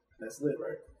 that's lit,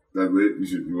 right? That's lit?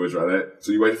 You wanna try that?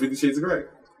 So you watch 50 Shades of Grey?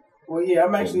 Well, yeah,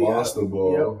 I'm actually... Monster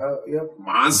Ball. Yep.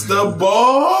 Monster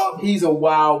Ball? He's a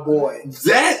wild boy.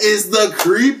 That is the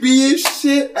creepiest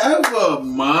shit ever.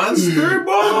 Monster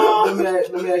Ball?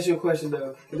 Let me ask you a question,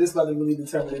 though. This is about to really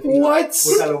determine what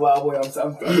kind of wild boy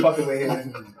I'm fucking with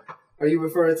here. Are you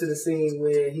referring to the scene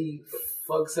where he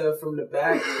fucks her from the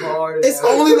back hard? It's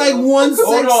only like one sex.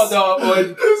 Hold on, dog.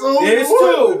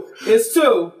 It's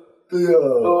two. Yeah.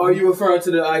 Or are you referring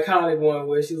to the iconic one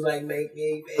where she's like, make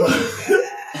me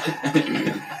Make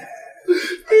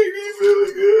me feel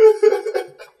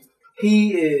good.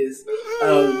 He is a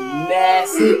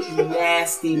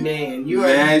nasty man. You are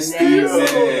nasty man.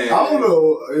 I don't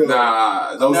know.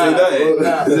 Nah, don't say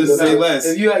that. Just say less.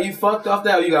 If you fucked off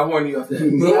that, or you got horny off that.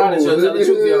 Be honest, tell the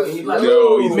truth. He's like, he's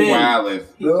wildin'.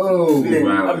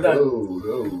 I'm done.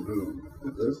 No.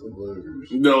 That's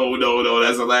hilarious. No,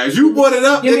 that's hilarious. You brought it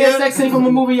up. Give me a sex scene from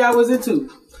a movie I was into.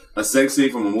 A sex scene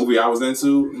from a movie I was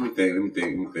into? Let me think.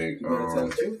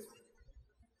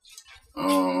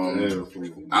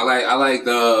 I like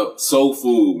the soul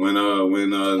food when when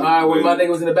my nigga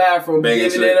was in the bathroom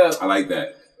giving it up. I like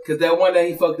that. Cause that one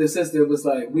day he fucked his sister, it was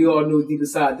like we all knew deep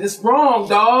inside this wrong,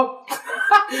 dog.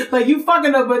 Like you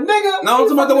fucking up a nigga. No, I'm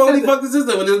talking about the one when he fucked his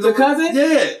sister. The cousin?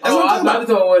 Yeah. That's what I'm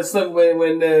talking about.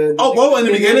 When the in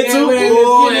the beginning too?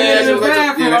 Oh yeah, that's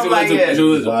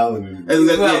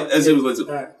what it was.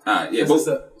 Alright, yeah. Soul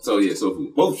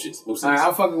food. Both shits. Alright,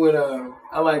 I'm fucking with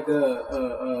I like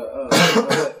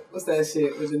what's that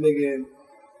shit with the nigga?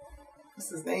 What's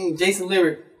his name? Jason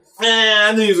Lyric. Man,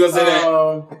 I knew you was gonna say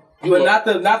that. But not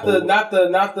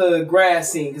the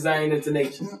grass scene, because I ain't into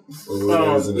nature. You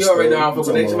already know how I fuck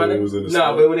with nature, my nigga.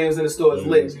 Nah, but when they was in the store, it's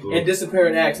lit. And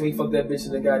Disappearing Acts, when he fucked that bitch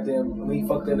in the goddamn, when he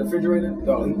fucked in the refrigerator.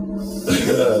 Dog,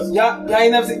 y'all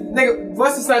ain't never seen, nigga,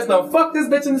 Wesley Snipes done fuck this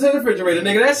bitch in the refrigerator,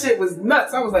 nigga. That shit was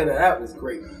nuts. I was like, that was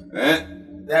great. That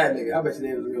nigga, I bet you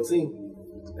that was a real scene.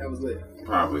 That was lit.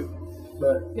 Probably.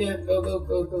 But yeah, those are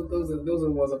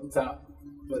the ones up the top.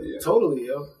 But yeah, totally,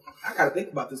 yo. I gotta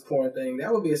think about this porn thing.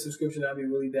 That would be a subscription I'd be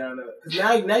really down to. Cause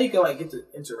now you can like get to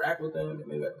interact with them. And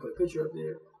maybe I can put a picture up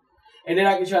there, and then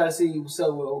I can try to see what's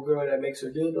up with old girl that makes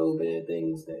her dildo bed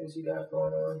things she got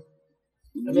going on.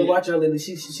 I've been watching her lately.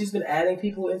 She's been adding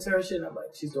people into her shit. And I'm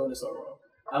like, she's doing this all wrong.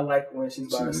 I like when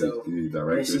she's by herself. She's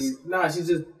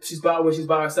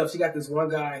by herself. She got this one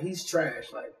guy. He's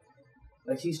trash.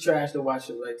 Like he's trash to watch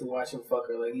her. Like to watch him fuck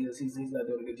her. Like he's not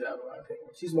doing a good job in my opinion.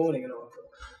 She's moaning and all.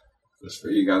 That's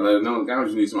free. You gotta let her know in the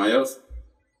comments you need somebody else.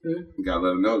 You gotta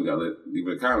let her know. You gotta leave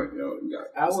her a comment. Yo,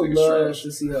 I would love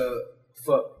to see her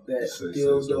fuck that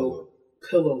dildo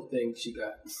pillow thing she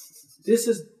got. This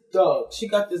is dog. She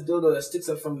got this dildo that sticks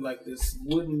up from like this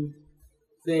wooden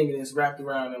thing and it's wrapped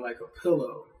around in like a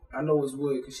pillow. I know it's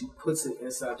wood because she puts it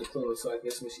inside the pillow. So I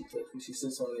guess when she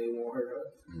sits on it, it won't hurt her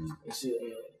and shit.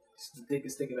 And the dick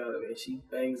is sticking out of it, and she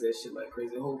bangs that shit like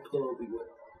crazy. The whole pillow be wet.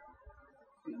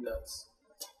 Be nuts.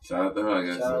 Shout out to her, I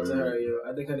guess. Shout out to her, yo.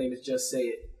 I think her name is Just Say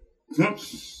It.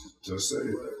 Just say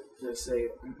it. Just say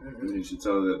it. You should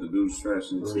tell her that the dude's trash.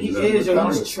 He is, yo.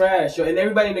 He's trash, yo. And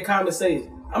everybody in the comments say it.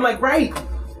 I'm like, right.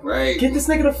 Get this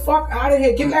nigga the fuck out of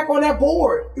here. Get back on that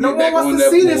board. No one wants to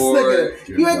see this nigga.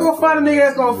 You ain't gonna find a nigga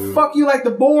that's gonna fuck you like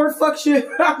the board. Fuck shit.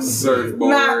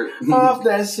 Surfboard. Knock off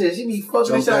that shit. She be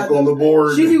fucking jump back on the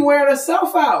board. She be wearing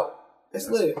herself out. It's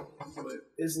lit.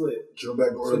 It's lit. Jump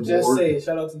back on the board. Just say it.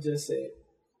 Shout out to Just Say It.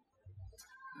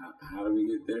 How do we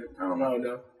get there? I don't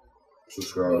know.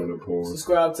 Subscribe to porn.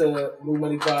 Subscribe to Move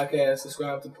Money Podcast.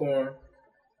 Subscribe to porn.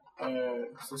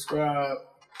 Subscribe.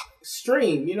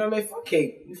 Stream. You know what I mean? Fuck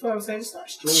cake. You feel what I'm saying? Just start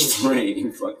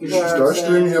streaming. Start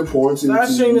streaming your porn. Start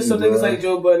streaming so niggas like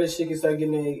Joe Budden and shit can start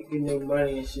getting their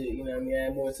money and shit. You know what I mean?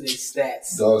 Add more to their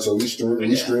stats. Dog, so we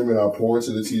streaming our porn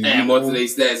to the TV. Add more to their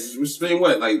stats. We stream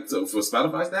what? Like for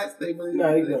Spotify stats?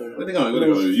 No, they going. What they going?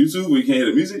 YouTube where you can't hear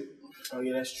the music? Oh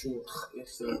yeah, that's true.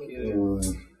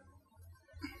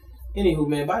 Anywho,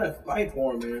 man, buy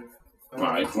porn, man.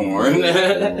 Buy porn.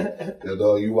 Yeah,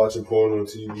 dog, you watching porn on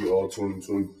TV all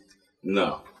 2020?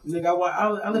 No. Nigga, I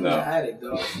live in the attic,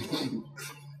 dog.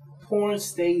 Porn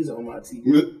stays on my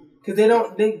TV. Cause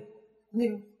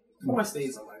nigga, porn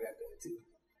stays on my goddamn TV.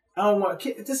 I don't want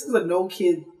kid. This is a no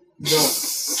kid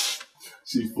joint.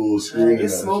 She full screen.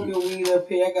 It's smoking weed up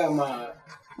here. I got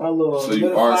my little. So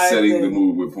you are setting the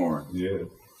mood with porn. Yeah.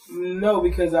 No,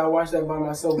 because I watch that by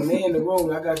myself. When they in the room,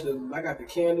 I got the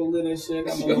candle lit and shit. I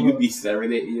got you be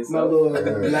serenading yourself. My little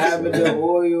lavender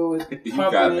oil. You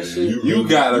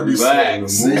gotta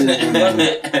relax. You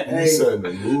setting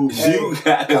the mood. You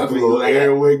gotta got the little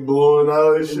air wick blowing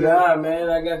out and shit. Nah, man,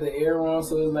 I got the air on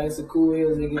so it's nice and cool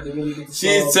here. They really get the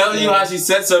She's telling you how she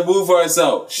sets her mood for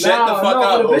herself. Shut the fuck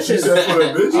up. For the bitches. She said for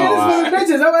the bitches. Yeah, for the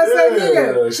bitches. I'm about to say,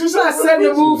 nigga. She's not setting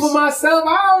the mood for myself.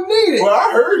 I don't need it. Well,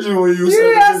 I heard you when you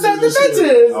said the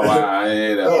bitches. Oh, I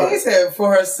ain't that. He said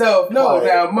for herself. No,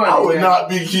 now money. I would not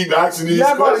keep asking these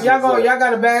questions. Y'all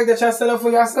got a bag that y'all set up for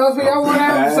yourselves? For y'all want to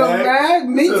have some bag?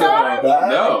 Me time?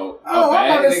 No. Oh,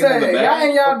 I'm about to say y'all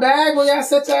in y'all bag when y'all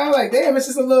set y'all like damn. It's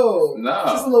just a little. No.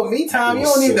 Just a little me time. You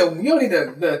don't need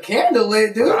the candle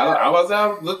lit, dude.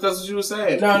 Look, that's what you were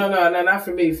saying. No, not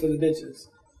for me. For the bitches.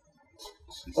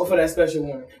 Or for that special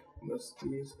one. Must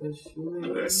be a special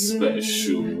woman. That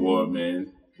special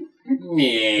woman.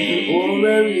 Yeah. Oh,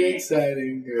 very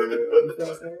exciting girl. You know what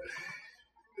I'm saying?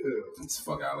 It's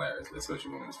fuck out hilarious. That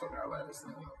special woman is fuck out hilarious.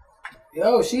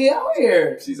 Yo, she out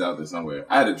here. She's out there somewhere.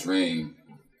 I had a dream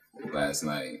last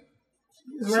night.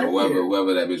 So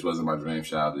whoever that bitch was in my dream,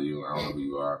 shout out to you. I don't know who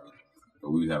you are,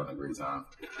 but we was having a great time.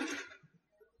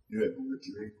 You had a good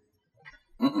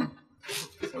dream?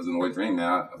 I was in a weird dream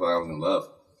now. I thought I was in love.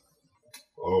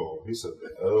 Oh, he said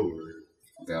the L word.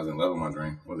 I think I was in love with my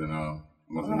dream. Wasn't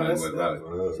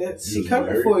she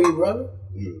coming for you, brother.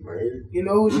 You was married? You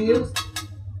know who she is?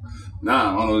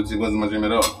 Nah, I don't know. She wasn't my dream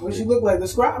at all. What she look like?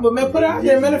 Describe her, man. Put it out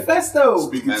there.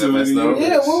 Manifesto. Manifesto.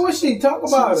 Yeah, what was she? Talk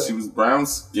about her. She was brown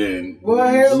skinned. What her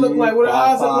hair look like? What her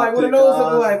eyes look like? What her nose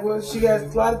look like? What, she got a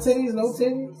lot of titties? No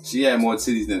titties? She had more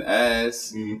titties than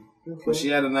ass. Okay. But she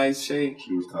had a nice shape.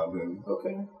 She was top heavy.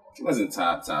 Okay. She wasn't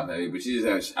top heavy, but she just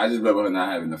had. I just remember her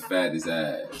not having the fattest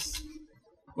ass.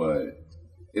 But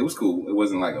it was cool. It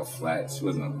wasn't like a flat. She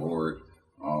wasn't a board.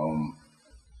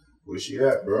 Where's she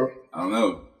at, bro? I don't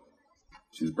know.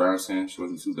 She was brown skin. She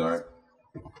wasn't too dark.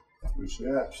 Where's she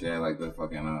at? She had like the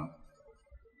fucking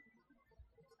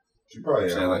She probably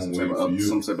she had like some type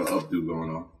of updo going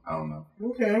on. I don't know.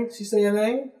 Okay. She say your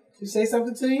name? She say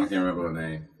something to I you? can't remember her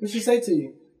name. What she say to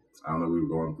you? I don't know.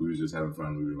 We were just having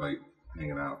fun. We were like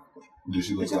hanging out. Did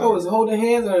she look But y'all was holding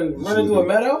hands and running through a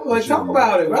meadow? Like, talk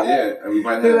about it, right? Yeah, and we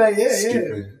might They're have like,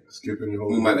 skipping the whole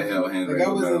we might have held hands. Like, I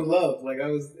was in love. Like,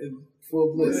 I was in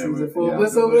full bliss. Yeah, Was it yeah, full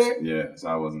bliss over there? Yeah, so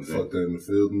I wasn't there. fucked in the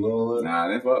field and all that. Nah, I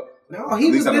didn't fuck. No,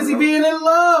 he was busy being in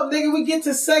love. Nigga, we get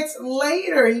to sex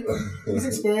later. He's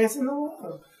experiencing the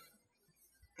love.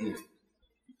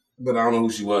 But I don't know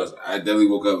who she was. I definitely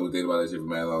woke up and thinking about that shit for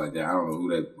mad long like that. I don't know who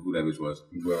that bitch was.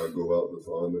 You gotta go out to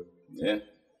find her. Yeah.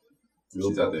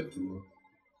 She's out there.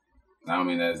 I don't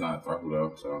mean that's not throuple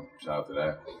though, so shout out to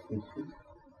that.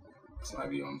 This might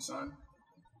be on the sun.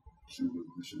 You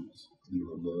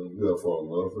gotta fall in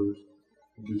love first.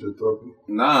 Get your throuple.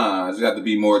 Nah, I just have to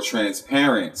be more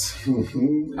transparent.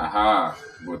 Haha.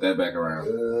 Brought that back around.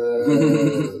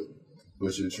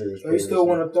 What's your transparency? Oh, you still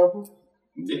want a throuple?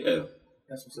 Yeah.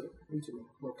 That's what's up. Me too.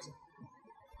 Okay.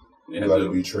 Yeah, You gotta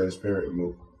be transparent,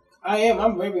 Mo. I am.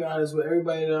 I'm very honest with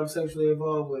everybody that I'm sexually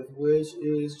involved with, which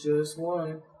is just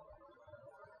one.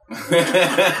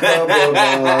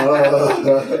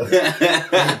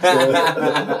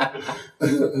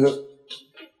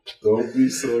 Don't be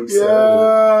so excited. Yo,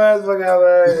 that's fucking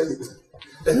hilarious.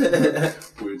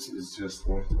 Which is just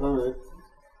one. Alright.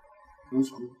 That's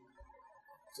cool.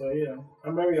 So, yeah,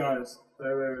 I'm very honest.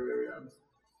 Very, very, very honest.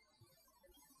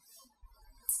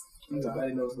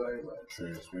 Everybody knows about everybody.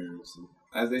 Transparency.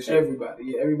 As they should. Everybody.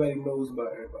 Yeah, everybody knows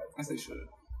about everybody. As they should.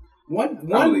 One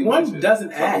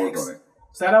doesn't ask.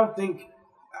 So I don't think...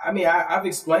 I mean, I've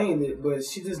explained it, but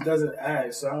she just doesn't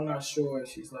ask. So I'm not sure if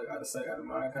she's like out of sight, out of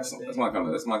mind kind of thing. That's my kind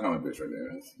of bitch right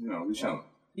there. You know, we chilling.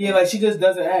 Yeah, like she just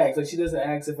doesn't ask. Like she doesn't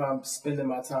ask if I'm spending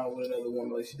my time with another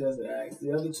woman. Like she doesn't ask.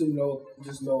 The other two know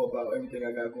about everything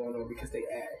I got going on because they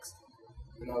asked.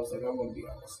 And I was like, I want to be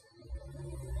honest.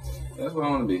 That's what I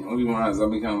want to be. I want to be more honest. I'll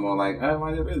be kind of more like, hey,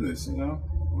 mind your business, you know?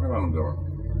 Where am I doing?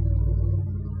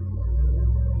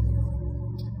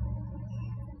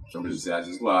 Some bitches say I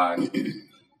just lied.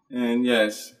 And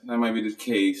yes, that might be the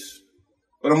case.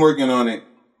 But I'm working on it.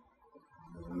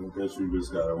 I guess you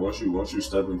just gotta once you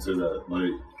step into that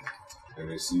light and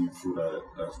they see you for that,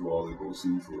 that's what all they're gonna see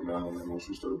you for now. And then once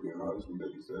you start being honest with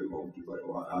niggas, they're gonna be like,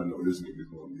 well, I know this nigga's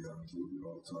gonna be honest with you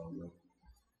all the time, man.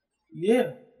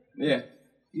 Yeah. Yeah.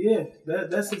 Yeah.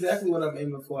 That's exactly what I'm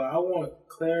aiming for. I want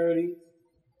clarity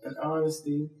and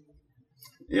honesty.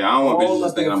 Yeah, I don't want bitches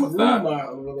just thinking I'm a thot.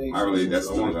 I really, that's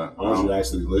I want you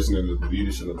actually listening to the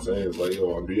leadership I'm saying. It's like,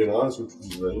 yo, I'm being honest with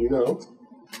you, letting you know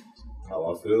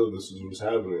how I feel. This is what's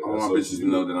happening. I want bitches to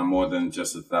know that I'm more than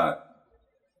just a thot.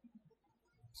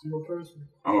 I'm a person.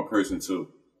 I'm a person too.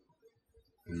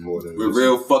 With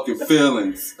real fucking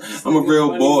feelings. I'm a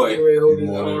real boy.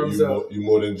 You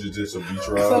more than just a beach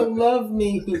ride. So love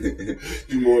me.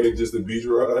 You more than just a beach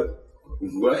ride.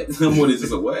 What? I'm more than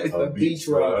just a what? A beach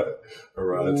ride. A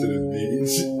ride to the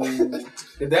beach.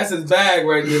 If that's his bag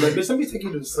right there, like, bitch, let me take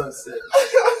you to the sunset.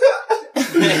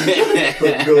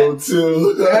 The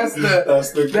go-to. That's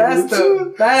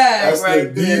the bag that's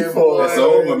right the there. Default. It's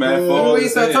over, man. When you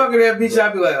start talking to that bitch,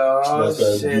 I'll be like, oh, that's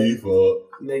that shit. default.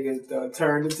 Nigga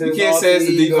turned into you can't say it's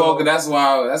the default, because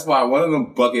that's why one of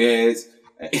them bucketheads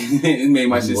it made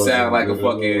my shit sound like a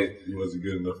fucking. He wasn't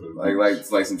good enough for the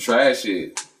like some trash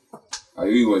shit. Like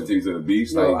you want to take to the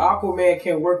beach? No, like Aquaman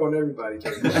can't work on everybody.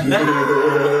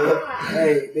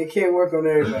 Hey, they can't work on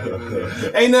everybody.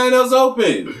 Ain't nothing else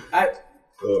open. That's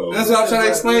what I'm trying to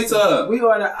explain to her. We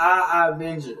are the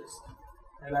Avengers,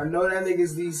 and I know that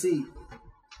nigga's DC,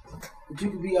 but you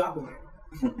can be Aquaman.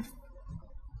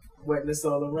 Wetness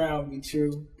all around me,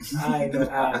 true. I ain't no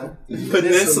island.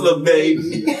 Peninsula,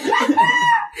 baby.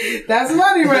 That's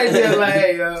money right there. Like,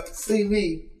 hey, see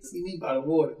me by the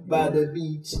water, by the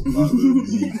beach.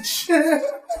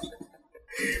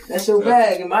 That's your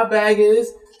bag, and my bag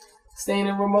is staying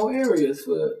in remote areas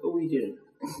for a weekend.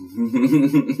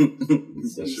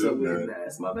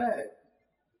 That's my bag.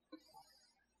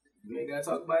 You ain't gotta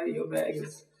talk about it. Your bag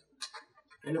is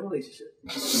in a relationship.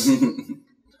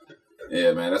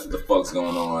 Yeah, man, that's what the fuck's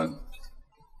going on.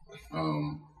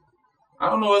 I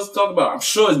don't know what to talk about. I'm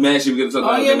sure it's mad shit we're gonna talk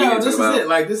about. Oh yeah, no, this is it.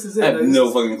 Like this is it. I have no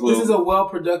fucking clue. This is a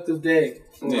productive day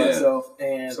for myself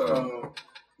and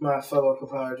my fellow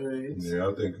compadres. Yeah,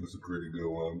 I think it was a pretty good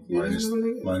one. Yeah,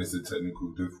 minus the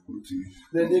technical difficulties.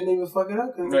 They didn't even fuck it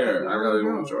up. Yeah, I really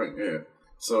want to join. Yeah.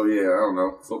 So yeah, I don't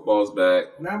know. Football's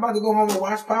back. Now I'm about to go home and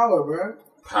watch Power, bro.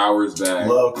 Powers back.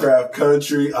 Lovecraft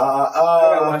Country. I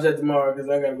gotta watch that tomorrow because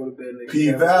I gotta go to bed.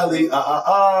 P Valley.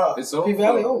 It's over. P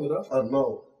Valley over though. I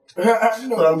know.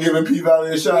 But I'm giving P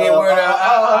Valley a shout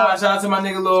out. Shout out to my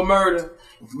nigga Lil Murder.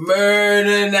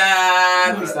 Murder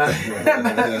Night.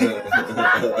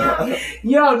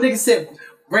 Yo, nigga said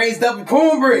raised up in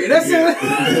cornbread. That's it. Y'all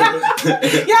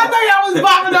know y'all was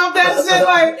bopping off that shit.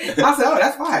 Like I said, oh,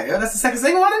 that's fine. That's the second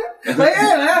single on it. Like,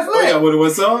 yeah, that's lit. Oh, y'all wanted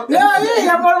one song? Yeah,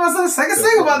 y'all wanted one song. Second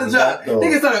single about the job.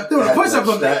 Niggas started doing a push up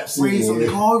on that. Raised up in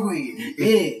cornbread.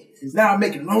 Yeah. Now I'm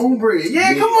making long bread.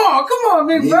 Yeah, come on,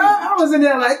 big bro. I was in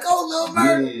there like, oh, Lil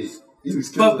Murder.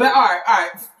 But all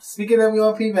right. Speaking of me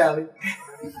on P Valley,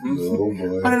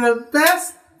 one of the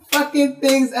best fucking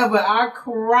things ever. I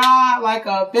cried like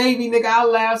a baby, nigga. I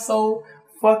laughed so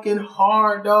fucking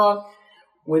hard, dog.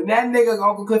 When that nigga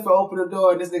Uncle Clifford opened the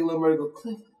door and this nigga Lil Murder go,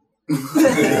 Clifford.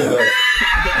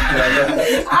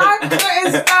 I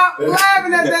couldn't stop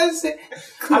laughing at that shit.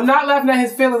 I'm not laughing at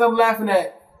his feelings. I'm laughing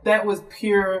at that was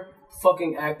pure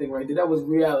fucking acting right there. That was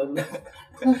reality.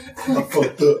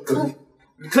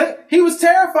 He was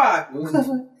terrified.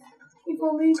 Clifford, you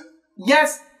gonna leave?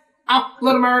 Yes,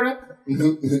 Little Murder.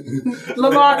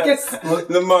 Lamarcus.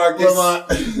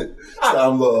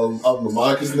 I'm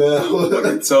Lamarcus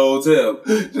now. Told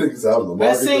him.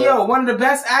 Best thing, yo, one of the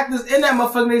best actors in that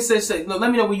motherfucker. They said, look, let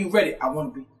me know when you ready. I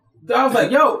want to be. I was like,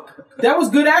 yo, that was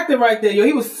good acting right there. Yo,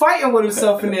 he was fighting with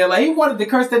himself in there. Like, he wanted to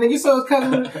curse that nigga. You saw his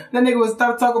cousin. That nigga was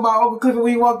started talking about Uncle Clifford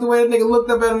when he walked away. That nigga looked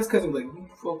up at him. His cousin was like, you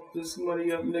fuck this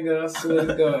money up, nigga. I swear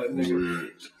to God, nigga.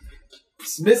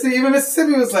 Even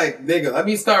Mississippi was like, nigga, let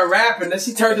me start rapping. Then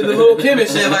she turned to the Lil Kim and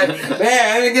shit like, man,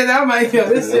 I didn't get that. I'm like, yo,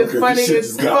 this shit funny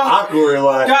as fuck. Got awkward,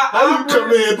 like, how you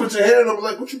come in and put your hand up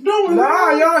like, what you doing?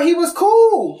 Nah, y'all, he was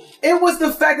cool. It was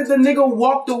the fact that the nigga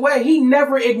walked away. He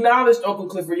never acknowledged Uncle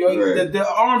Clifford, yo. Right. The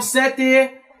arm sat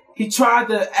there. He tried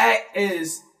to act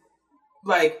as,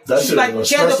 like, he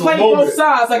had to play both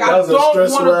sides. Like, I don't want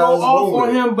to go off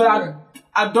on him, but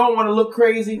I don't want to look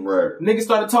crazy. Right. Nigga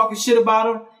started talking shit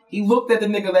about him. He looked at the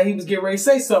nigga like he was getting ready to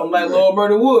say something, like Lil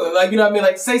Murder would. Like, you know what I mean?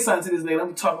 Like, say something to this nigga. Let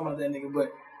me talk about that nigga.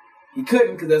 But he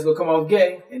couldn't because that's going to come off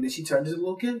gay. And then she turned to the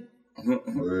little kid.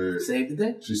 Saved the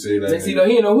day. She saved that. Next thing you know,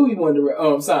 he didn't know who he wanted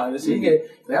to sign. And shit.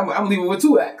 I'm leaving with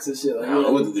 2 acts and shit. Like, I don't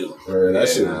know what to do. That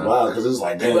shit was wild because it was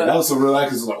like, damn, that was some real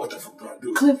actors. Like, what the fuck do I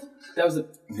do? Cliff. That was a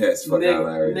it's fucking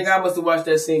hilarious. Nigga, I must have watched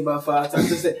that scene about 5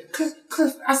 times. I said,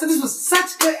 Cliff. I said, this was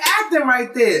such good acting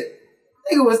right there.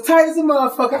 Nigga was tight as a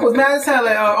motherfucker. I was mad as hell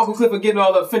like Uncle Clifford getting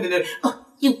all offended. I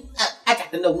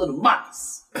got to know Little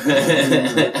Marcus. Bruh,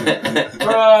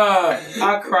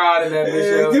 I cried in that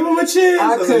bitch. Give him a chance.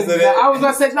 I couldn't. I was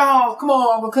gonna say, no, come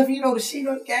on, Uncle Clifford, you know the shit, you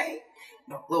know the game.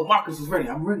 No, Little Marcus was ready.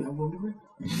 I'm ready. I'm gonna be ready.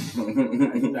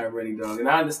 You're not ready, dog. And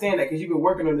I understand that because you've been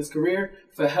working on this career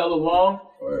for hella long.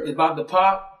 Right. It's about to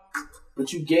pop,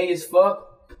 but you gay as fuck.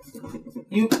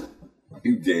 You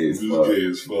gay as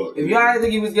fuck. If y'all didn't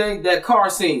think he was gay, that car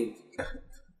scene.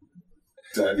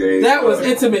 That was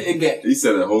intimate and gay. He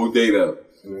set a whole date up.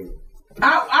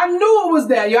 I knew it was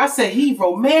that, yo. I said, he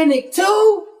romantic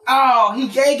too? Oh, he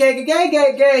gay.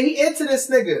 He into this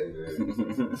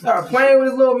nigga. Started playing with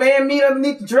his little man meat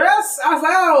underneath the dress. I was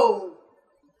like, oh.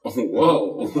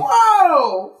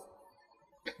 Whoa.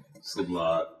 It's a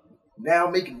lot. Now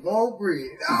making long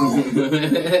bread. Oh.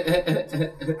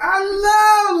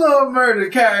 I love Lil Murder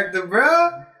character,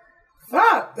 bro.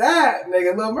 Fuck that,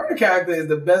 nigga. Lil Murder character is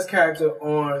the best character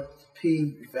on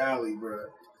P Valley, bro.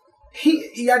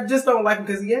 I just don't like him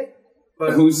because he gay.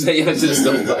 But who say I just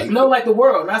don't like him? No, like the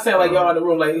world. Not saying like y'all in the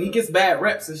room. Like he gets bad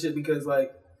reps and shit because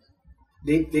like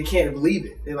they can't believe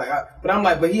it. They're like, but I'm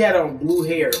like, but he had on blue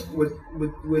hair with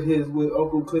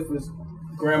Uncle Clifford's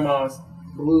grandma's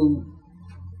blue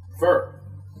fur.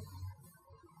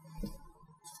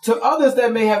 To others,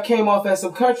 that may have came off as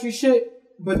some country shit,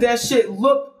 but that shit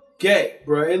looked gay,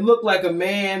 bro. It looked like a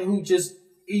man who just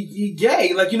he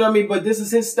gay, like, you know what I mean. But this is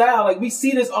his style. Like we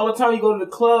see this all the time. You go to the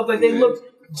clubs, like they look.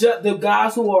 The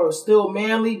guys who are still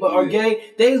manly but are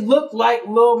gay, they look like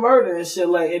Lil Murder and shit.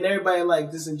 Like, and everybody like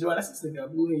just enjoy. That's this nigga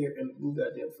got blue hair and blue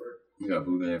goddamn fur. You got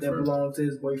blue hair that belonged to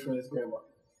his boyfriend's grandma.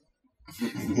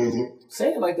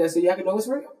 Say it like that so y'all can know it's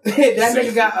real. That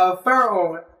nigga got a fur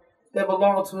on that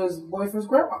belonged to his boyfriend's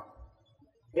grandma.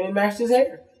 And it matched his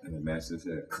hair.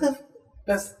 Cliff.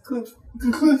 That's Cliff.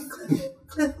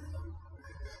 Cliff.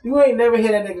 You ain't never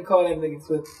hear that nigga call that nigga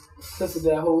Cliff. Cliff with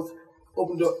that whole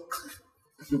open door.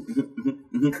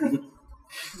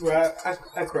 Bro,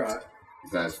 I cried.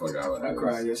 That's fuck out. I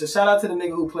cried, yeah. So shout out to the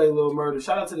nigga who played Lil Murder.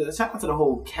 Shout out to the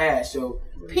whole cast, yo.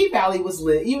 P Valley was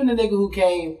lit. Even the nigga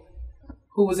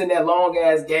who was in that long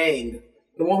ass gang.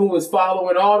 The one who was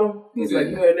following Autumn. He's like,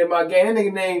 you ain't in my gang. That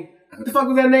nigga name, what the fuck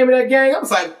was that name of that gang? I was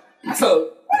like, I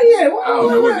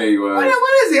don't know what name he was.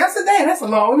 What is he? I said, damn, that's a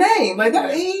long name. Like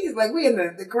that, he's like, we in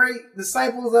the great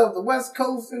disciples of the West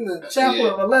Coast in the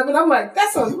Chapel of 11. I'm like,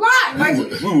 that's a lot. Like,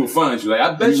 we will find you. Like,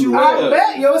 I bet you will. I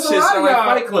bet, yo, it's a lot of like y'all.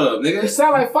 Fight Club, nigga. It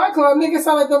sound like Fight Club, nigga. It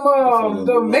sound like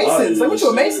them Masons. Like, what you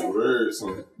a Mason?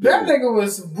 That nigga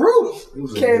was brutal.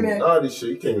 Came in. Naughty shit.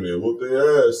 He came in there, whooped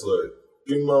their ass. Like,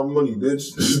 give me my money,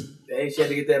 bitch. She had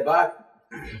to get that body.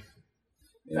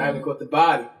 Diamond caught the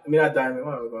body. I mean, not Diamond.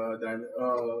 Diamond.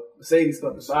 Mercedes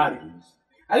caught the body.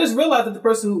 I just realized that the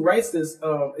person who writes this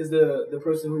is the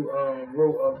person who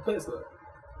wrote the Players Club.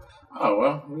 Oh,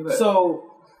 well. Look at that. So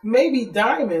maybe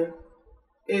Diamond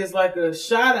is like a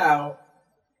shout out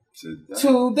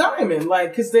to Diamond.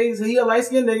 Like, because he a light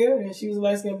skinned nigga and she was a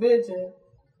light skinned bitch. And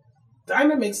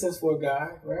Diamond makes sense for a guy,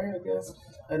 right? I guess.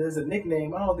 And there's a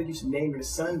nickname. I don't think you should name your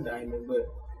son Diamond, but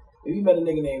if you met a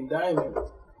nigga named Diamond,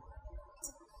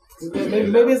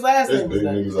 maybe his last name is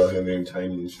Diamond. There's big niggas out here named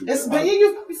Tiny and shit. It's big.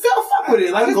 You feel fuck with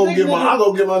it. Like, I go get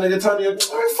my nigga Tiny.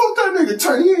 Fuck that nigga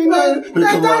Tiny. He ain't nothing.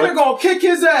 That Diamond gonna kick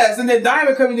his ass, and then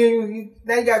Diamond coming in.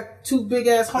 Now you got two big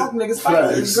ass Hawk niggas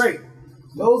fighting. It's great.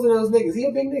 Those are those niggas. He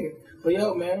a big nigga. But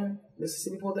yo, man,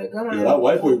 Mississippi pulled that gun out. Yeah, that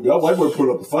white boy put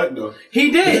up a fight though.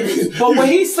 He did. But when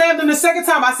he slammed him the second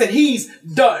time, I said he's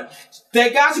done.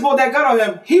 That guy who pulled that gun on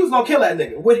him, he was gonna kill that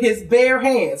nigga with his bare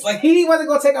hands. Like, he wasn't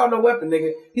gonna take out no weapon,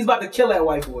 nigga. He's about to kill that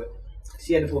white boy.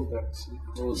 She had to pull the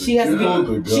gun. She has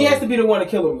to be the one to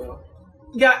kill him, yo.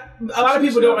 Yeah, a lot of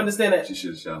people don't understand that. She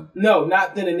should have shot him. No,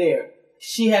 not then and there.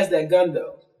 She has that gun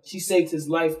though. She saved his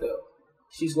life though.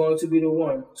 She's going to be the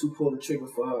one to pull the trigger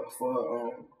for her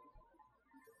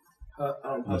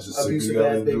abusive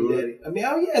ass baby daddy. I mean,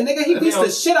 oh yeah, nigga, he beats the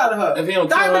shit out of her. Diamond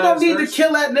don't need to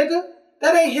kill that nigga.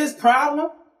 That ain't his problem.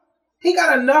 He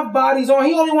got enough bodies on.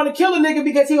 He only want to kill a nigga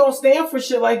because he don't stand for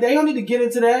shit like that. He don't need to get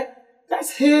into that.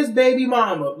 That's his baby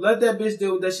mama. Let that bitch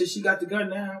deal with that shit. She got the gun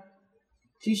now.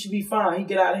 She should be fine. He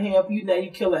get out of hand. Now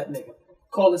you kill that nigga.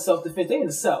 Call it self-defense. They in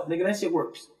the South, nigga. That shit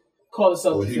works. Call it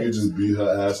self-defense. Well, he could just beat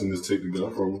her ass and just take the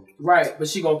gun from her. Right, but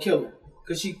she gonna kill him.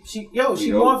 Cause she's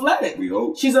more athletic. We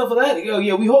hope. She's athletic. Yo,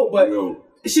 yeah, we hope, but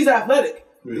she's athletic.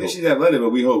 Yeah, she's athletic, but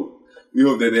we hope. We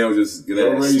hope that they don't just get that.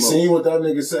 Already seen what that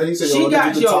nigga said. He said, she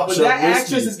got but that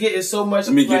actress is getting so much.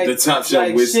 Let me get the top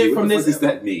shelf whiskey. What the fuck does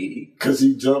that mean? Because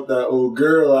he jumped that old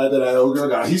girl after that old girl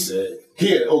got. He said,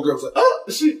 old girl was like, oh,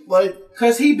 she like.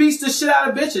 Because he beats the shit out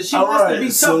of bitches. She wants to be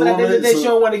tough, and at the end of the day, she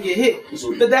don't want to get hit.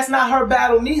 But that's not her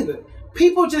battle neither.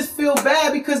 People just feel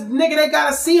bad because nigga, they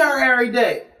gotta see her every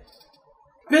day.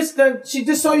 Bitch, she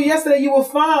just saw you yesterday, you were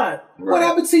fine. Right. What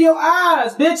happened to your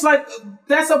eyes? Bitch, like,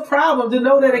 that's a problem to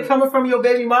know that they're coming from your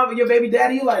baby mama, your baby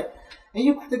daddy. You like, and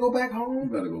you about to go back home? You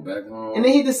better go back home. And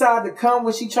then he decided to come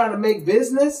when she trying to make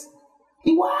business.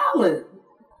 He wildin'.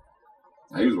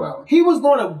 He was wildin'. He was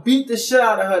going to beat the shit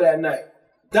out of her that night.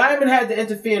 Diamond had to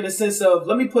interfere in the sense of,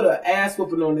 let me put an ass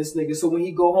whooping on this nigga so when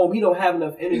he go home, he don't have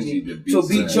enough energy to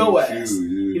beat your ass.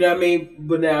 You know what I mean?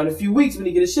 But now in a few weeks, when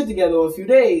he get his shit together, or a few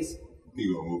days,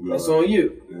 that's on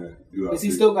you. Yeah, because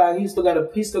he still got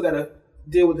to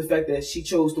deal with the fact that she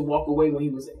chose to walk away when he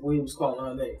was calling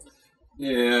her name.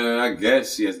 Yeah, I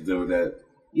guess she has to deal with that.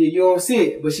 Yeah, you don't see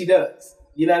it, but she does.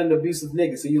 You're not an abusive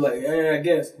nigga, so you're like, I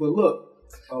guess. But look,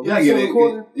 yeah, I get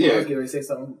it. Yeah, I was getting ready to say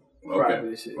something.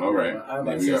 Okay. Shit. All right. I'm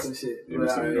about to say some shit. My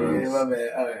bad.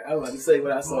 All right. I'm about to say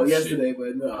what I saw yesterday,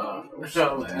 but no.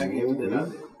 I'm like, I can't put that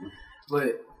out there.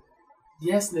 But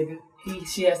yes, nigga.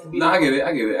 She has to be. No, I get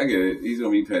it. He's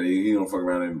gonna be petty. He don't fuck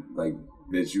around and like,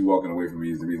 bitch, you walking away from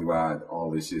me is the reason why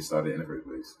all this shit started in the first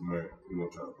place. Right. You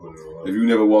don't try to put it around. If you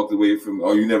never walked away from,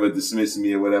 or you never dismissed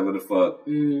me or whatever the fuck,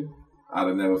 I'd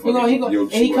have never fucking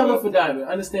and he coming for Diamond.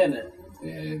 Understand that.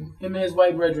 And him and his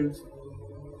white brethren,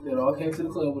 they all came to the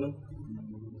club with him.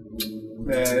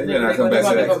 Man, they not come back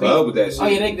to that club with that shit. Oh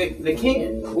yeah, they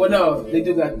can. Well, no, they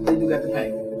do got the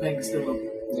pack. The pack is still open.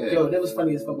 Yeah. Yo, that was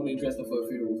funny as fuck when they dressed up for a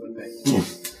funeral for the pack.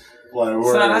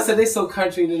 Son, I said they so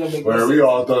country they don't make sense. We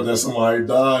all thought that somebody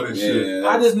died and shit.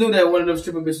 I just knew that one of them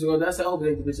stripping bitches was going. I said, I hope the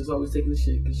bitch is always taking the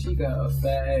shit because she got a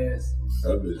fat ass.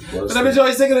 That bitch busted. But that bitch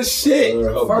always taking the shit.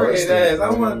 Farting ass. I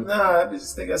want that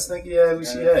bitch think I stinky ass where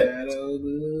she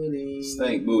at.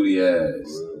 Stink booty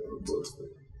ass.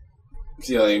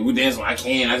 She like, we dance when I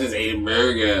can. I just ate a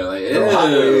burger. Like, ew. Hot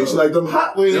wings. Like them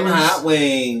hot wings. Them hot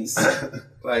wings.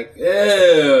 Like,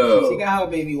 ew. She got her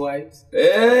baby wipes. Ew.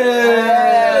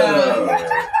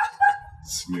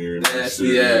 Smeared.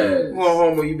 Nasty ass. Come on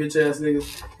home with you bitch ass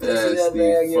niggas.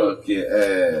 Nasty fucking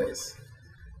ass.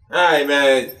 Alright,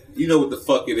 man. You know what the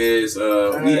fuck it is.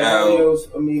 We out.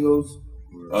 Amigos.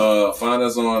 Find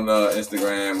us on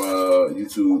Instagram,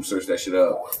 YouTube. Search that shit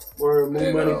up. Word,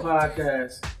 More Money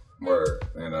Podcast. Word.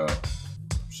 And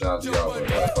shout out to y'all, but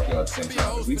fuck y'all at the same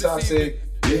time. 'Cause we toxic.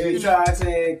 Yeah, we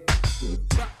toxic.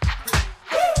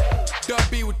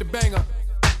 Dub with the banger.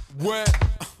 Wet.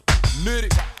 Nitty.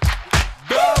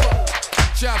 Dollar.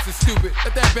 Chops is stupid.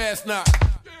 Let that bass knock.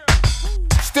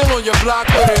 Still on your block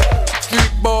with it.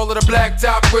 Street ball to the black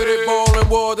top with it. Ballin'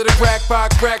 wall to the crack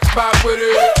pot, crack spot with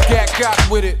it. Cat cock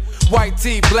with it. White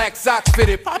tee, black socks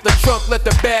fitted. Pop the trunk, let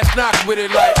the bass knock with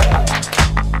it like.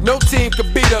 No team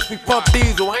can beat us, we pump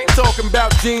diesel. I ain't talking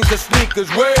about jeans or sneakers,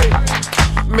 wait.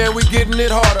 Man, we getting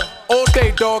it harder. All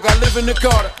day, dog, I live in the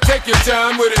Carter. Take your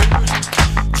time with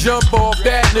it. Jump off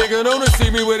that nigga, don't see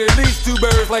me with at least 2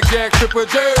 birds like Jack Tripper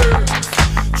Jerry.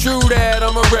 True that,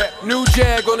 I'm a rep. New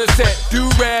jag on the set,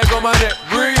 do-rag on my neck,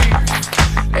 breathe.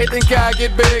 They think I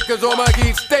get big, cause all my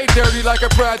geeks stay dirty like a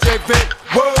project vent.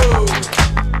 Whoa!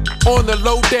 On the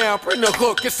low down, bring the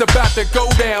hook, it's about to go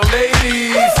down,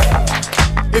 ladies.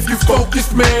 If you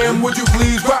focused, man, would you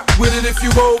please rock with it? If you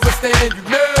overstand, you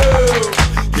know.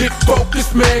 Get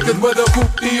focused, man, cause whether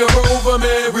hoopty or over,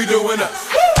 man, we doing us.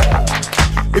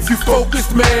 If you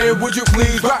focused, man, would you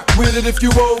please rock with it? If you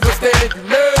overstand, you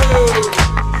know.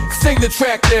 Sing the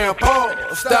track down,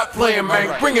 pause, stop playing,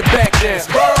 man, bring it back down.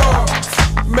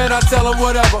 Man, I tell them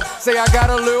whatever, say I got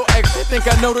a little extra, think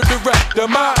I know the director,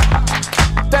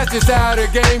 that's just how the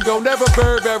game go, never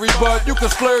Burberry, but you can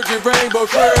splurge your rainbow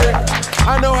shirt.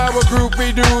 I know how a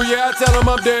groupie do, yeah, I tell them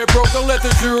I'm dead broke, don't let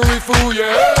the jewelry fool you.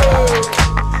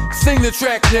 Sing the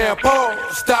track down, pause,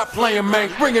 stop playing, man,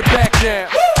 bring it back down.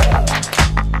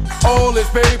 All this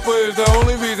paper is the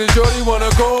only reason Shorty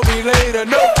wanna call me later,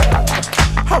 no.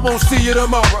 I won't see you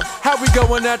tomorrow. How we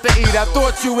going out to eat? I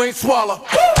thought you ain't swallow.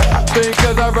 Think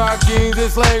cause I rock jeans and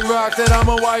slang rocks that I'm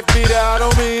a wife beater. I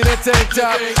don't mean a tank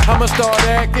top. I'ma start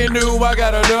acting new. I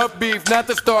got enough beef not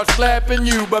to start slapping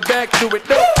you, but back to it.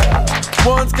 No.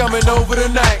 One's coming over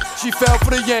tonight. She fell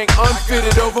for the yank,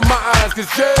 unfitted over my eyes.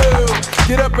 Cause chill,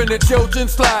 get up in the children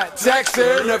slide. Jack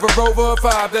said never over a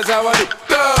 5. That's how I do.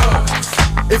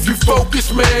 If you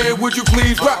focus, man, would you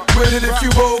please rock with it? If you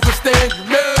overstand, you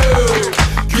know.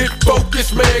 Get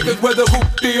focused, man, cause whether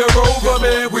hoopty or over,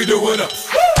 man, we doing us.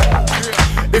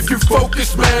 If you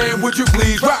focus, man, would you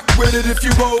please rock with it? If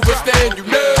you overstand, you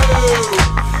know.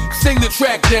 Sing the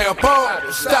track down,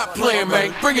 pause, stop playing,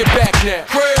 man, bring it back now.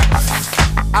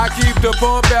 I keep the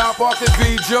bump out, walk the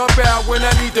beat, jump out when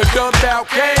I need to dump out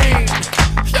cane.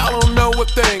 Y'all don't know a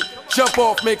thing, jump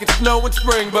off, make it snow in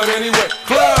spring, but anyway,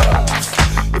 clubs.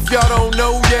 If y'all don't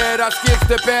know yet, I skip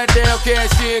the pat down,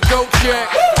 cash in, go check.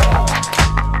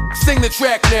 Sing the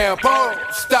track now, pause,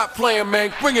 stop playing,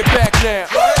 man, bring it back now.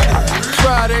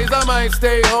 Fridays I might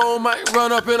stay home, might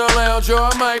run up in a lounge or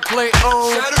I might play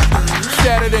on.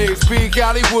 Saturdays, peak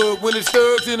Hollywood, when it's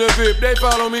thugs in the VIP, they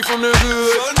follow me from the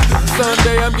hood.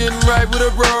 Sunday I'm getting right with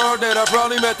a broad that I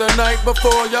probably met the night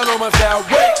before, y'all know my style,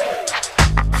 wait.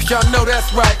 Y'all know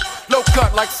that's right, low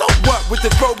cut like so what with the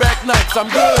throwback nights, I'm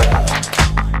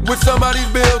good. With somebody's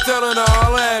bill telling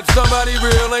all that somebody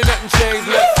real, ain't nothing changed,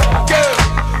 let's go.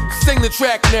 Sing the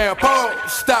track now, pause,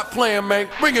 stop playing, man,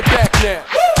 bring it back now.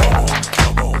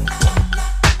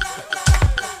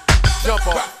 Jump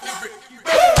off.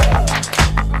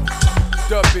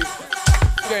 Dub beat.